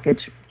a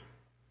package,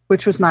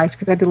 which was nice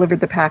because I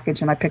delivered the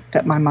package and I picked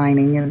up my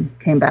mining and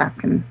came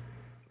back. And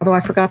although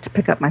I forgot to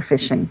pick up my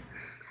fishing.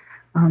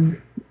 Oh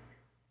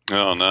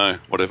no!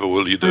 Whatever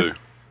will you do?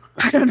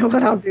 I don't know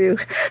what I'll do.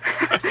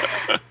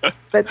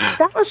 But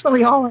that was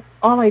really all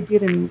I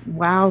did in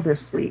WoW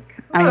this week.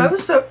 That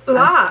was a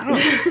lot.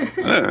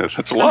 Yeah,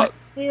 that's a lot.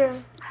 Yeah.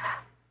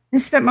 I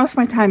spent most of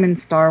my time in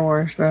Star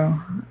Wars, though.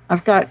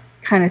 I've got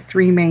kind of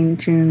 3 main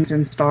tunes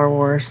in Star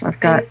Wars. I've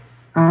got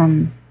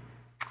my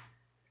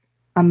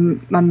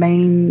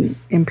main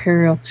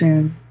Imperial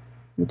tune,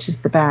 which is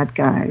the bad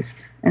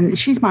guys, and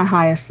she's my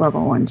highest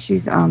level one.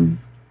 She's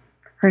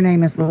her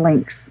name is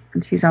Lynx,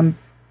 and she's I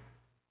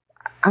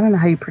don't know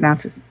how you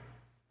pronounce this.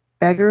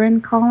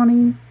 Begeren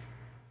Colony,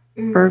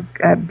 Begeren,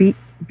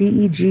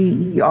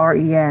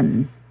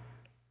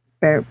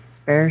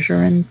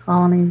 Bergeron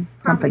Colony,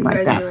 something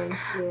like that.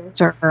 Yeah.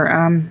 So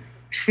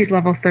she's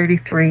level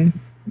 33.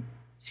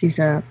 She's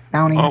a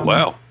bounty hunter. Oh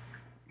wow,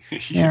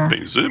 you've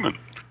been zooming.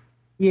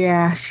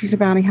 Yeah, she's a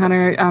bounty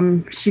hunter.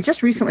 She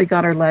just recently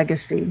got her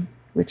legacy,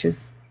 which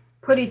is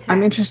pretty tough.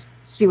 I'm interested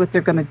to see what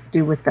they're going to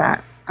do with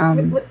that.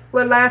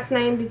 What last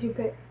name did you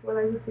pick? What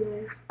legacy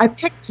name? I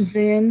picked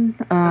Xin,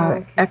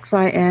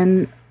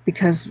 Xin,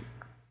 because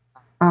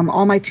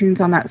all my tunes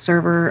on that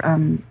server,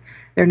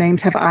 their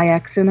names have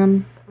IX in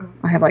them.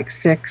 I have like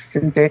Six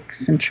and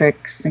Vix and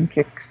Trix and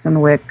Kix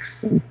and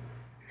Wix. And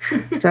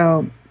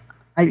so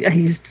I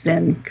used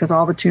Xin because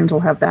all the tunes will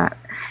have that.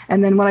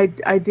 And then what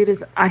I did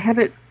is I have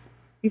it,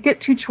 you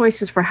get 2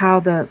 choices for how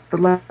the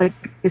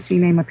legacy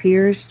name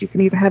appears. You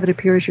can either have it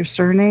appear as your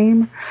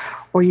surname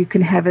or you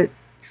can have it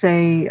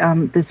say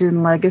the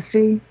Xin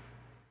Legacy.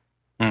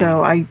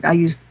 So I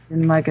use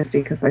Xin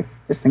Legacy because I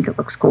just think it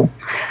looks cool.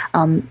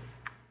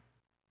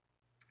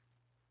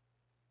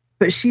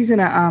 But she's in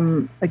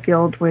a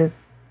guild with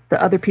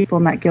the other people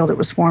in that guild. It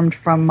was formed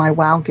from my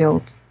WoW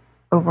guild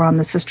over on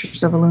the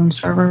Sisters of Elune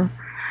server.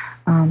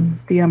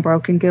 The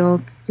Unbroken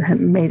Guild had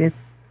made a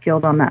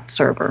guild on that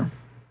server.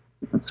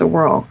 So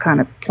we're all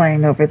kind of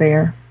playing over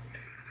there.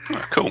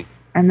 Oh, cool.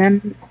 And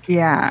then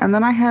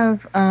I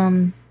have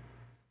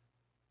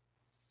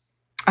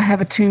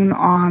a tune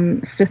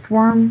on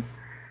Sithworm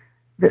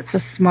that's a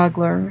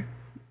smuggler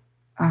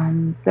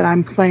that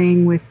I'm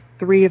playing with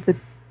 3 of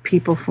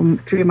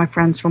my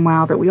friends from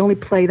WoW that we only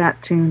play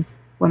that tune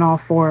when all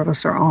 4 of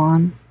us are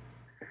on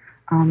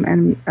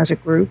and as a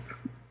group.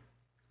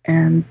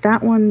 And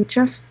that one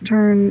just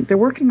turned, they're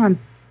working on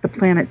the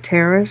planet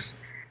Terrace,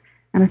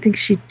 and I think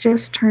she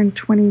just turned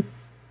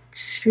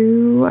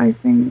 22, I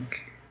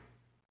think.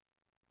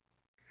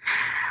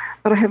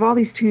 But I have all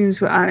these tunes,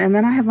 and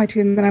then I have my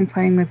tune that I'm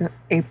playing with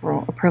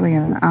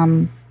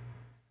Aprillian.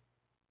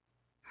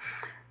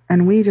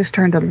 and we just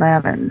turned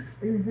 11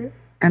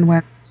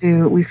 and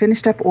we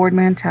finished up Ord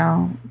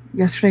Mantell.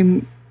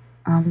 Yesterday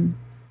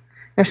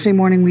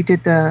morning we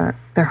did the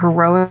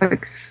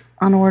heroics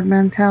on Ord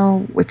Mantell,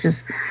 which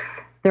is,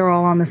 they're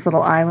all on this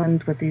little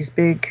island with these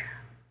big,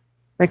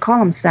 they call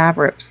them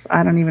savrips.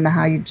 I don't even know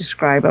how you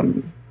describe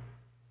them.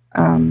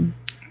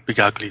 Big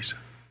uglies.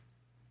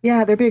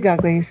 Yeah, they're big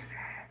uglies.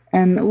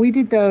 And we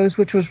did those,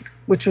 which was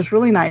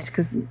really nice,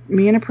 because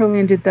me and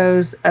Aprillian did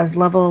those as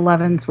level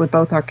 11s with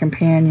both our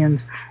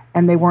companions,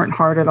 and they weren't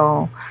hard at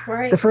all.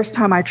 Right. The first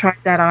time I tried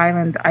that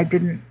island, I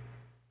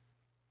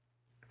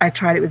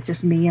tried it with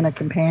just me and a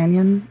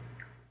companion,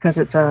 because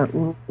it's a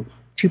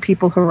 2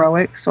 people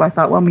heroic. So I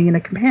thought, well, me and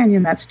a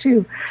companion, that's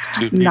 2.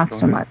 Not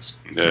so much.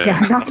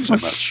 Yeah, not so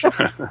much.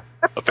 I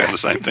found the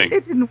same thing.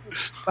 It didn't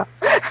work well.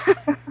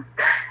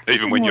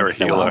 Even when you're a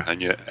healer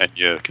and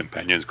your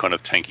companion's kind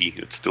of tanky,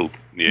 it still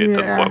doesn't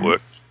quite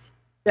work.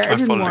 Yeah, I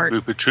followed a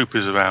group of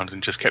troopers around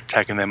and just kept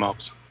tagging their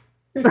mobs.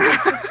 But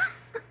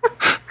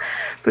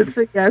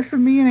so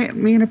me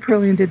and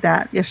Aprillian did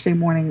that yesterday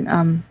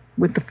morning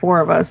with the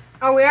 4 of us.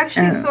 Oh, we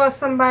actually saw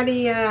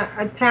somebody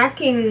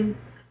attacking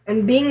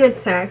and being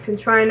attacked and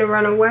trying to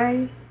run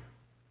away.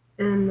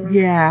 And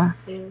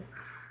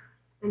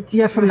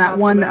from that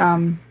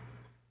one.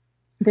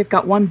 They've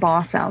got one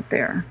boss out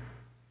there.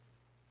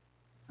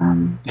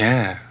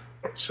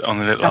 It's on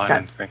the little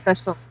island thing.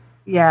 Special,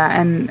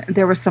 and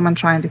there was someone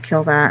trying to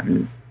kill that,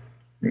 and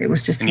it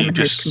was just. And you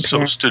just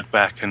sort of stood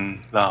back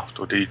and laughed,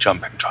 or did you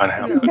jump in and try and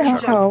help?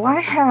 No,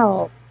 I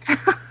helped.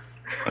 Okay.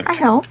 I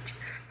helped.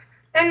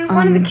 And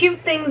one of the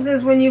cute things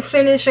is when you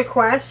finish a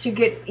quest, you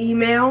get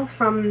email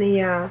from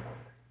the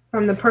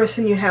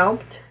person you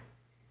helped.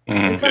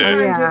 And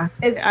sometimes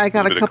it's I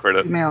got a couple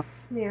of emails.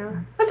 Yeah.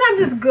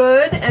 Sometimes it's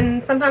good,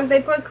 and sometimes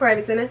they put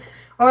credits in it.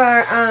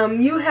 Or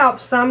you helped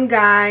some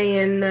guy,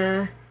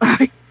 and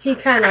he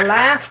kind of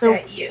laughed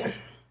at you.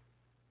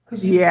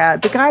 Yeah,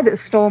 the guy that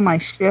stole my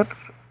ship,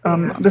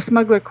 the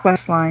smuggler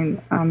quest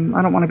line,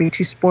 I don't want to be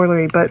too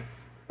spoilery, but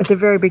at the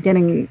very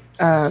beginning,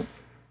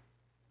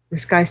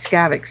 this guy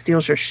Scavik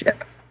steals your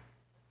ship.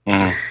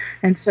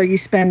 And so you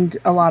spend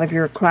a lot of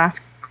your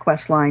class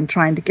quest line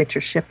trying to get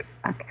your ship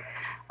back.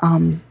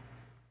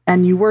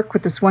 And you work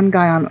with this one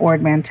guy on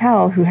Ord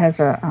Mantell who has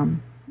a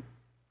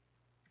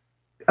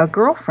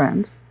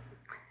girlfriend,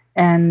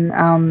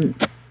 and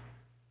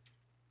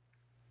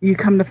you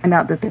come to find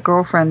out that the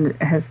girlfriend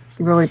has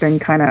really been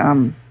kind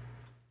of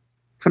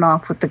fun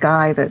off with the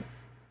guy that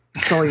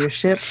stole your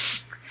ship.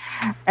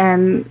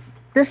 And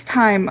this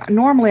time,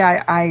 normally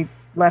I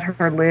let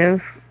her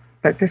live,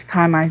 but this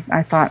time I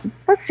thought,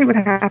 let's see what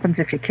happens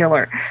if you kill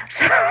her.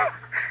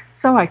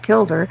 So I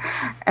killed her,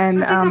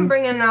 and I think I'm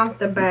bringing out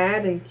the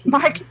bad in you.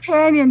 My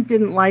companion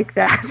didn't like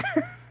that,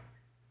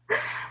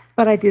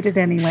 but I did it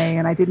anyway,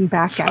 and I didn't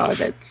back out of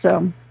it.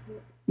 So,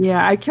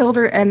 yeah, I killed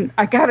her, and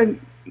I got an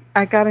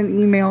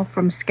email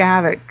from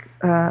Scavik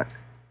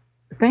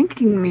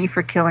thanking me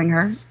for killing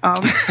her.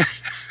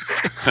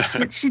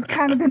 She'd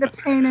kind of been a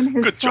pain in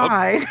his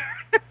side,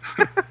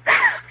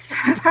 so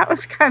that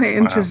was kind of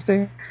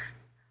interesting.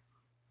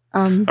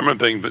 I remember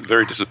being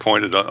very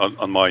disappointed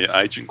on my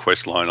agent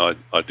quest line.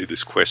 I did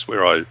this quest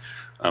where I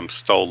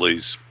stole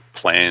these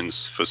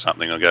plans for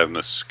something. I gave them the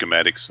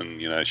schematics,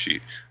 and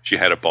she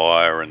had a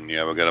buyer, and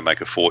we're going to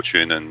make a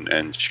fortune,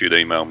 and she'd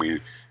email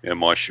me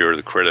my share of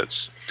the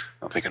credits.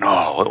 I'm thinking,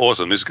 oh,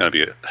 awesome! This is going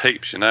to be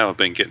heaps. I've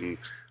been getting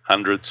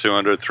 100,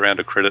 200,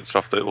 300 credits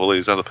off all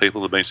these other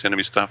people who've been sending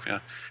me stuff.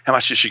 How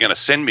much is she going to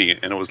send me?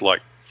 And it was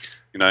like,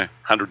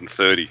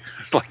 130.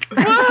 Like,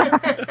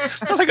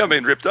 I think I've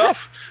been ripped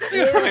off. I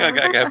think I'm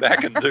going to go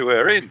back and do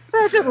her in. So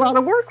I did a lot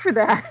of work for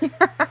that.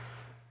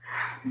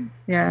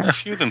 Yeah. A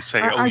few of them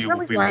say,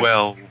 you'll be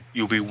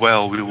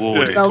well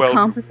rewarded. Well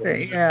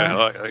compensated,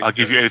 yeah. I'll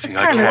give you everything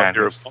I can.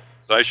 Your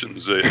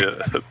conversation's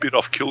a bit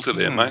off kilter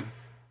there, mate.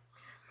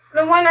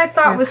 The one I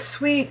thought was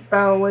sweet,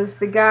 though, was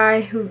the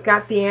guy who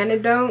got the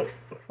antidote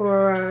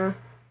for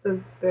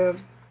the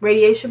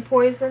radiation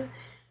poison.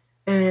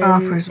 And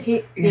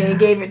he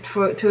gave it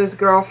to his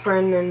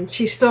girlfriend, and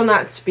she's still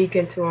not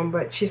speaking to him,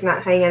 but she's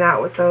not hanging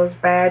out with those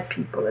bad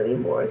people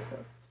anymore.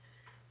 So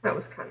that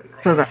was kind of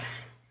nice.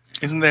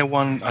 Isn't there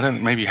one? I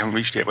don't. Maybe you haven't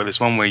reached it yet, but there's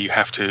one where you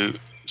have to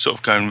sort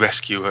of go and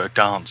rescue a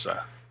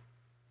dancer.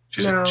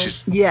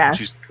 Yes. And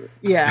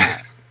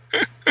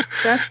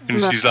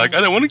she's like, I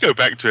don't want to go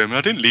back to him.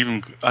 I didn't leave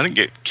him. I didn't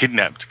get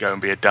kidnapped to go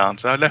and be a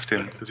dancer. I left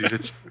him because he's a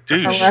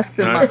douche. I left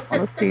him. I don't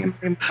want to see him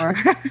anymore.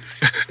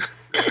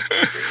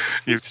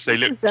 You have to say,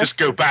 look, just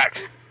go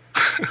back.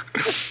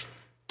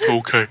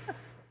 Okay.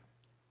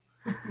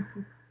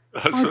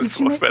 Did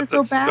you make her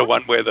go back? The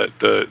one where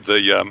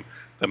the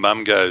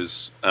mum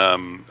goes,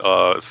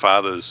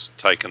 father's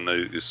taken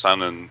his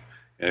son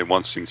and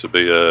wants him to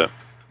be a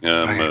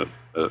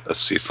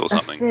Sith or something. A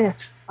Sith.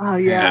 Oh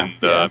yeah. And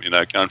go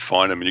and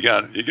find him. And you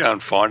go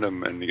and find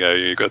him, and you go,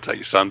 you've got to take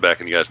your son back.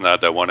 And he goes, no, I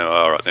don't want to.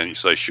 All right, then you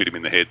say, shoot him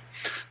in the head.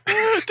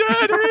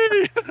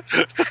 Daddy.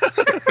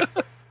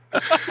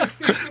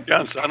 Go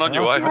and son on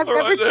your way. I've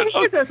never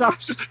taken those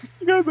options.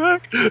 Go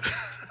back.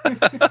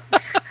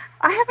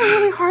 I have a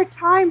really hard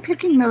time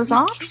picking those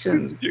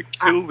options. You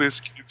kill this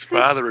kid's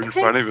father in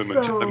front of him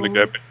and tell him to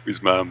go back to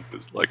his mum.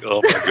 It's like, oh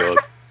my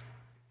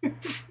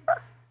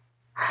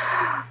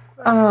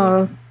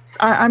god.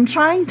 I'm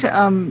trying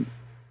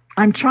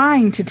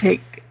to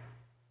take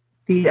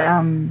the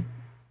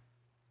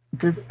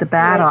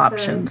bad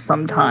option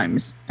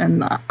sometimes,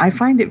 and I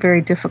find it very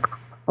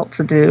difficult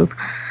to do.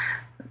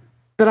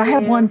 But I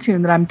have one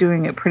tune that I'm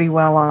doing it pretty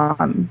well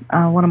on.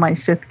 One of my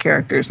Sith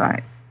characters.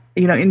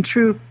 In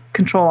true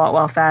Control Alt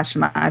WoW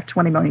fashion, I have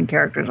 20 million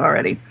characters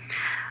already.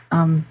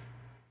 But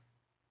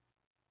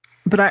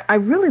I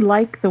really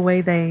like the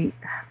way the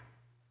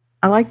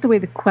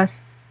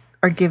quests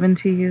are given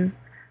to you,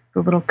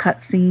 the little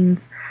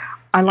cutscenes.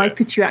 I like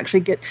that you actually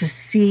get to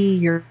see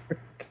your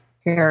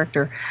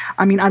character.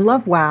 I mean, I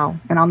love WoW,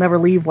 and I'll never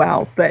leave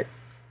WoW, but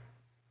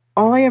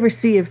all I ever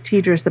see of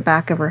Tidra is the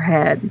back of her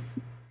head.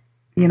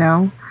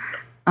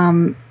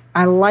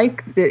 I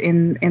like that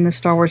in the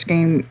Star Wars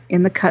game,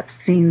 in the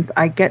cutscenes,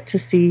 I get to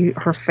see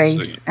her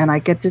face and I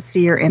get to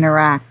see her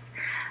interact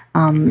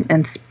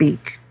and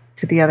speak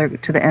to the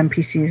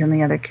NPCs and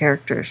the other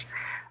characters.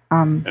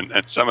 And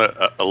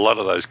a lot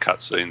of those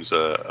cutscenes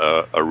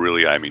are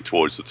really aiming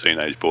towards the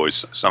teenage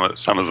boys. Some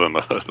of them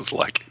are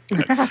like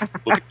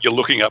you're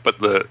looking up at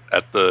the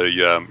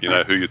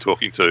who you're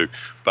talking to,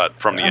 but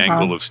from the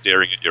angle of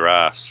staring at your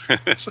ass, or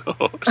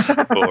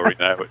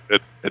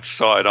it's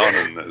side on,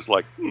 and it's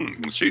like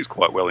she's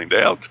quite well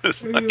endowed. I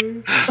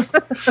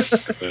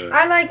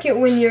like it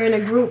when you're in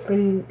a group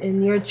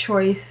and your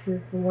choice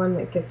is the one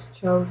that gets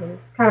chosen.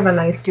 It's kind of a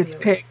nice gets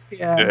feeling. picked.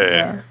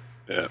 Yeah.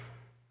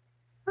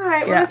 All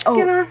right, well, let's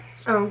get on.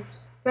 Oh,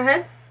 go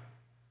ahead.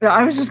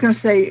 I was just going to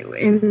say,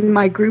 in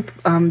my group,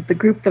 the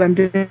group that I'm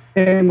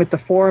doing with the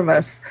four of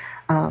us,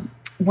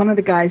 one of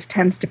the guys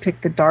tends to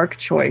pick the dark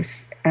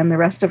choice, and the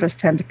rest of us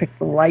tend to pick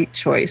the light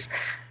choice.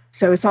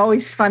 So it's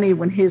always funny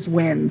when his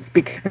wins,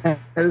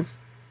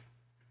 because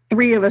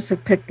three of us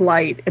have picked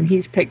light, and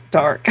he's picked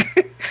dark.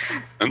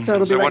 So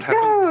it'll be like,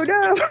 no.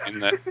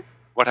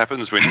 What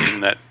happens when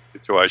in that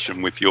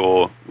situation with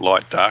your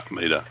light-dark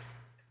meter?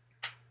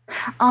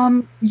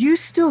 You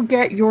still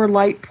get your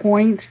light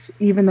points,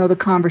 even though the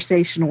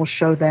conversation will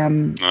show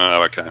them.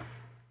 Oh,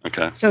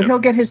 okay. So he'll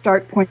get his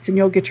dark points, and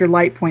you'll get your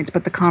light points,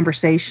 but the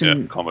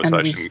conversation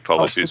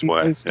follows his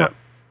way.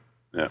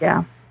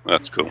 Yeah,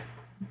 that's cool.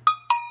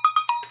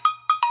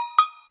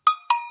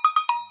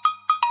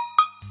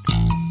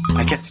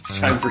 I guess it's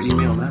time for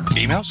email now.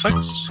 Emails,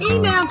 folks?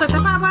 Email.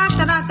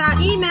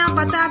 Email.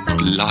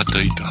 La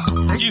data.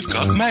 You've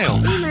got mail.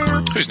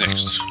 Email. Who's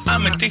next?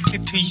 I'm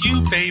addicted to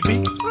you,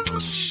 baby.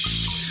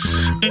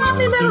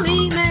 Lovely little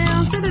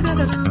email.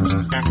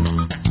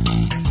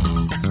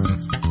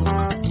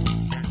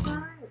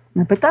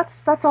 But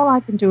that's all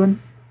I've been doing.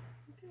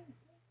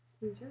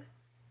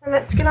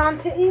 Let's get on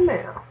to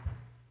emails.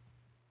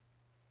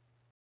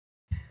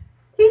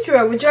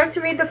 Tidra, would you like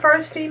to read the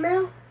first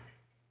email?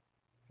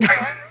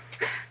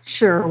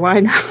 Sure,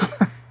 why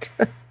not?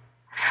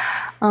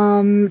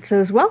 It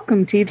says,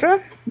 welcome,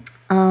 Tidra.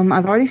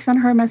 I've already sent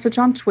her a message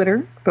on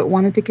Twitter, but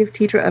wanted to give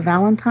Tidra a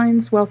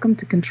Valentine's welcome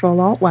to Control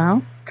Alt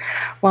WoW.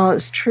 While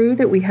it's true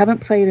that we haven't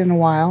played in a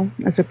while,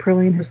 as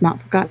Aprillian has not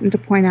forgotten to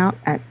point out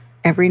at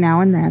every now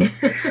and then,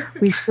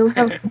 we still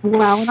have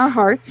WoW in our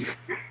hearts,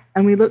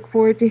 and we look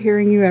forward to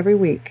hearing you every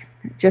week.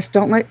 Just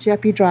don't let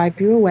Jeppy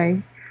drive you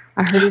away.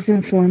 I heard his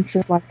insolence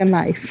is like a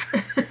knife.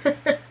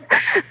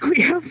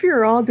 We hope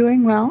you're all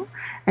doing well,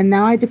 and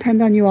now I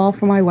depend on you all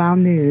for my WoW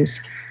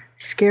news.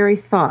 Scary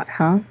thought,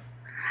 huh?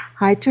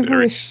 Hi to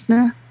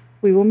Varishna.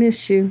 We will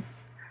miss you.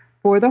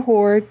 For the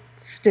Horde,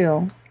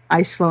 still,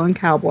 Iceflow and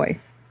Cowboy.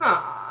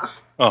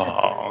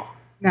 Aww.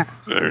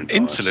 Nice.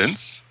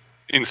 Insolence.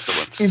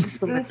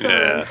 Insolence.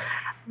 Yeah.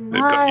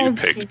 They've got you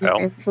pegged,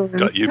 pal.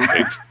 Got you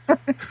pegged.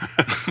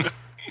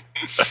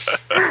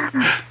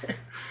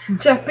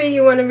 Jeppy,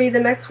 you want to read the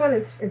next one?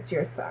 It's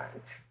your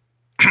size.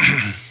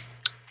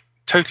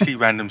 Totally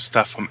random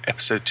stuff from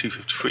episode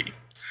 253.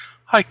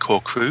 Hi, core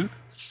crew.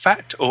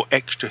 Fat or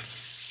extra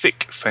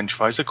thick French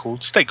fries are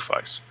called steak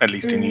fries, at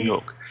least in New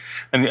York.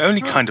 And the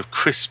only kind of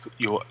crisp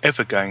you're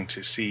ever going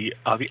to see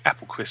are the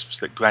apple crisps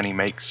that Granny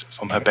makes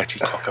from her Betty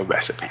Crocker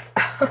recipe.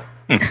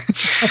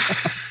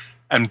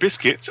 And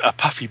biscuits are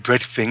puffy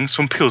bread things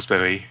from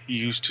Pillsbury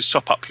you use to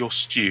sop up your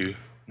stew.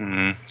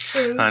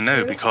 I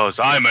know, because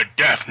I'm a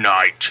death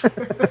knight.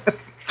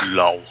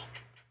 Lol.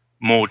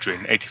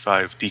 Mordrin,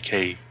 85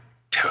 DK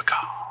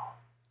Terracar.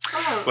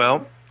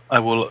 Well, I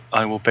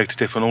will beg to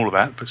differ on all of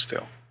that, but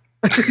still.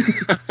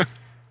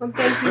 Well,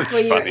 thank you It's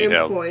for your funny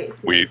how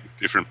input.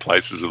 different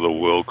places of the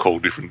world call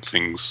different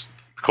things,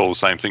 call the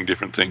same thing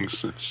different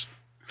things. It's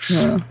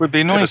Well,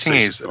 the annoying thing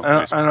is,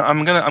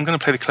 I'm gonna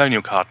play the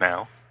colonial card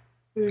now.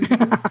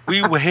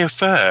 We were here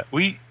first.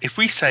 If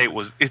we say it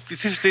was, if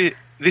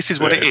this is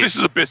what it is. This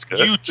is a biscuit.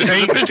 You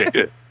changed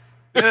it.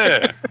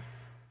 Yeah.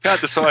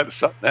 Can't decide it's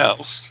something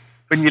else.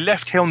 When you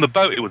left here on the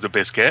boat, it was a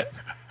biscuit.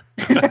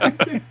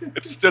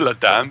 It's still a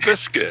damn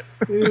biscuit.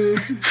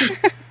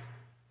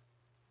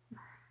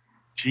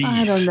 Jeez.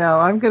 I don't know.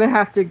 I'm going to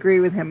have to agree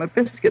with him. A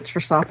biscuit's for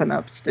sopping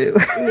up stew.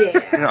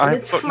 Yeah, I've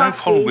it's got fluffy. no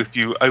problem with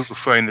you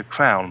overthrowing the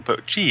crown,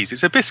 but geez,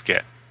 it's a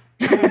biscuit.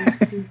 So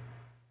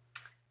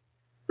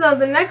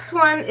the next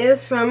one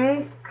is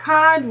from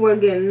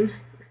Codwigan.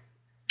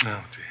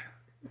 Oh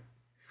dear.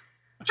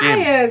 Jim.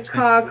 Hiya,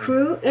 car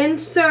crew.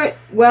 Insert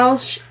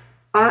Welsh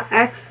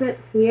accent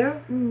here.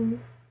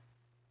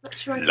 Not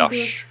sure I can do it.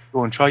 Lush. Go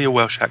on, try your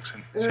Welsh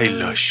accent. Say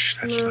lush.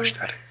 That's no. lush,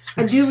 that is.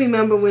 I do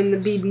remember when the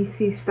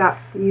BBC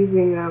stopped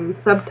using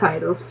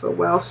subtitles for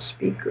Welsh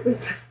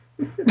speakers.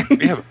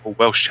 We have a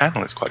Welsh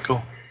channel. It's quite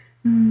cool.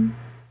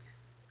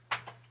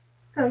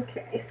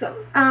 Okay, so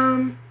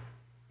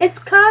it's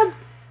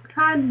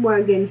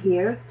Codwagon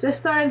here.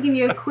 Just thought I'd give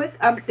you a quick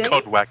update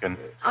Codwagon.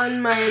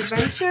 on my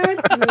adventure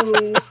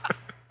through.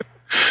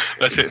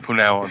 That's it from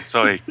now on.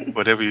 Sorry,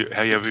 however you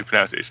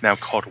pronounce it, it's now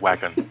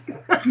Codwagon.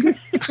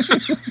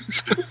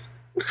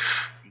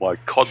 My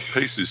cod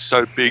piece is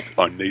so big,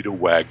 I need a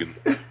wagon.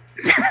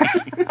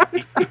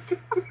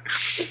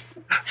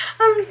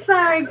 I'm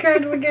sorry,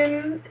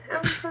 Codwagon.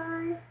 I'm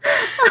sorry.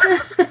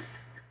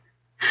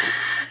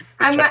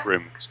 Chat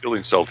room, still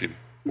insulting.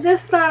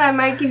 Just thought I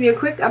might give you a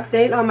quick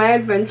update on my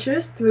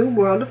adventures through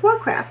World of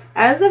Warcraft.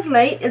 As of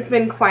late, it's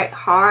been quite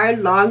hard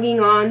logging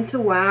on to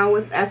WoW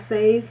with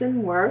essays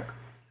and work.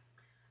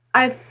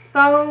 I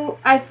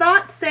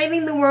thought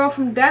saving the world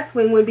from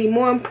Deathwing would be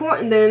more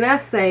important than an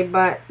essay,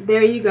 but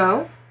there you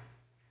go.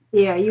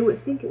 Yeah, you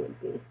would think it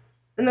would be.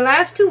 In the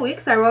last 2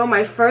 weeks, I rolled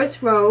my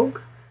first rogue,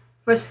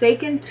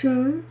 Forsaken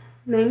Tomb,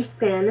 named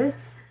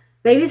Stannis.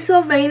 Lady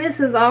Sylvanas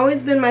has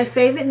always been my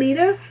favorite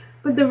leader,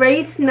 but the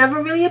race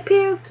never really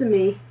appealed to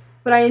me.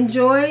 But I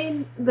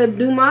enjoyed the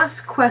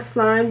Dumas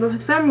questline, but for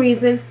some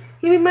reason,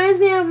 he reminds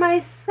me of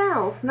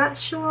myself. Not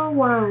sure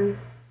why.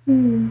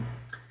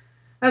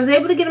 I was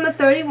able to get him a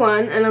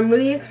 31, and I'm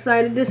really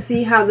excited to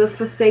see how the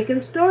Forsaken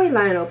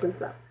storyline opens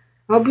up.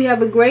 I hope you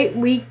have a great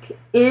week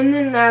in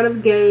and out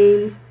of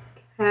game.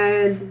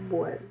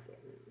 Cadwagon.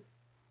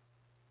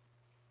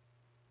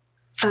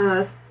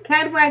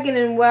 Cadwagon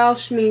in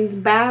Welsh means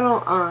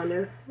battle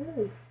honor.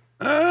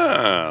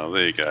 Ah,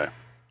 there you go.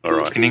 All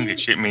right. In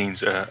English, it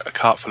means a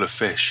cart full of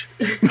fish.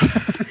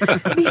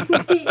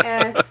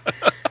 Yes.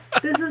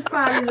 This is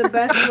probably the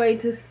best way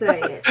to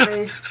say it.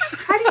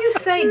 How do you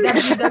say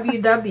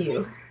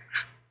www?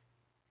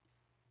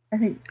 I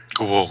think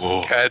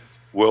CAD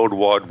World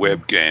Wide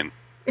Web GAN.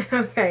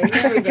 Okay,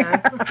 there we go.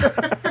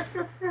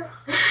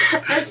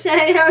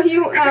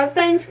 Ashayo,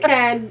 thanks,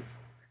 Cad.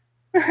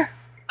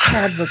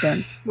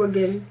 Cadwigan.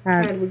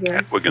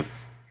 Cadwigan.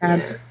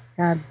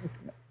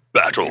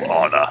 Battle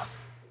Honor.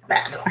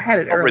 Battle. I had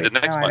it I'll read earlier. the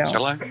next Now I one, don't.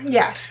 shall I?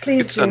 Yes,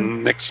 please It's do. a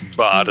next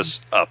Bardus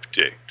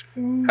update.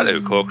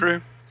 Hello, Core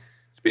Crew.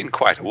 It's been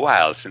quite a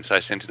while since I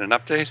sent in an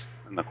update.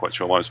 I'm not quite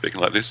sure why I'm speaking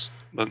like this.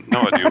 No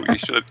idea. You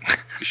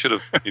should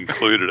have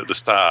included at the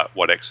start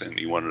what accent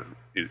you wanted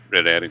it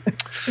read out in.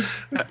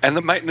 And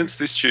the maintenance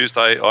this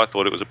Tuesday, I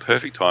thought it was a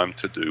perfect time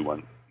to do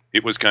one. I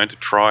was going to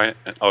try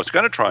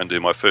and do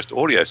my first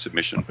audio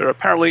submission, but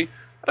apparently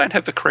I don't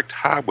have the correct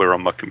hardware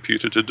on my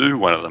computer to do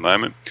one at the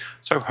moment,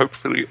 so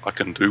hopefully I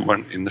can do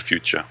one in the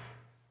future.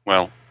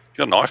 Well, if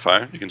you've got an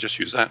iPhone, you can just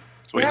use that.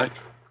 That's all you need.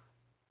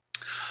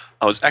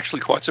 I was actually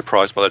quite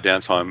surprised by the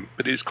downtime,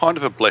 but it is kind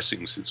of a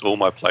blessing since all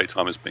my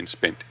playtime has been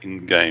spent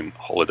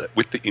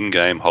with the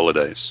in-game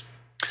holidays.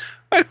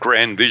 I had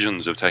grand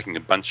visions of taking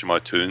a bunch of my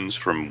tunes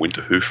from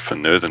Winterhoof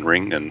and Earthen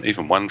Ring, and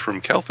even one from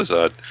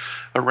Kel'Thuzad,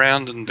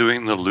 around and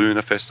doing the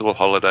Lunar Festival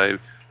holiday,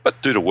 but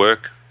due to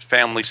work,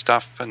 family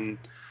stuff, and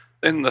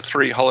then the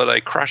 3 holiday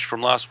crash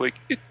from last week,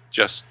 it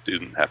just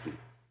didn't happen.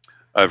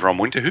 Over on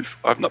Winterhoof,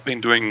 I've not been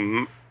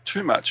doing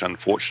too much,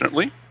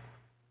 unfortunately.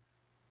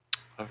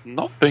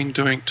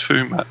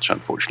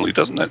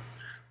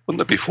 Wouldn't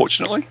that be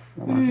fortunately?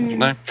 I don't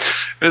know.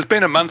 It's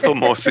been a month or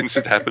more since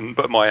it happened,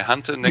 but my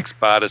Hunter Next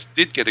Bardus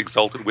did get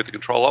exalted with the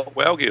Control Alt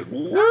WoW Guild.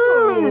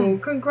 Oh,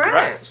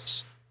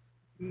 congrats.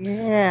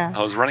 Yeah.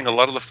 I was running a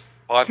lot of the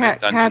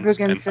 5-minute dungeons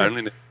Cadwigan and says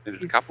only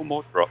needed a couple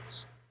more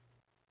drops.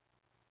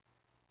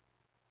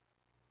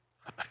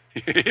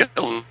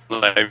 He'll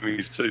name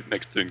his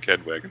next tune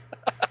Cadwagon.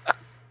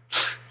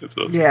 That's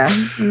awesome. Yeah.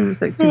 It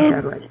was like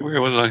Cadwigan.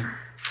 Where was I?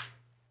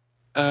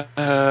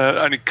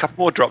 Only a couple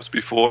more drops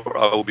before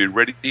I will be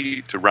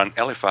ready to run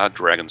LFR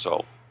Dragon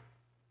Soul.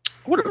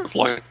 I would have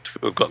liked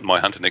to have gotten my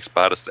Hunter Next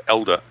Bardus the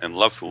Elder and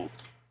Loveful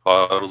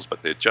titles,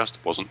 but there just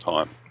wasn't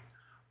time.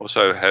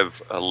 Also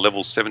have a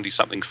level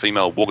 70-something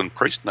female Worgen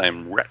priest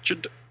named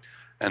Ratched,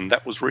 and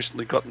that was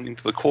recently gotten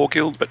into the core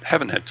guild, but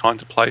haven't had time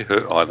to play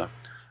her either.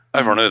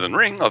 Over on Earthen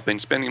Ring, I've been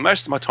spending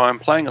most of my time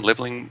playing and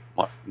leveling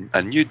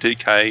a new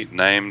DK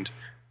named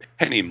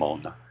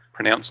Pennymon,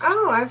 pronounced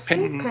I've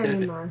seen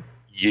Pennymon.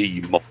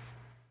 Yeemon.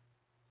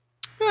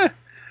 Yeah.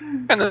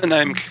 And the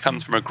name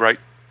comes from a great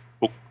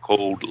book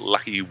called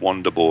Lucky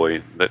Wonder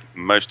Boy that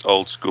most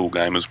old school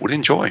gamers would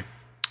enjoy.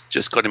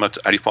 Just got him up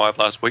to 85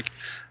 last week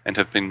and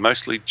have been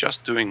mostly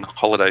just doing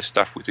holiday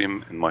stuff with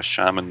him and my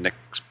Shaman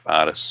Next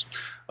Bardus.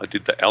 I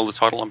did the Elder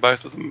title on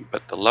both of them,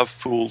 but the Love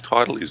Fool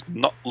title is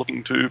not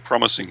looking too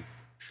promising.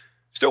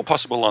 Still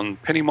possible on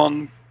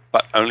Pennymon,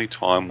 but only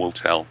time will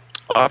tell.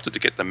 I opted to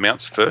get the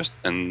mounts first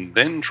and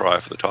then try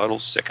for the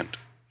titles second.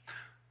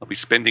 I'll be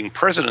spending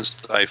President's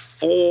Day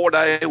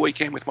 4-day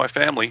weekend with my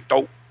family,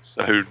 so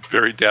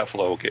very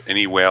doubtful I will get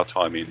any WoW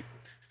time in.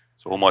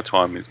 So all my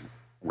time is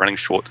running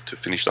short to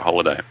finish the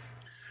holiday.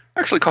 I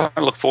actually kind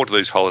of look forward to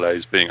these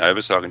holidays being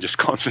over so I can just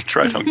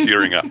concentrate on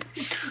gearing up.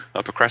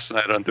 I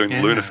procrastinated on doing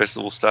the Lunar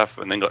Festival stuff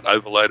and then got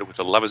overloaded with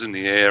the Lovers in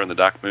the Air and the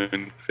Dark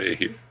Moon Fair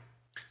here.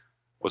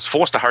 Was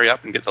forced to hurry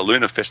up and get the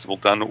Lunar Festival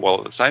done while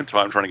at the same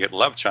time trying to get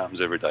love charms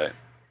every day.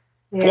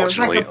 Yeah,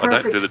 Fortunately, like I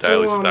don't do the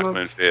dailies of Dark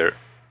Moon Fair.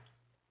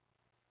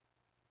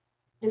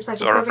 It's like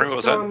a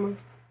perfect storm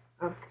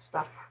of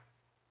stuff.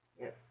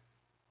 Yep.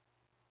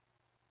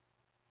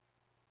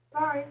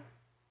 Sorry.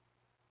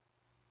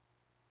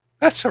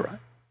 That's all right.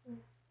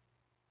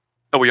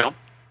 Are we on?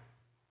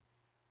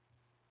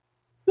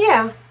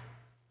 Yeah.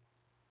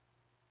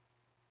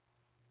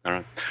 All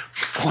right.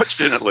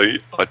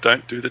 Fortunately, I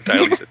don't do the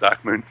dailies at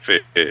Dark Moon Fair.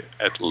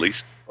 At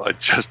least I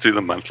just do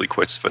the monthly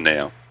quests for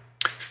now.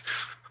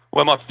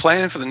 Well, my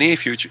plan for the near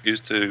future is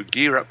to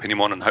gear up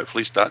Pennymon and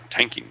hopefully start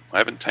tanking. I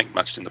haven't tanked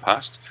much in the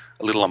past.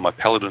 A little on my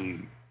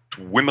Paladin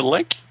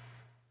Dwimmerlake.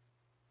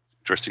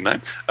 Interesting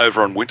name.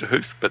 Over on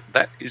Winterhoof, but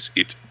that is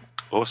it.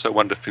 Also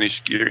wanted to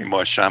finish gearing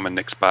my Shaman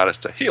Nexpartis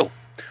to heal.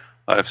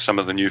 I have some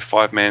of the new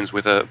 5-mans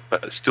with her,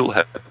 but still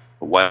have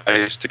a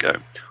ways to go.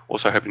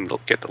 Also hoping to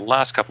get the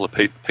last couple of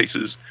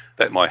pieces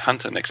that my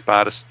Hunter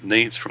Nexpartis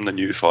needs from the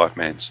new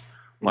 5-mans.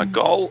 My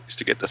goal is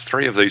to get the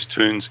 3 of these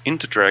tunes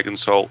into Dragon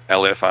Soul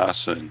LFR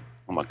soon.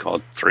 Oh my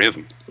God, 3 of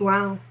them.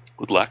 Wow.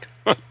 Good luck.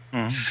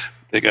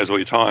 There goes all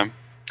your time.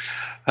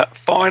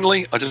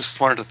 Finally, I just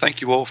wanted to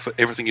thank you all for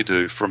everything you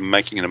do, from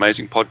making an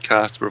amazing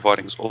podcast to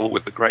providing us all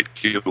with a great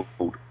guild.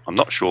 I'm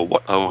not sure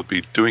what I would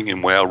be doing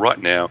in WoW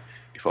right now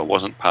if I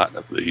wasn't part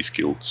of these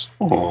guilds.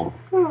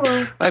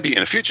 Maybe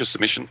in a future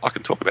submission, I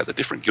can talk about the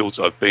different guilds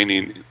I've been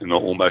in the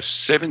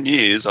almost 7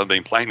 years I've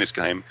been playing this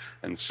game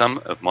and some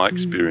of my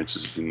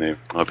experiences in there.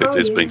 I bet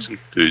there's been some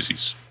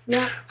doozies.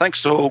 Yeah.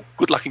 Thanks all.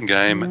 Good luck in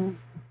game.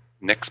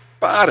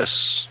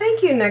 Nexpartis.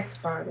 Thank you,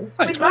 Nexpartis.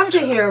 We'd love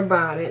to hear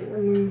about it. I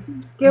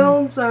mean,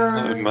 guilds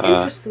are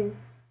interesting.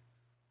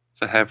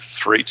 To have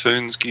 3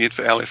 tunes geared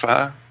for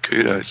LFR,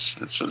 kudos.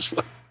 It's just,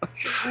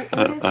 I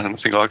don't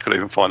think I could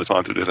even find the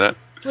time to do that.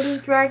 What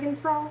is Dragon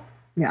Soul?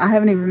 Yeah, I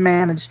haven't even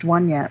managed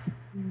one yet.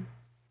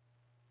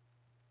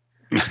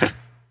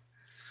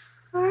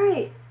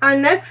 Alright. Our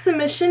next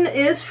submission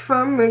is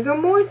from Rigor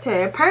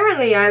Morte.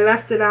 Apparently I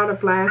left it out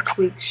of last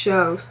week's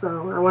show,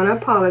 so I want to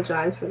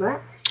apologize for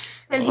that.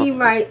 And he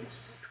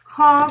writes,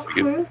 Call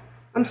Crew.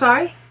 I'm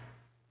sorry?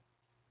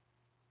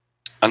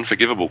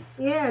 Unforgivable.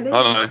 Yeah, it is.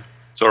 I don't know.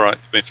 It's alright.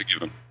 You've been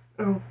forgiven.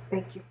 Oh,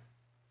 thank you.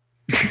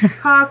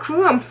 Call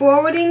Crew, I'm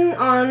forwarding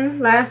on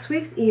last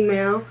week's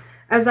email,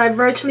 as I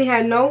virtually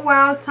had no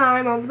WoW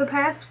time over the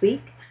past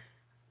week.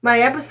 My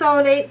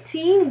episode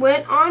 18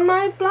 went on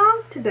my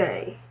blog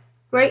today.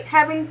 Great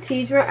having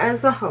Tidra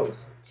as a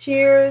host.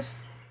 Cheers,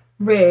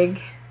 Rig.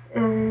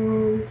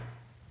 And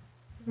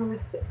I'm going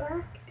to sit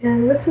back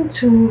and listen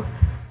to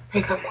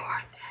Rigor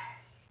Morte.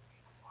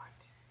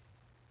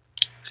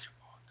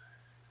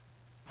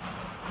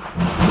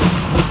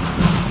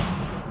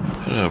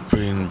 Hello,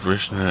 Preen,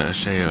 Vrishna,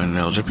 Asheo, and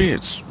LGP.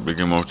 It's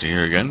Rigor Morte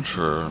here again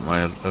for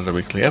my other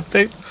weekly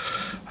update.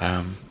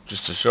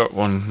 Just a short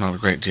one, not a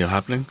great deal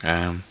happening.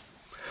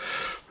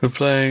 We're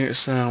playing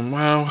some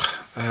WoW,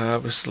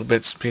 with little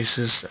bits and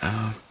pieces,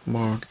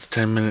 more the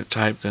 10-minute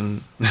type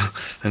than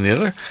the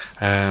other.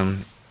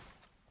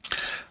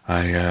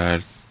 I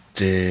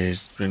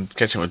been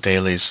catching up with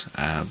dailies,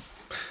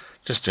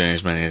 just doing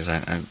as many as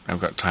I've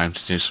got time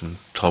to do. Some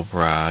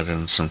Tobrad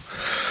and some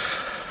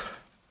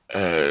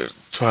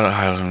Twilight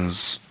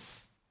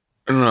Highlands.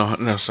 No,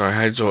 sorry,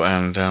 Hydro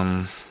and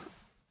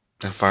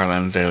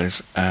Fireland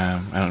dailies.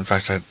 And in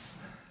fact,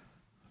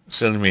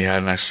 silly me, I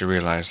hadn't actually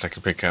realised I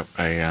could pick up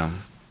an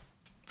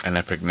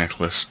epic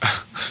necklace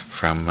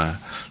from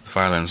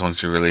Firelands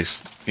once you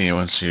release,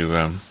 once you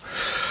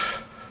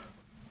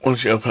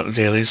open up the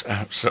dailies.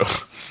 So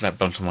that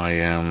bumped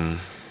my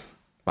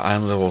my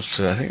iron level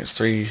to, I think it's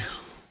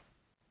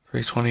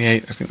 328, I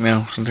think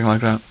now, something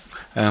like that.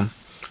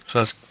 So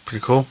that's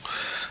pretty cool.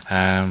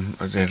 I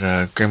did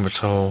Grim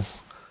Battle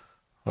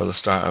at the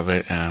start of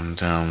it, and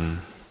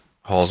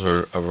Halls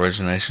of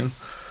Origination.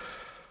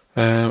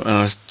 And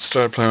I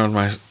started playing with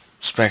my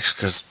specs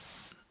because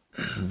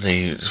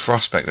the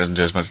Frost spec doesn't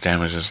do as much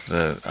damage as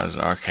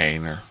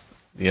Arcane or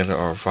the other,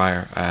 or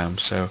Fire.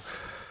 So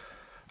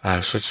I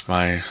switched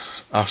my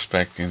off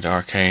spec into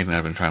Arcane, and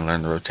I've been trying to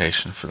learn the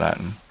rotation for that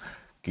and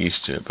get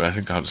used to it. But I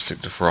think I'll have to stick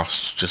to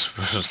Frost just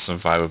for some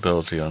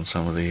survivability on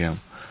some of the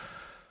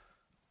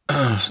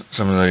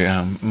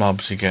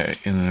mobs you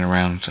get in and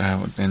around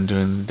and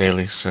doing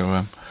dailies.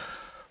 So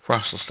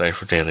Frost will stay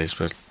for dailies,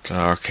 but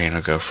Arcane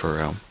will go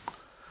for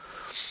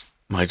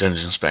my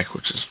dungeon spec,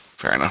 which is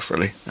fair enough,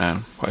 really.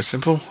 Quite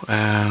simple.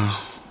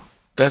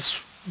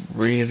 That's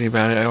really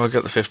about it. I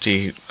got the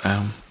 50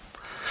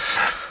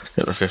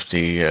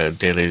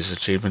 dailies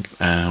achievement.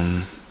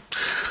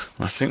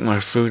 I think my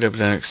Food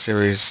Epidemic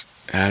series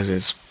has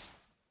its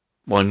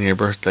 1-year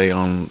birthday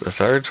on the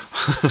 3rd.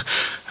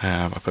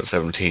 I put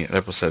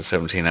episode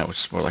 17 out, which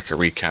is more like a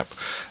recap.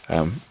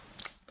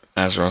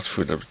 Azeroth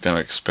Food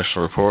Epidemic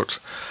special report.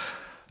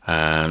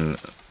 And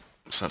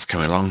so that's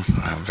coming along.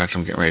 In fact,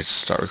 I'm getting ready to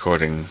start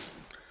recording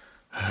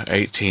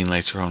 18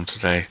 later on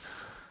today.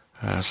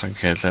 So I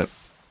can get that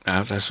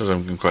out. That's what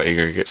I'm quite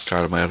eager to get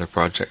started on my other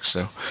projects.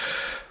 So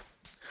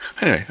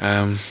anyway,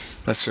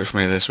 that's it for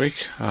me this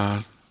week.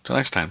 Till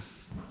next time.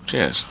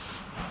 Cheers.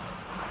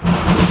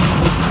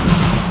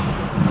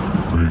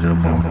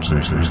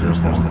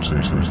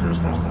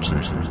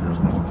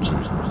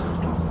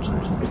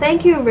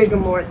 Thank you,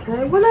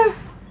 Rigamorte. What are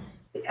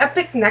the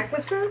epic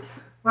necklaces?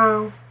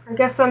 Wow. I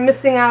guess I'm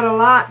missing out a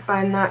lot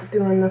by not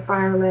doing the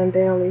Fireland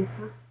dailies.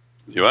 Huh?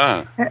 You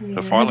are.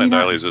 The Fireland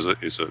dailies is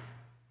a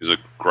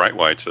great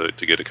way to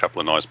get a couple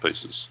of nice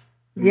pieces.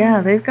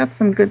 Yeah, they've got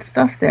some good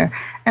stuff there,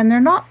 and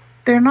they're not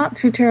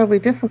too terribly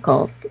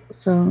difficult.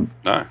 So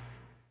no.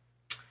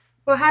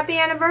 Well, happy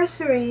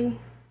anniversary!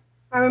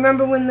 I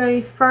remember when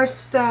the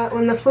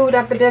food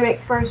epidemic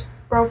first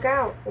broke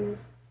out. It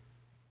was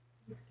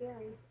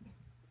scary.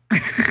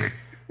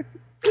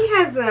 He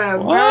has a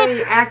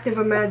very active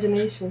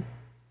imagination.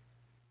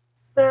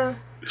 The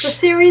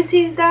series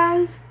he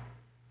does,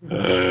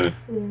 it's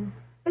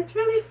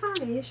really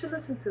funny. You should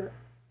listen to it.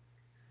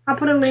 I'll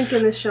put a link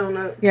in the show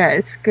notes. Yeah,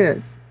 it's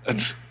good.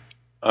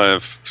 I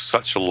have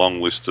such a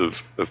long list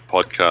of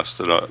podcasts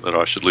that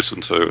I should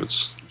listen to.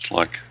 It's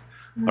like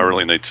I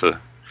really need to.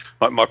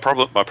 My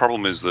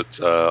problem is that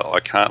I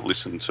can't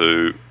listen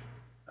to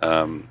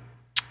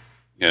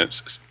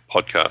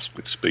podcasts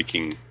with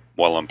speaking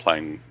while I'm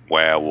playing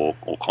WoW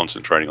or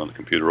concentrating on the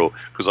computer, or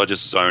because I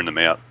just zone them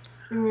out.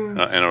 And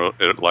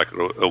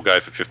it'll go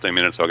for 15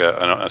 minutes. I'll go,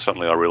 and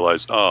suddenly I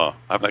realise, I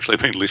haven't actually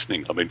been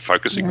listening. I've been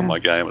focusing on my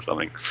game or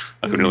something.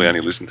 I can really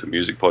only listen to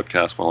music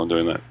podcasts while I'm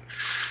doing that.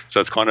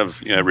 So it's kind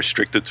of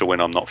restricted to when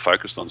I'm not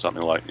focused on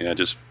something like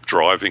just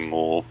driving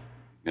or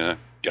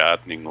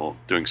gardening or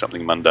doing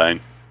something mundane.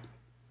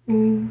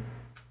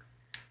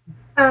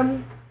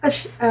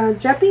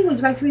 Jeppy, would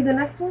you like to read the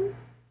next one?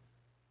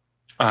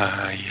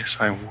 Yes,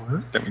 I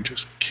would. Let me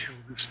just kill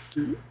this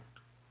dude.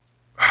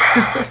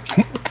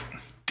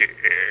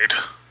 Dead.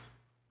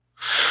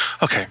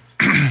 Okay.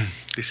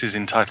 This is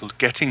entitled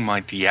Getting My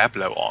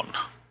Diablo On.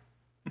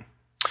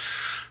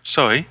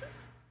 Sorry.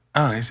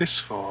 Oh, is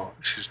this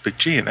Big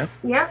G, isn't it?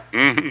 Yeah.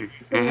 Mm-hmm.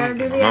 So you gotta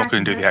do the I'm not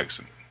going to do the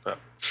accent, but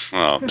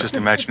just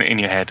imagine it in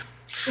your head.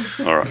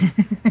 All right.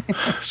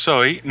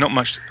 Sorry, not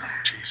much.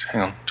 Jeez,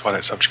 hang on.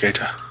 Twilight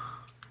Subjugator.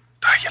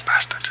 Die, you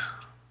bastard.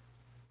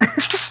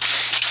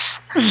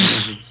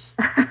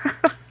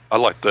 I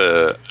like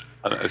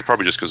it's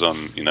probably just because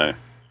I'm,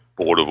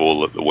 bored of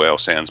all the WoW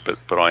sounds, but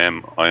I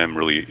am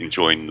really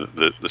enjoying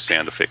the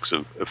sound effects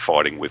of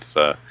fighting with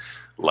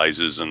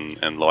lasers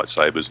and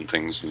lightsabers and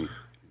things. And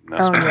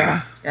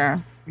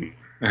yeah.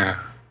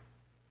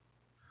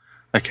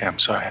 Okay, I'm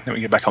sorry. Let me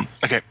get back on.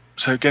 Okay,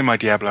 so getting my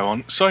Diablo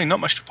on. Sorry, not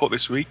much to report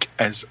this week,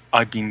 as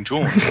I've been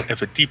drawn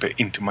ever deeper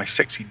into my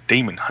sexy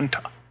Demon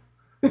Hunter.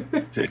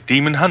 Is it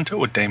Demon Hunter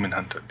or Damon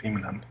Hunter?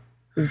 Demon Hunter.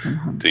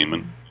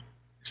 Demon.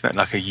 Isn't that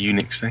like a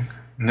Unix thing?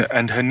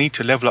 And her need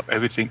to level up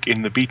everything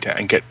in the beta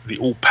and get the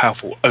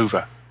all-powerful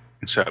over.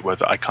 Insert a word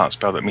that I can't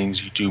spell that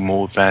means you do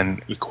more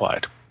than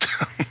required.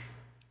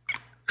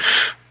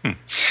 I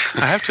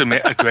have to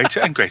admit a greater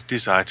and greater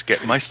desire to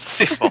get my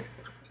Sif on.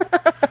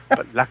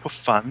 But lack of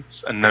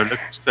funds and no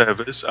local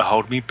servers are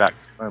holding me back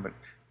at the moment.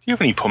 Do you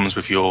have any problems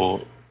with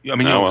your... you're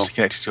obviously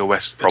connected to your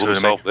West... Problem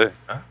solved there.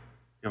 Huh? Do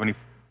you have any...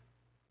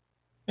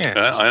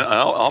 Yeah.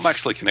 I'm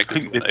actually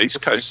connected to an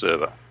East Coast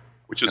server,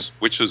 which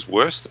is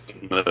worse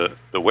than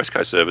the West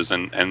Coast servers,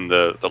 and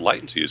the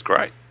latency is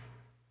great.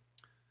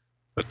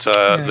 But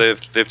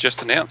they've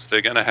just announced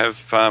they're going to have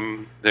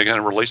they're going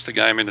to release the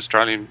game in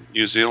Australia and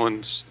New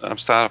Zealand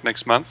start of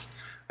next month,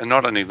 and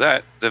not only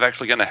that, they're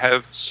actually going to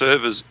have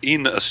servers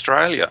in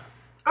Australia.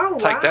 Oh,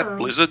 Take wow. that,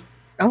 Blizzard!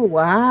 Oh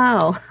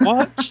wow!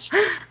 What?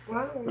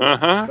 Wow,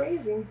 that's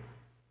crazy.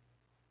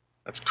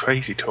 That's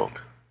crazy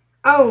talk.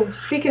 Oh,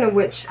 speaking of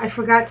which, I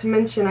forgot to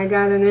mention I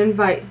got an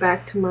invite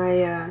back to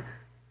my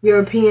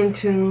European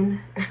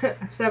tune, a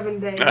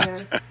 7-day.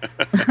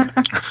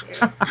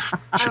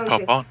 You should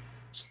pop on.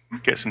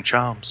 Get some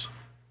charms.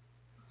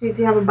 Do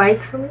you have a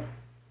bike for me?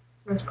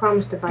 I was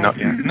promised a bike. Not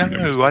yet. No,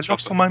 I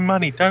lost all my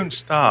money. Don't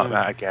start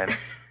that again.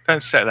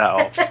 Don't set that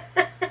off.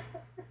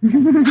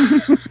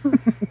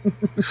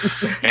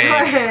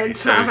 Anyway,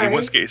 so he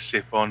wants to get his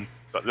SIP on,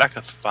 but lack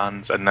of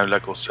funds and no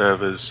local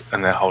servers,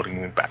 and they're holding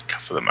him back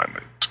for the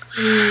moment.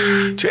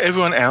 To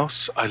everyone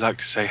else, I'd like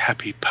to say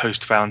happy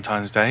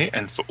post-Valentine's Day,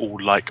 and for all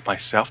like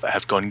myself that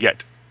have gone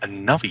yet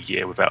another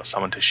year without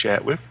someone to share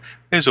it with,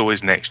 there's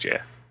always next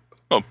year.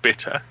 Not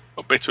bitter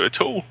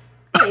at all.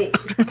 Hey,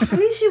 at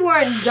least you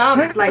weren't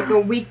dumped like a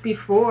week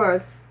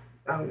before.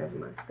 Oh, never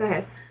mind. Go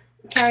ahead.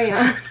 Carry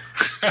on.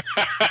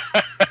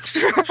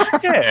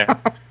 Yeah.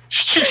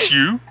 Shush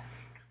you.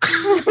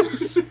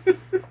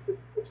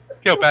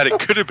 How bad it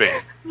could have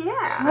been.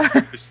 Yeah.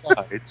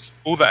 Besides,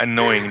 all that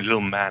annoying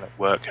little man at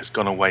work has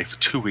gone away for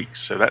 2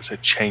 weeks, so that's a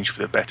change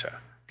for the better.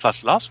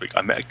 Plus, last week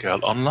I met a girl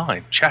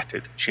online,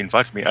 chatted, she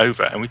invited me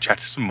over, and we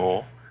chatted some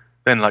more.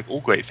 Then, like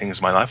all great things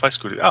in my life, I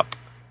screwed it up.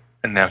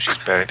 And now she's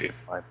buried in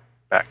my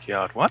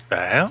backyard. What the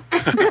hell?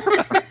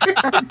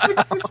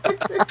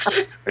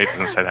 It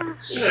doesn't say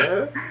that.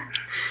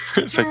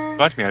 So he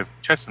invited me over,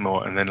 chatted some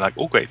more, and then, like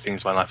all great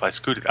things in my life, I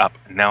screwed it up,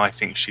 and now I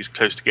think she's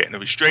close to getting a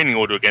restraining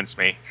order against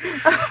me.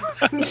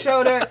 He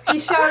showed her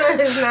his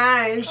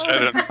knives.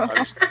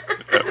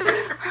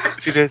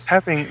 See, there's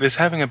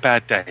having a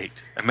bad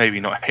date and maybe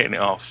not hitting it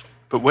off,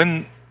 but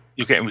when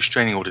you're getting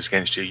restraining orders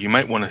against you, you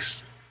might want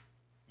to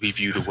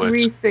review the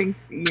words. Rethink,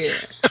 yeah.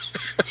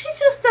 She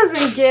just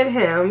doesn't get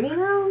him, you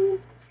know?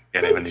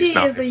 Get him and he's She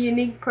not. is a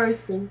unique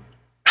person.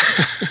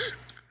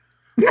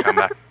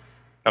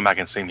 Come back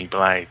and see me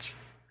blades.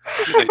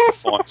 You need to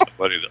find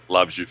somebody that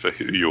loves you for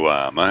who you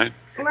are, mate.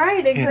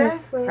 Right,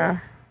 exactly.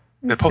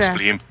 They're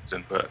possibly in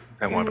prison, but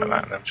don't worry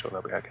about that. I'm sure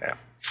they'll be okay.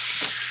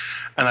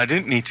 And I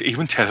didn't need to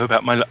even tell her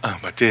about my... Oh,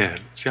 my dear.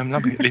 See, I'm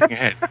leaping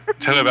ahead.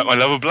 Tell her about my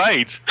love of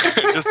blades.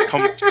 Just the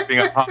comment of being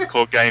a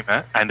hardcore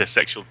gamer and a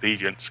sexual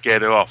deviant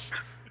scared her off.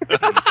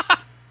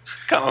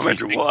 Can't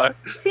imagine why.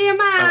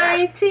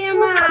 TMI.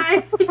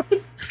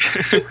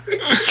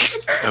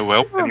 Oh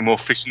well, any more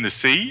fish in the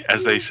sea,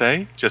 as they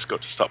say. Just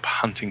got to stop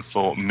hunting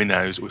for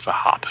minnows with a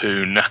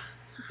harpoon.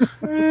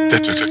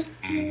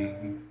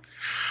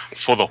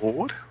 For the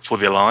Horde, for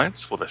the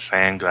Alliance, for the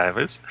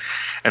Sandgravers,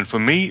 and for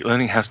me,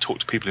 learning how to talk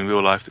to people in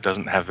real life that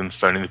doesn't have them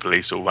phoning the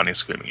police or running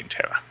screaming in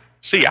terror.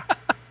 See ya.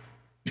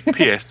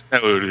 P.S. No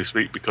order this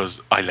week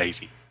because I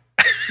lazy.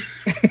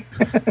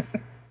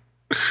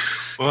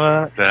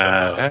 What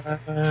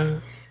the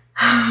hell?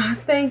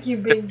 Thank you,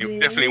 Big G.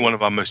 You're definitely one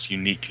of our most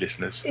unique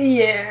listeners.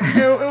 Yeah,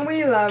 and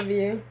we love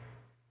you.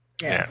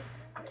 Yes.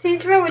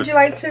 Teacher, would you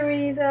like to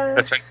read?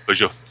 That's because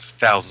you're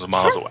thousands of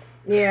miles away.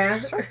 Yeah.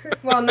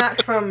 Well,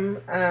 not from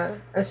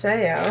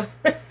Ashayo.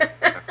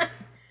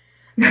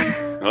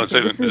 No,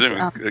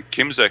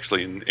 Kim's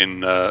actually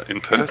in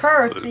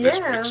Perth, this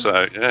week,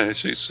 so yeah,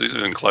 she's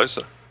even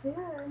closer. Yeah,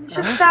 you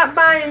should stop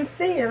by and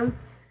see him.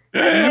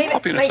 Yeah,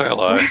 pop in and say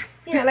hello.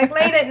 Yeah, like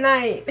late at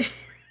night.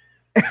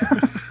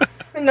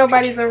 When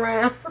nobody's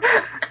around.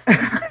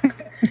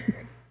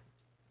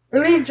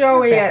 Leave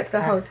Joey at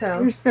the hotel.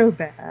 You're so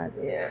bad.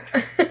 Yeah.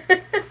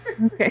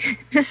 Okay,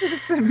 this is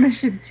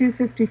submission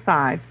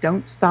 255.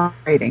 Don't stop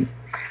writing.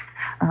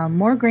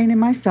 Morgraine and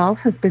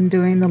myself have been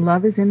doing the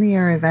Love is in the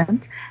Air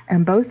event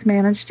and both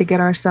managed to get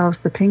ourselves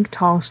the pink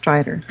tall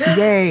strider.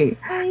 Yay!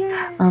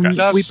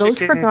 We both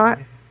forgot.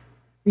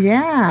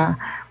 Yeah,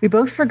 we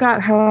both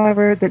forgot,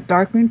 however, that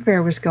Darkmoon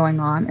Fair was going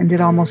on and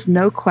did almost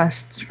no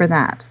quests for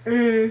that.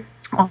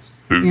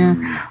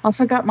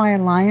 Also got my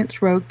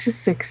Alliance Rogue to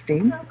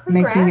 60,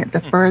 making it the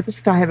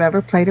furthest I have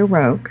ever played a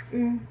Rogue.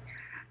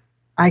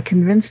 I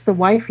convinced the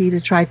wifey to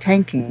try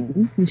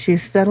tanking, and she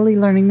is steadily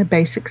learning the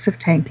basics of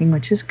tanking,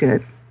 which is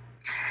good.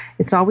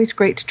 It's always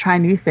great to try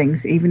new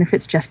things, even if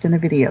it's just in a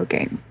video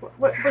game.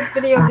 What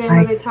video game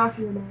are they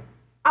talking about?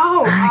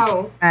 I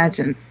can't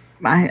imagine.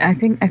 I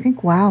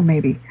think WoW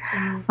maybe.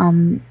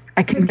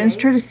 I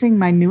convinced her to sing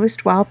my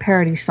newest WoW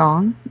parody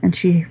song, and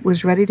she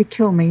was ready to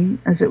kill me,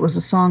 as it was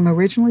a song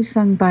originally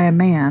sung by a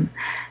man,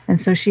 and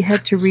so she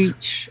had to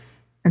reach.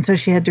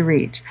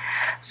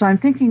 So I'm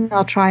thinking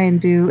I'll try and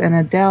do an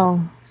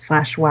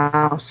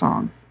Adele/WoW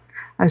song.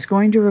 I was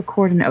going to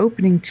record an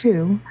opening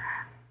too,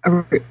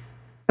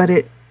 but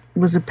it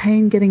was a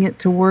pain getting it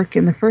to work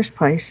in the first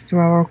place, so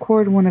I'll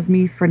record one of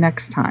me for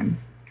next time.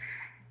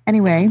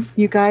 Anyway,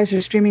 you guys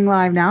are streaming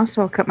live now,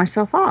 so I'll cut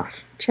myself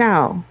off.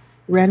 Ciao.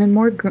 Ren and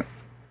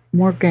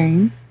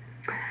Morgaine.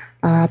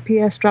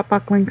 P.S.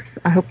 Dropbox links.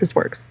 I hope this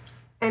works.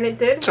 And it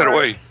did. So do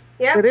we.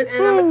 Yep,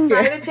 and I'm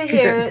excited to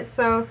hear it.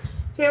 So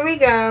here we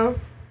go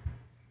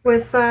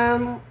with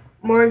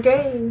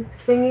Morgaine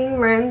singing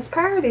Ren's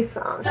parody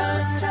song.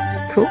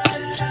 Cool.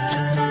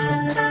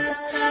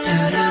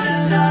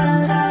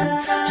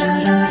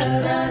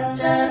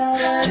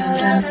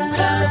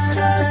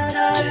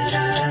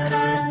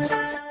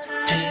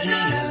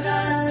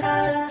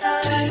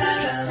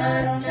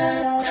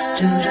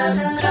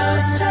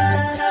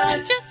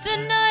 Just a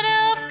night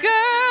elf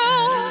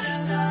girl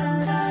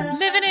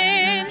living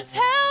in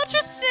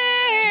Teldrassil.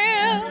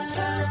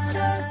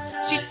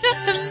 She took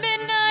the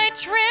midnight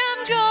tram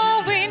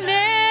going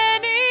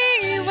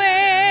anywhere.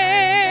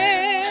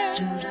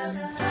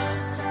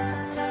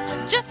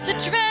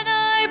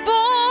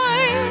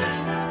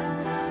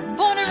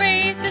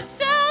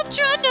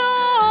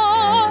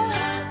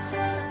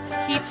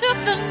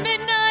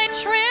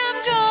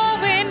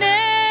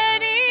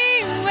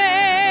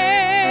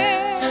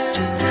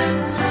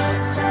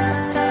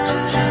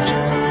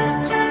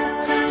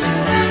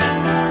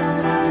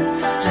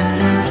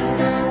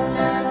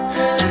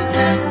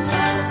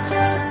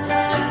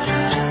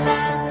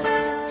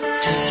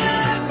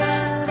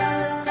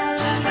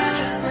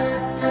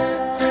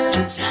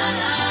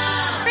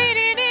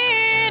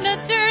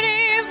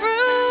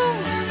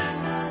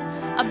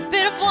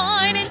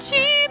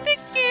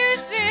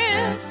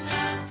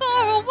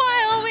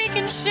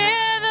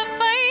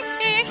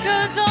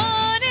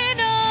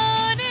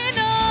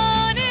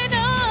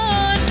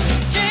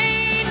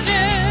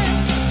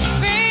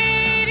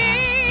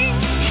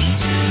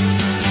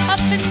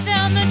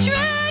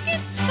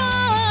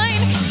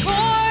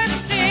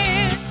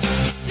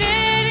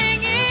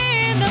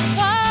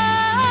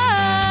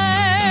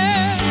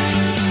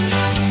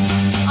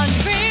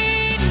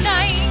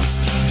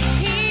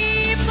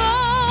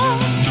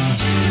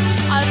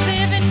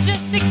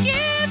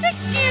 give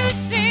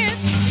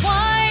excuses,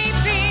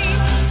 wiping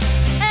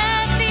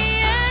at the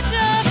end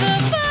of the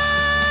fight.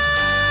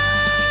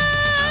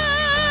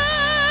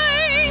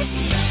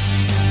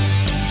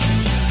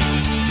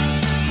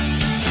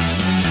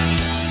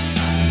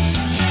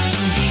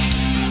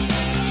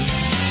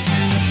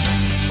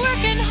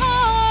 Working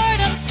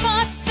hard on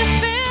spots to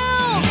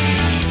fill.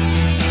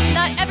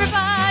 Not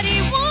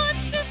everybody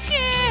wants the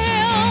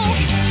skill.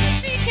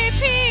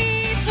 DKP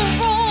to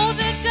roll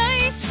the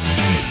dice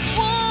just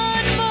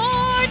one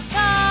more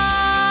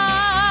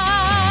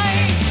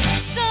time.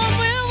 Some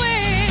will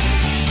win,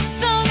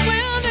 some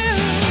will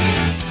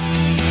lose.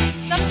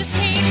 Some just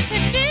came to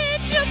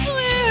knit your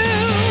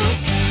blues.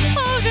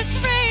 Oh, this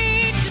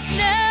raid just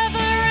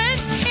never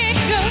ends. It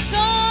goes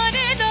on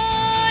and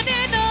on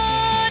and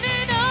on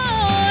and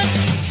on.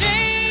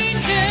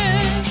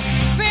 Strangers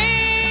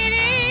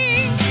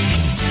raiding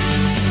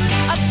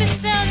up and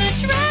down the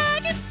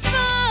dragon's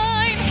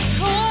spine.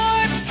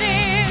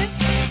 Corpses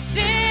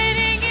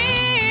sitting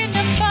in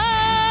the fire.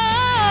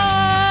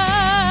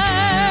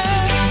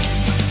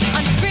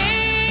 On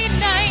raid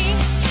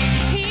night,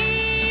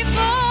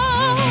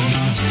 people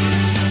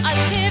are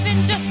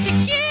living just to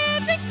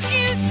give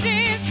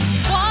excuses,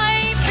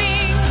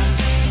 wiping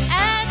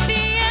at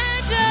the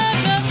end of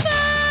the fight.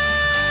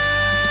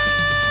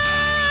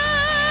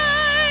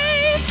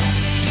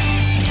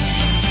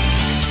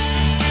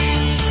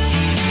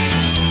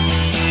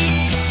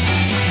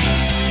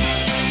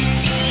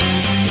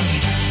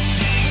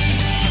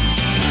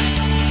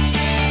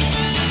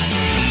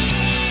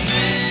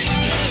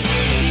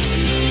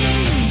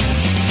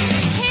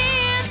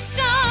 Can't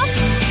stop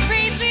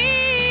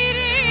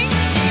leading.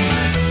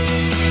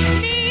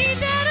 Need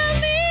that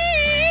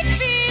elite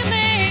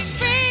feeling.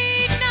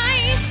 Raid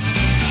night,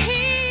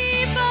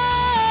 people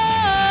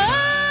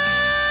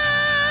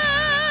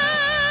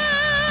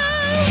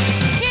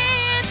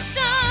can't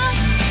stop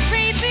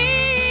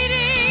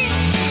leading.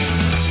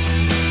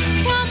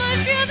 Come on,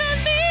 feel the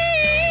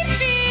lead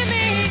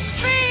feeling.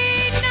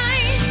 Raid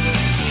night,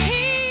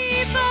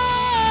 people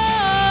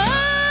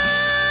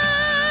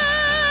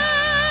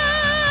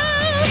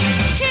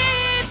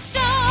can't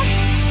stop.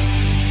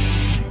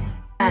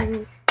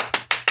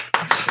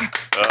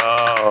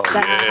 Oh,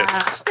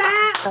 yes.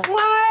 That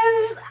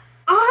was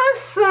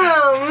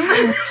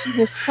awesome. She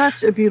has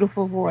such a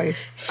beautiful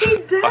voice. She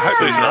does. I hope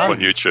these are up on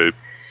YouTube.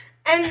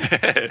 And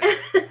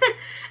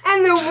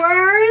and the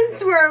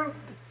words were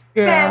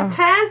Yeah.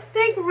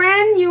 fantastic.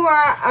 Ren, you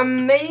are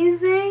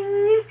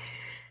amazing.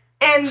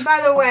 And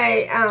by the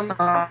way,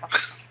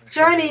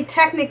 Journey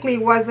technically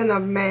wasn't a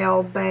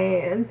male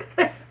band.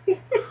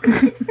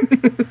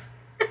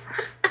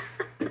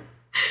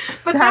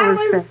 But that was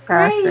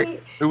fantastic.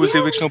 great. Who was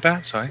the original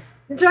band? Sorry,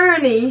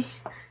 Journey.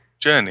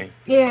 Journey.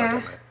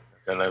 Yeah. I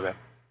don't know them.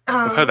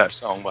 I've heard that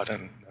song, but I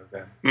don't know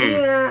them.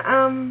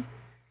 Yeah.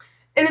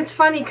 And it's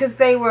funny because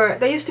they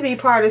used to be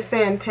part of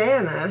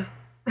Santana.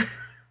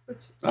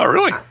 Oh,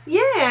 really?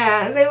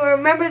 Yeah, they were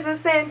members of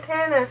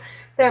Santana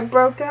that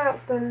broke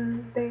up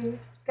and they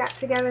got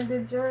together and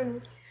did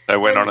Journey. They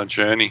went on a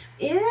journey.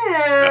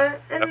 Yeah,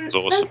 That was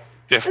awesome.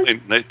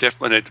 Definitely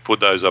need to put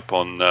those up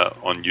on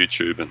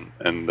YouTube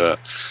and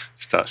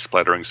start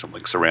splattering some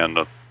links around.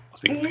 I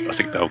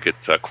think they'll get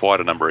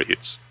quite a number of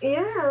hits.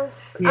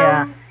 Yes.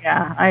 Yeah,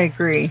 I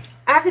agree.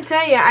 I have to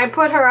tell you, I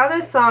put her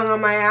other song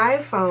on my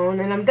iPhone,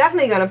 and I'm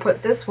definitely gonna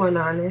put this one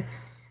on it.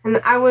 And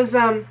I was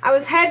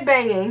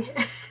headbanging.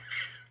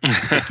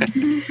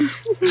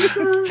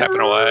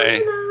 Tapping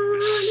away.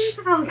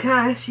 Oh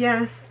gosh,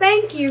 yes.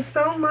 Thank you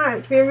so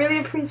much. We really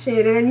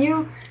appreciate it. And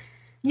you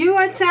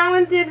are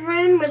talented,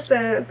 Ren, with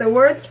the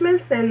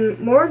wordsmith, and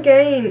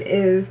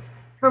Morgane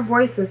her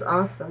voice is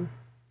awesome.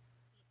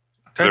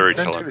 Very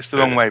Don't take talented. this the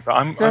wrong way, but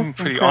I'm Just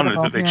pretty honoured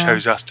that they incredible,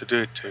 chose us to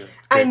do it too.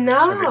 I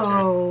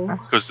know.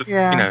 Because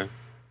Yeah. you know,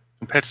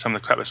 compared to some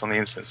of the crap that's on the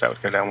instance, that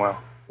would go down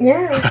well.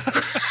 Yes.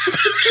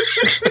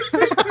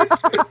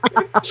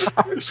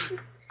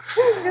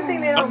 It's a good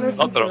thing they don't listen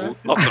Not to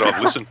us. that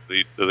I've listened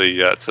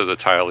to the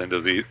tail end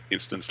of the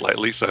instance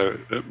lately, so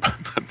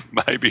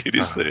maybe it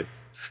is there.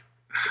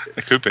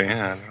 It could be,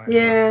 yeah.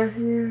 Yeah.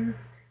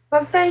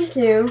 Well, thank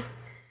you.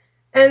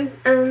 And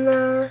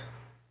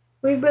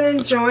we've been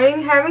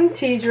enjoying having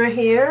Tidra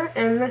here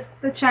in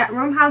the chat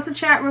room. How's the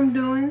chat room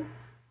doing?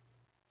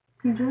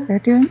 Tidra? They're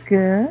doing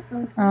good.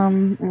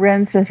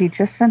 Ren says he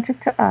just sent it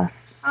to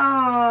us.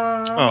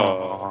 Oh.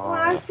 Oh,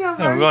 I feel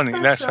very Ronnie,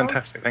 that's special.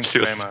 fantastic. Thank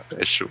you very much.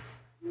 Special.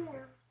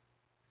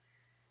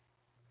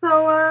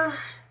 So,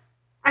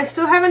 I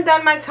still haven't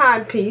done my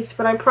cod piece,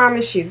 but I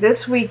promise you,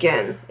 this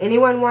weekend,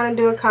 anyone want to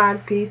do a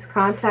cod piece,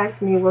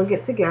 contact me. We'll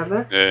get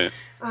together. Yeah.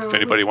 If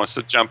anybody wants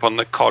to jump on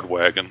the cod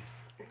wagon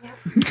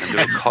and do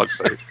a cod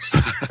piece.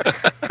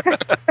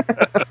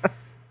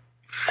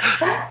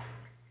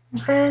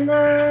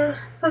 And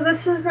so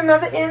this is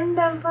another end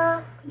of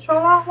Control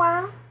Alt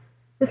WoW.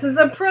 This is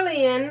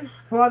Aprillian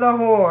for the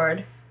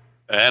Horde.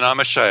 And I'm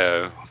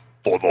Asheo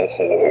for the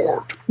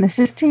Horde. This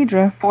is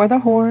Tidra for the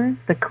Horde,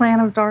 the Clan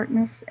of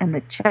Darkness, and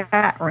the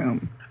chat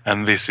room.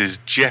 And this is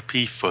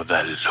Jeppy for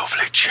the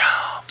lovely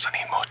charms. I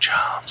need more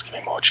charms. Give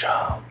me more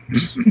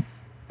charms.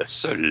 They're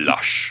so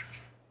lush.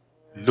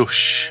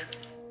 Lush.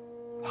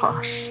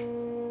 Posh.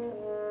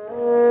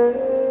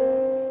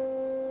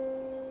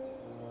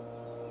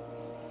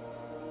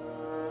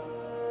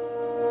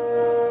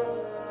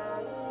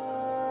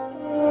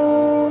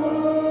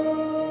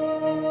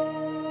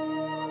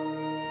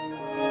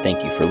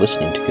 Thank you for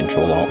listening to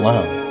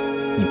Ctrl-Alt-WoW.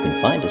 You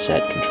can find us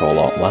at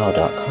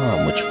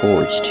CtrlAltWow.com, which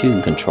forwards to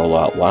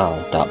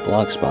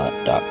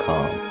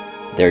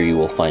CtrlAltWow.blogspot.com. There you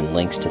will find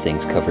links to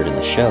things covered in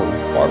the show,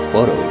 our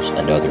photos,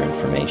 and other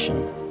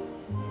information.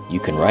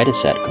 You can write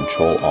us at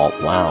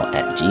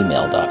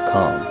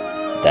CtrlAltWow@gmail.com.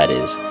 That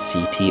is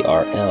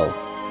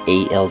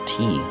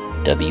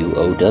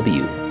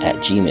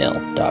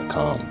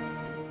CtrlAltWow@gmail.com.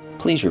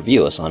 Please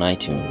review us on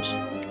iTunes.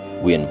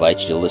 We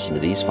invite you to listen to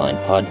these fine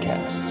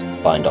podcasts.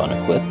 Bind on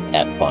Equip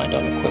at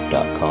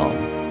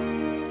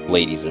bindonequip.com.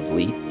 Ladies of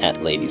Leet at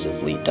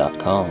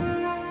ladiesofleet.com.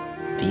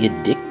 The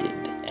Addicted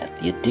at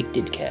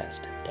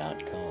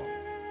theaddictedcast.com.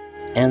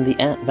 And the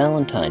At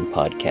Valentine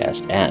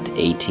podcast at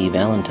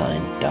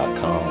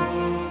atvalentine.com.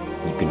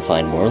 You can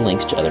find more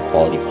links to other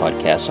quality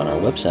podcasts on our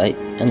website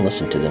and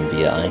listen to them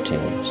via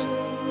iTunes.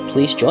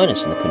 Please join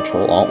us in the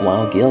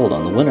Ctrl-Alt-WoW Guild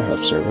on the Winterhoof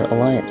server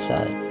Alliance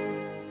side.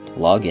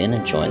 Log in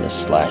and join the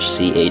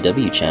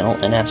 /CAW channel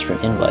and ask for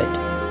an invite.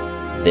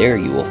 There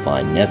you will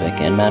find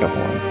Nevik and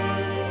Matterhorn.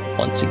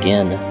 Once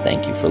again,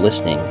 thank you for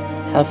listening,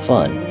 have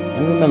fun,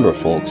 and remember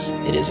folks,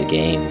 it is a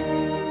game.